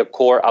to be a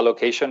core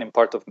allocation in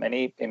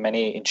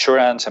many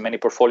insurance and many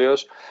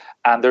portfolios.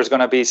 And there's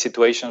going to be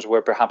situations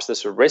where perhaps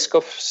there's a risk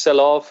of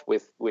sell-off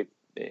with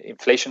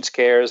inflation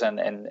scares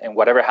and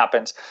whatever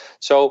happens.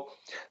 So,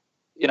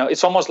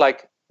 it's almost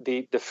like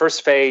the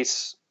first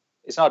phase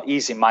is not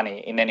easy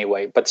money in any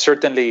way, but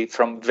certainly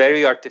from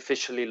very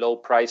artificially low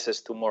prices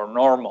to more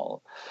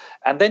normal.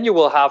 And then you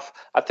will have,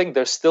 I think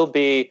there'll still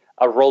be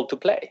a role to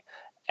play.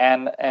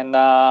 And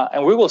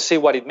we will see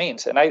what it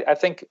means. And I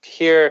think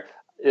here,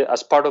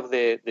 as part of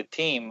the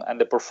team and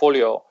the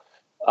portfolio,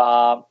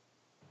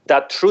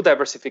 that true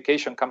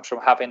diversification comes from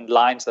having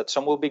lines that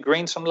some will be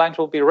green, some lines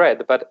will be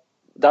red, but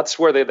that's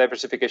where the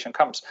diversification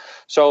comes.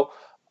 So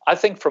I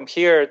think from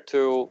here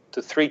to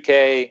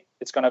 3K,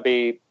 it's going to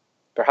be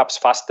perhaps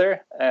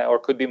faster or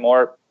could be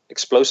more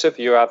explosive.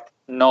 You have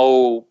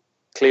no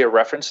clear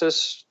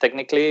references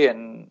technically,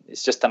 and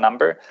it's just a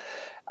number.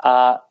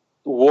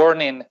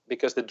 Warning,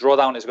 because the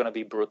drawdown is going to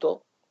be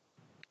brutal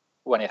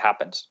when it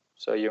happens.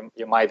 So you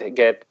might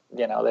get,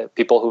 the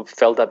people who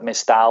felt that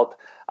missed out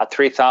at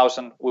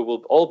 3,000. We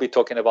will all be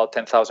talking about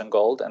 10,000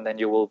 gold, and then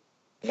you will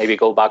maybe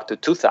go back to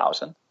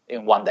 2,000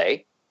 in one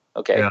day.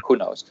 Okay, yeah. Who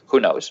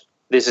knows?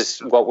 This is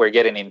what we're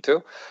getting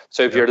into.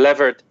 So if you're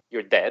levered,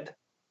 you're dead.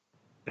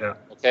 Yeah.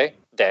 Okay,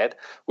 dead,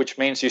 which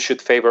means you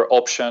should favor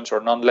options or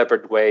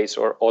non-levered ways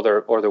or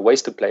other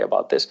ways to play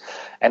about this,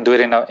 and do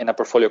it in a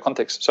portfolio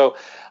context. So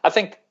I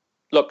think,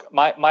 look,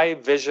 my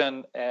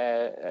vision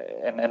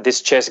and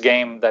this chess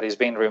game that is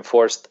being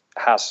reinforced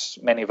has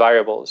many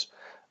variables.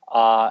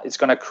 It's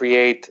going to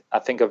create, I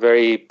think, a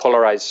very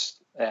polarized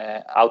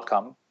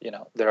outcome.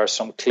 There are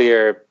some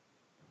clear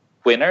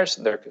winners,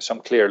 there are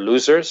some clear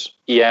losers.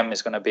 EM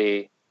is going to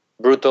be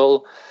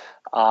brutal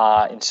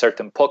in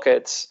certain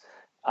pockets.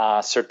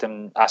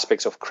 Certain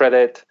aspects of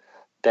credit,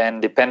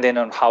 then depending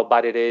on how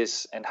bad it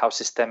is and how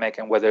systemic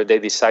and whether they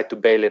decide to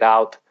bail it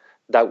out,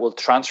 that will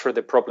transfer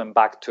the problem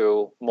back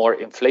to more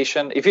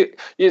inflation.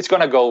 It's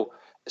going to go,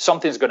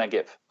 something's going to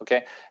give,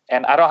 okay?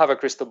 And I don't have a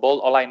crystal ball.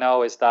 All I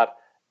know is that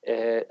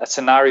a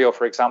scenario,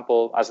 for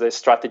example, as the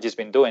strategy's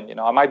been doing,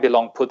 I might be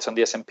long puts on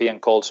the S&P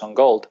and calls on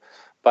gold.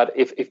 But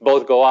if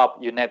both go up,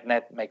 you net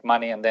make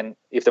money, and then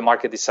if the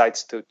market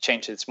decides to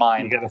change its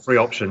mind, you get a free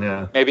option.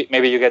 Yeah,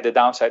 maybe you get the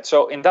downside.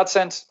 So in that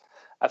sense,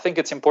 I think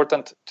it's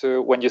important to,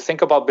 when you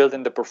think about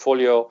building the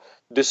portfolio,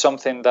 do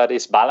something that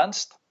is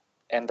balanced,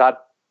 and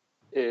that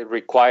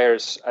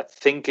requires a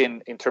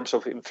thinking in terms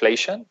of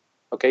inflation,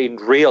 okay, in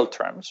real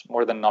terms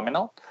more than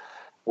nominal.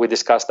 We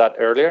discussed that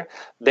earlier.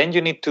 Then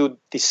you need to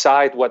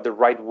decide what the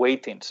right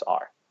weightings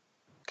are.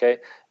 Okay.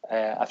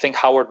 I think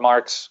Howard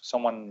Marks,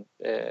 someone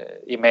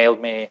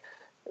emailed me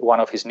one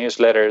of his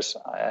newsletters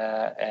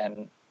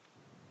and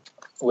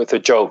with a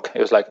joke. It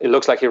was like, it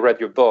looks like he read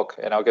your book,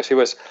 because he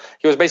was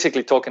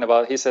basically talking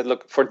about, he said,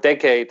 look, for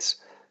decades,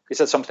 he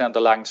said something on the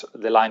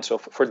lines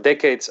of, for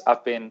decades,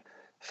 I've been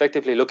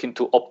effectively looking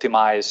to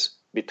optimize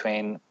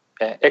between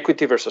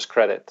equity versus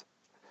credit,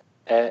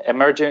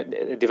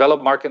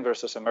 developed market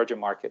versus emerging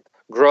market,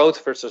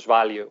 growth versus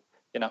value.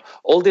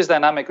 All this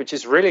dynamic, which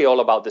is really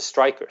all about the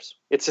strikers.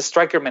 It's a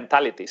striker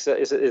mentality. So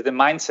it's the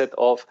mindset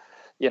of,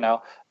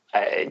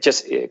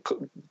 just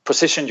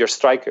position your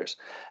strikers.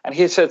 And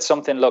he said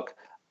something, look,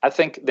 I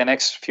think the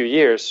next few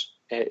years,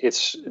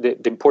 it's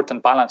the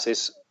important balance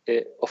is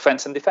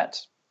offense and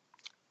defense.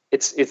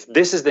 This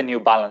is the new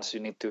balance you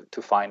need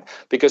to find.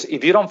 Because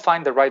if you don't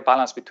find the right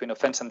balance between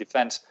offense and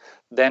defense,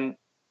 then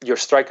your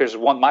strikers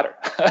won't matter.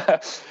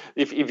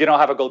 If you don't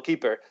have a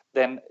goalkeeper,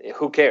 then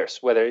who cares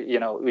whether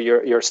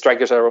your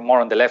strikers are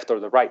more on the left or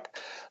the right?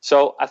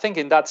 So I think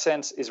in that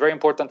sense, it's very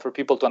important for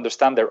people to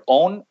understand their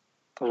own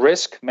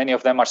risk. Many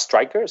of them are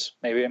strikers.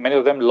 Maybe many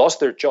of them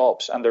lost their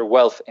jobs and their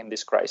wealth in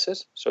this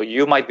crisis. So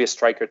you might be a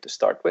striker to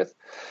start with.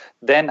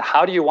 Then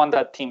how do you want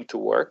that team to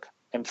work?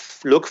 and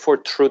look for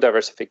true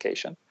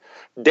diversification.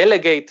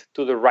 Delegate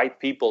to the right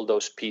people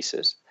those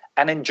pieces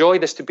and enjoy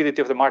the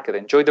stupidity of the market,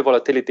 enjoy the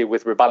volatility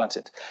with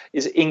rebalancing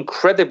is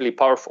incredibly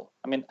powerful.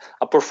 I mean,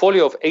 a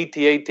portfolio of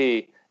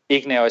 80/80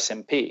 Igneo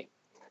S&P,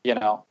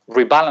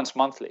 rebalance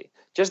monthly,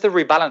 just the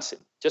rebalancing,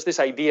 just this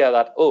idea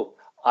that,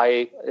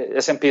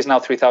 S&P is now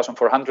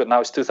 3,400,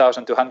 now it's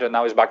 2,200,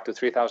 now it's back to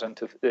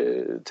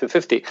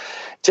 3,250.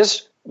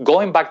 Just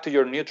going back to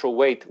your neutral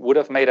weight would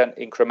have made an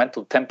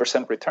incremental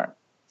 10% return.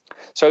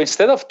 So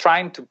instead of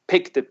trying to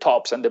pick the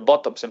tops and the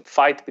bottoms and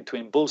fight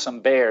between bulls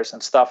and bears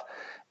and stuff,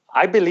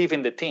 I believe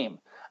in the team.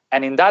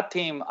 And in that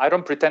team, I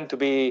don't pretend to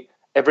be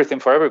everything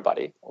for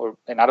everybody,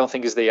 and I don't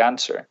think is the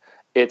answer.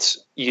 It's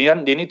you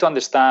need to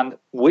understand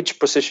which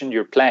position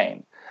you're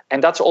playing,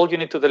 and that's all you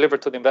need to deliver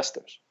to the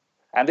investors.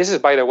 And this is,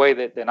 by the way,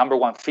 the number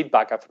one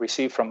feedback I've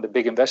received from the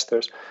big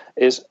investors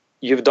is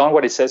you've done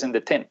what it says in the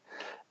tin.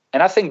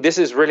 And I think this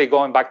is really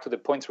going back to the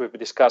points we've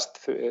discussed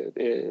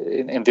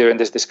during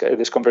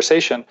this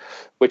conversation,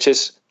 which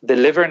is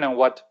delivering on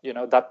what,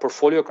 that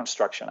portfolio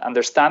construction,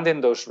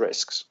 understanding those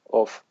risks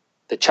of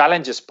the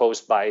challenges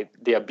posed by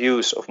the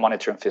abuse of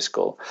monetary and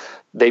fiscal,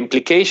 the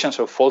implications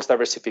of false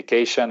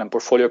diversification and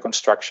portfolio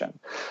construction,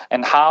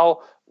 and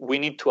how we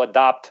need to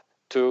adapt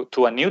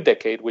to a new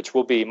decade, which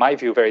will be, in my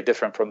view, very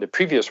different from the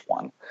previous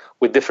one,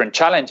 with different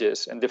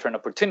challenges and different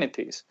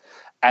opportunities.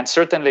 And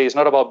certainly it's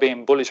not about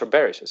being bullish or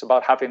bearish. It's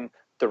about having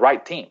the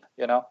right team.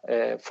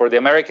 For the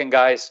American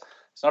guys,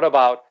 it's not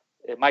about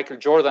Michael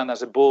Jordan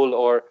as a bull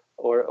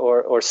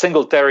or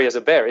Singletary as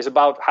a bear. It's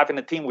about having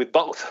a team with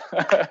both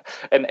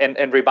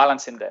and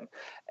rebalancing them.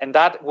 And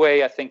that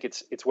way, I think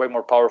it's way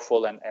more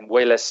powerful and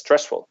way less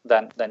stressful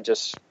than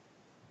just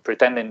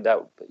pretending that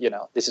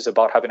this is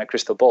about having a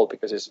crystal ball,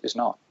 because it's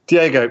not.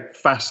 Diego,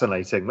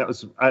 fascinating. That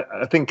was.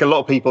 I think a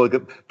lot of people.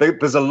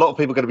 There's a lot of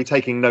people going to be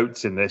taking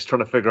notes in this,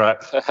 trying to figure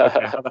out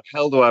how the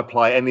hell do I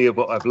apply any of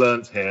what I've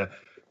learned here.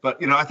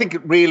 But I think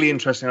it's really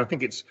interesting. I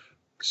think it's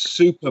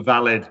super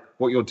valid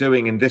what you're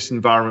doing in this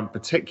environment,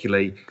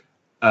 particularly.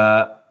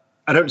 I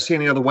don't see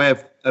any other way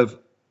of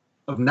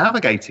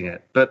navigating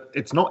it, but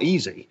it's not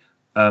easy.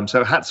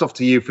 So hats off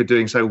to you for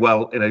doing so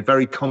well in a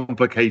very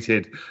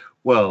complicated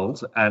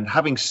world, and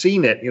having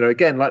seen it,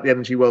 again, like the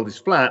energy world is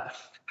flat,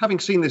 having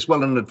seen this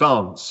well in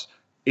advance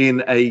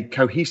in a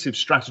cohesive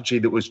strategy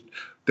that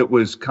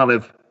was kind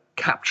of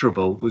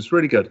capturable was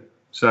really good.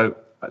 So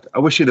I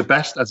wish you the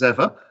best as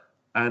ever,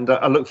 and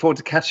I look forward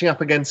to catching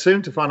up again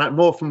soon to find out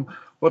more from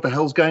what the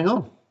hell's going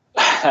on.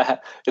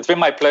 It's been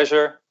my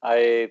pleasure.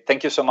 I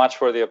thank you so much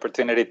for the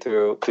opportunity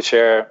to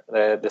share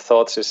the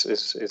thoughts.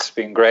 It's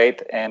been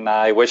great, and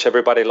I wish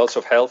everybody lots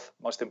of health,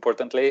 most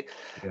importantly.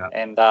 Yeah.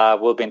 And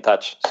we'll be in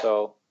touch.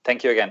 So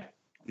thank you again.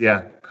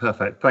 Yeah,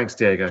 perfect. Thanks,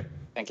 Diego.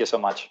 Thank you so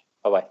much.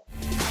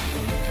 Bye-bye.